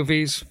break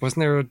movies? Wasn't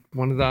there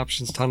one of the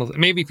options, tunnels?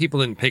 Maybe people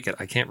didn't pick it.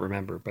 I can't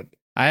remember, but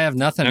I have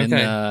nothing in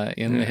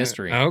the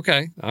history.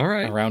 Okay. All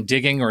right. Around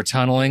digging or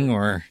tunneling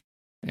or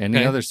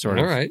any other sort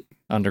of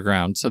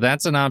underground. So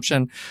that's an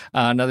option.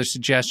 Another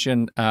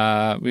suggestion,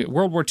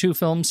 World War II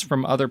films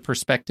from other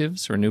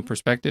perspectives or new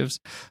perspectives,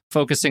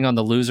 focusing on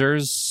the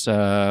losers,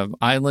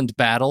 island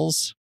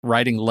battles,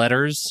 writing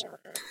letters,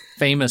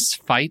 famous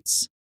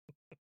fights,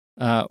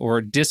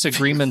 or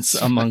disagreements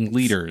among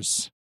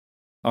leaders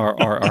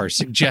are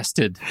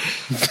suggested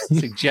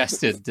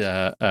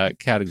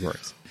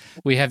categories.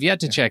 We have yet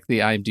to check the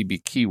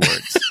IMDb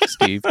keywords.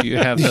 Steve, do you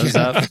have those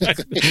up?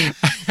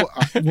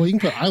 Well, you can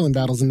put island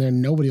battles in there. And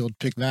nobody will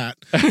pick that.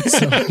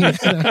 So this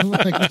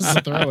is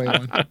a throwaway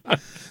one.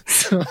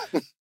 So.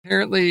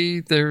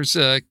 Apparently, there's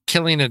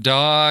killing a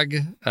dog.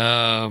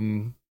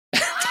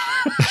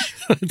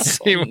 Let's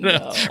see what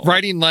else.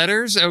 Writing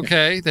letters.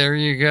 Okay, there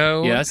you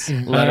go. Yes,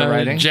 letter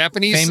writing.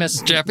 Famous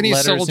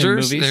Japanese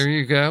soldiers. There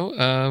you go.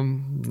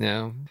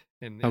 No.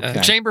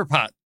 And, chamber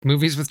pot.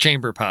 Movies with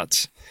chamber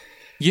pots.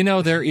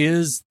 There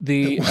is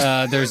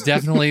there's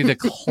definitely the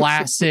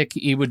classic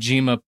Iwo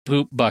Jima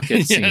poop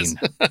bucket scene.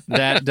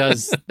 That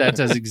does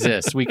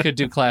exist. We could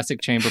do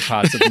classic chamber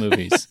pots of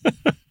movies.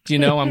 I'm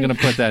going to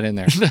put that in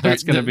there.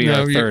 That's going to be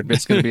our third.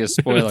 It's going to be a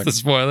spoiler. It's a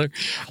spoiler.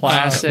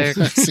 Classic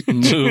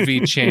movie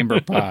chamber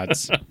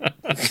pots.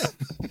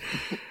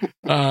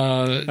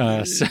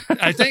 I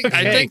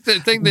think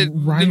the thing that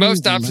the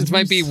most options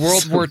might be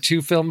World War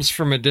II films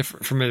from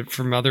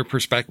other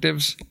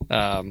perspectives.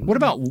 What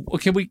about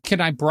can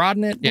I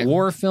broaden it? Yeah.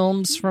 War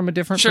films from a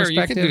different perspective?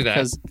 Sure, you can do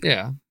that.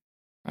 Yeah.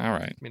 All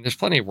right. I mean, there's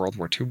plenty of World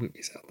War II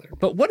movies out there.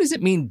 But what does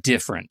it mean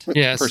different?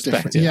 Yes.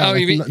 Perspective. Yeah,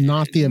 you mean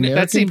not the American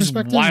that seems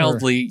perspective?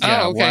 Wildly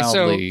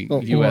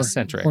U.S.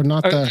 centric. Or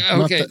not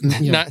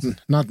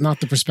not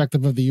the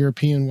perspective of the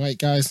European white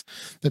guys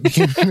that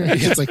became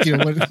Americans. It's like,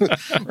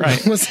 right.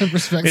 What's the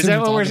perspective?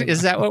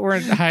 Is that what we're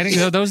hiding?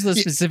 Are those the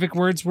specific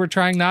words we're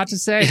trying not to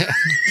say?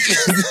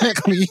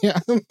 Exactly. Yeah.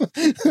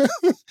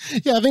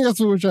 Yeah, I think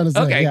that's what we're trying to say.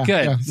 Okay,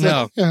 good.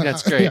 Yeah.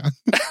 That's great.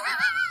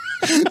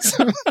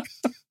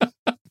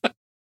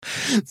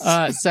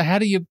 So how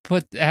do you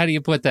put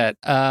that?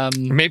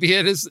 Maybe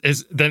it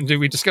is then do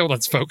we just go,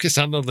 let's focus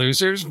on the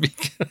losers?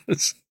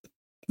 Because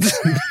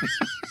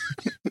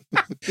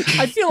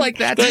I feel like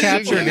that's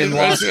captured in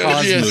Lost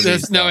Cause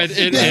movies. No, it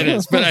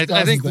is. But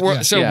I think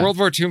World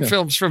War II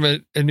films from a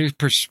new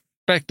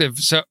perspective.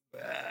 So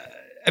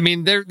I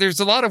mean, there's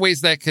a lot of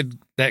ways that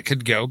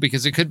could go,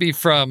 because it could be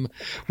from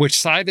which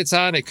side it's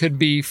on. It could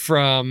be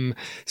from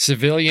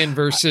civilian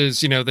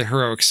versus the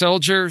heroic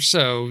soldier.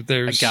 So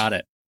there's. I got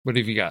it. What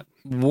have you got?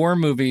 War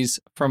movies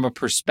from a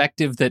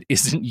perspective that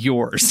isn't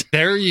yours.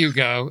 There you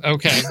go.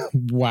 Okay.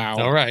 Wow.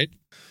 All right.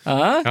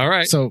 All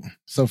right. So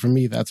for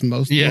me, that's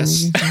most.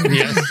 Yes.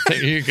 Yes.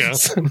 There you go.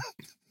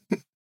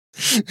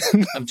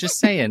 I'm just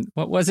saying,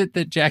 what was it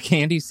that Jack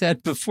Handy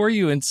said? Before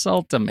you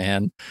insult a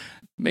man,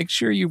 make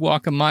sure you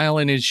walk a mile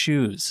in his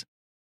shoes.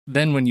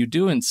 Then when you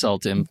do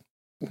insult him,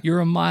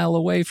 you're a mile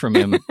away from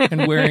him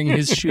and wearing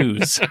his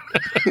shoes.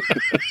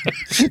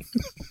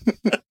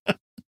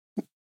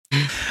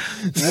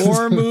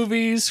 War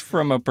movies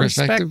from a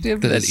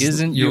perspective that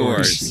isn't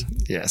yours.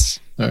 Yes.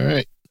 All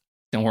right.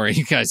 Don't worry,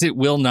 you guys. It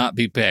will not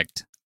be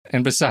picked.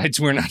 And besides,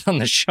 we're not on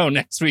the show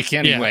next week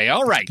anyway. Yeah.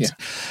 All right.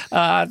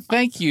 Yeah.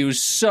 Thank you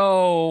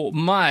so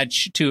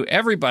much to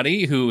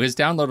everybody who has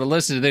downloaded and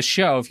listened to this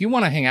show. If you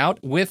want to hang out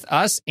with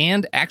us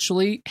and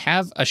actually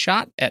have a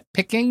shot at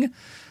picking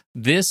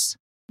this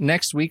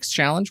next week's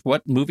challenge,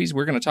 what movies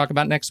we're going to talk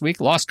about next week.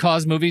 Lost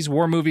Cause movies,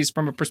 war movies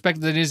from a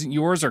perspective that isn't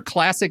yours, or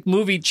classic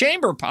movie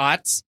chamber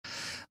pots.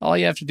 All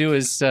you have to do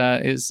is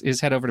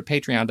head over to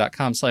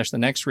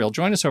patreon.com/thenextreel.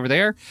 Join us over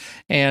there.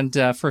 And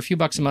for a few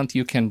bucks a month,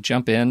 you can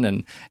jump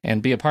in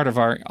and be a part of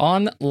our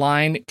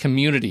online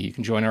community. You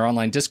can join our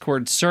online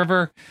Discord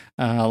server.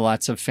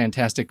 Lots of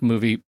fantastic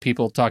movie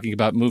people talking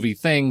about movie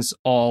things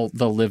all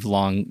the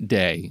livelong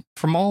day.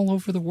 From all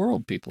over the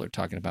world, people are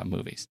talking about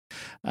movies.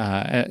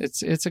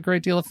 It's a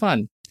great deal of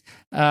fun.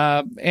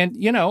 And,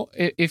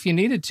 if you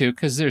needed to,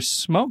 because there's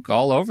smoke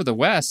all over the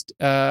West,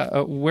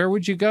 where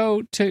would you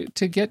go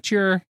to get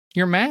your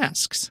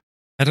masks?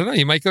 I don't know.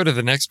 You might go to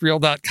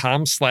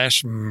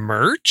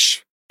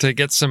thenextreel.com/merch to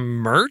get some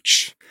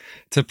merch,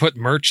 to put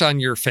merch on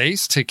your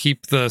face to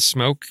keep the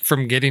smoke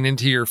from getting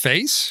into your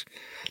face.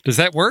 Does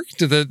that work?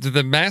 Do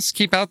the masks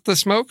keep out the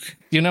smoke?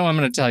 I'm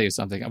going to tell you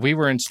something. We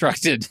were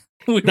instructed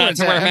not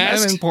to wear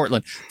masks. I'm in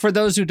Portland. For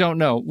those who don't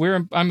know,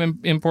 I'm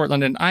in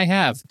Portland, and I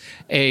have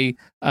a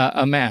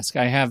mask.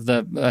 I have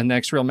the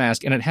Nextreel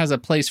mask, and it has a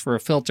place for a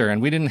filter.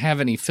 And we didn't have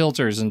any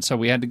filters, and so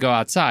we had to go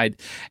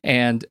outside.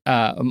 And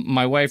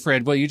my wife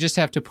read, "Well, you just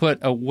have to put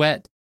a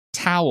wet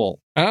towel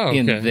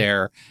in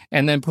there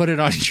and then put it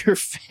on your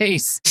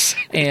face."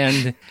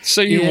 And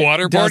so you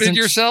waterboarded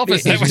yourself?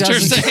 Is that what you're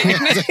saying?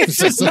 It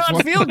does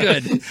not feel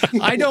good.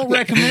 I don't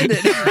recommend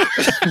it.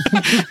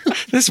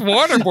 This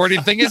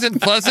waterboarding thing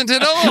isn't pleasant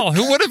at all.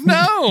 Who would have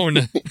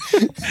known?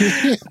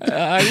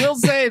 I will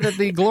say that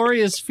the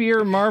Glorious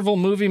Fear Marvel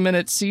Movie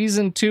Minute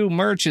Season 2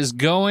 merch is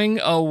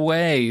going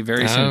away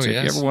very soon. So if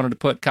you ever wanted to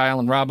put Kyle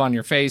and Rob on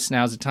your face,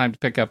 now's the time to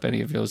pick up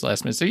any of those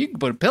last minutes. So you can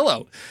put a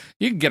pillow.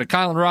 You can get a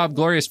Kyle and Rob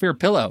Glorious Fear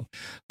pillow.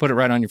 Put it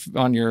right on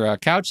your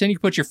couch. Then you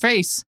can put your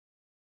face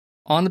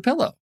on the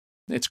pillow.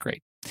 It's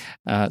great.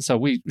 So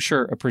we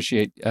sure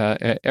appreciate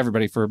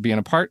everybody for being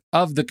a part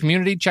of the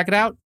community. Check it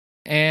out.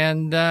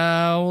 And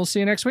we'll see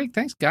you next week.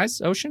 Thanks, guys.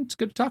 Ocean, it's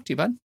good to talk to you,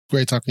 bud.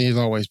 Great talking to you as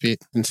always,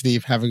 Pete. And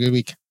Steve, have a good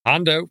week.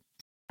 Hondo.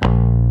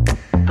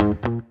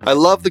 I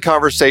love the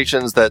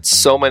conversations that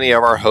so many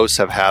of our hosts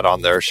have had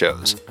on their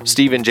shows.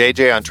 Steve and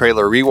JJ on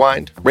Trailer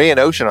Rewind, Ray and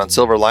Ocean on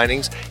Silver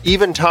Linings,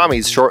 even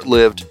Tommy's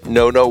short-lived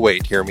No,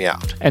 Wait, Hear Me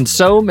Out. And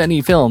so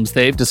many films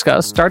they've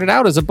discussed started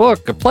out as a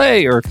book, a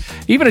play, or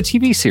even a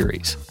TV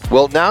series.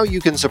 Well, now you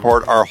can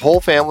support our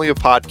whole family of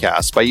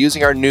podcasts by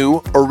using our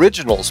new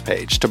Originals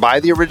page to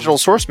buy the original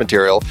source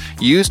material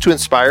used to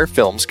inspire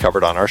films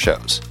covered on our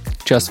shows.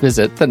 Just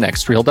visit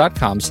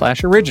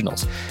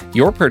thenextreel.com/originals.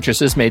 Your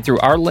purchases made through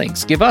our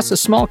links give us a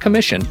small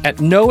commission at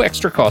no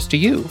extra cost to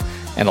you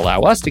and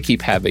allow us to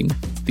keep having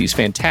these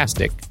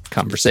fantastic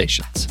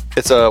conversations.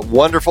 It's a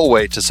wonderful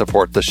way to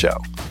support the show.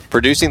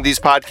 Producing these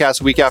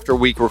podcasts week after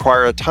week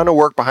require a ton of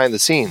work behind the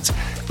scenes.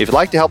 If you'd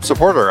like to help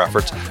support our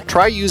efforts,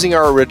 try using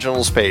our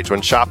Originals page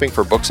when shopping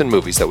for books and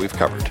movies that we've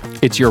covered.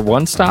 It's your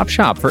one-stop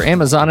shop for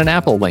Amazon and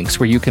Apple links,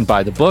 where you can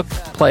buy the book,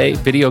 play,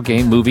 video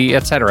game, movie,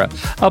 etc.,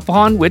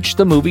 upon which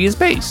the movie is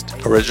based.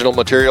 Original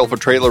material for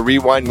Trailer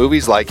Rewind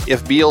movies like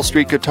If Beale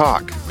Street Could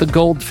Talk, The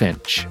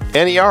Goldfinch,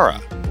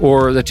 Aniara,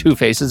 or The Two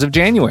Faces of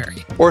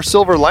January. Or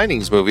Silver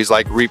Linings movies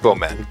like Repo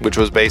Men, which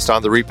was based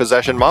on the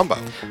Repossession Mambo.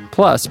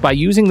 Plus, by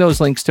using those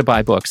links to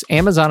buy books,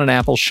 Amazon and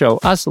Apple show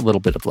us a little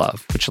bit of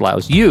love, which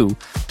allows you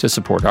to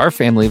support our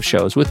family of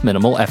shows with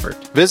minimal effort.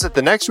 Visit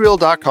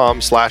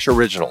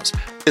thenextreel.com/originals.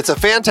 It's a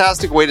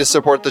fantastic way to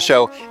support the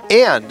show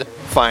and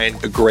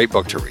find a great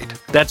book to read.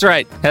 That's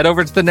right. Head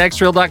over to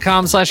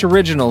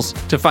thenextreel.com/originals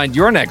to find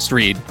your next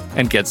read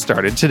and get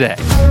started today.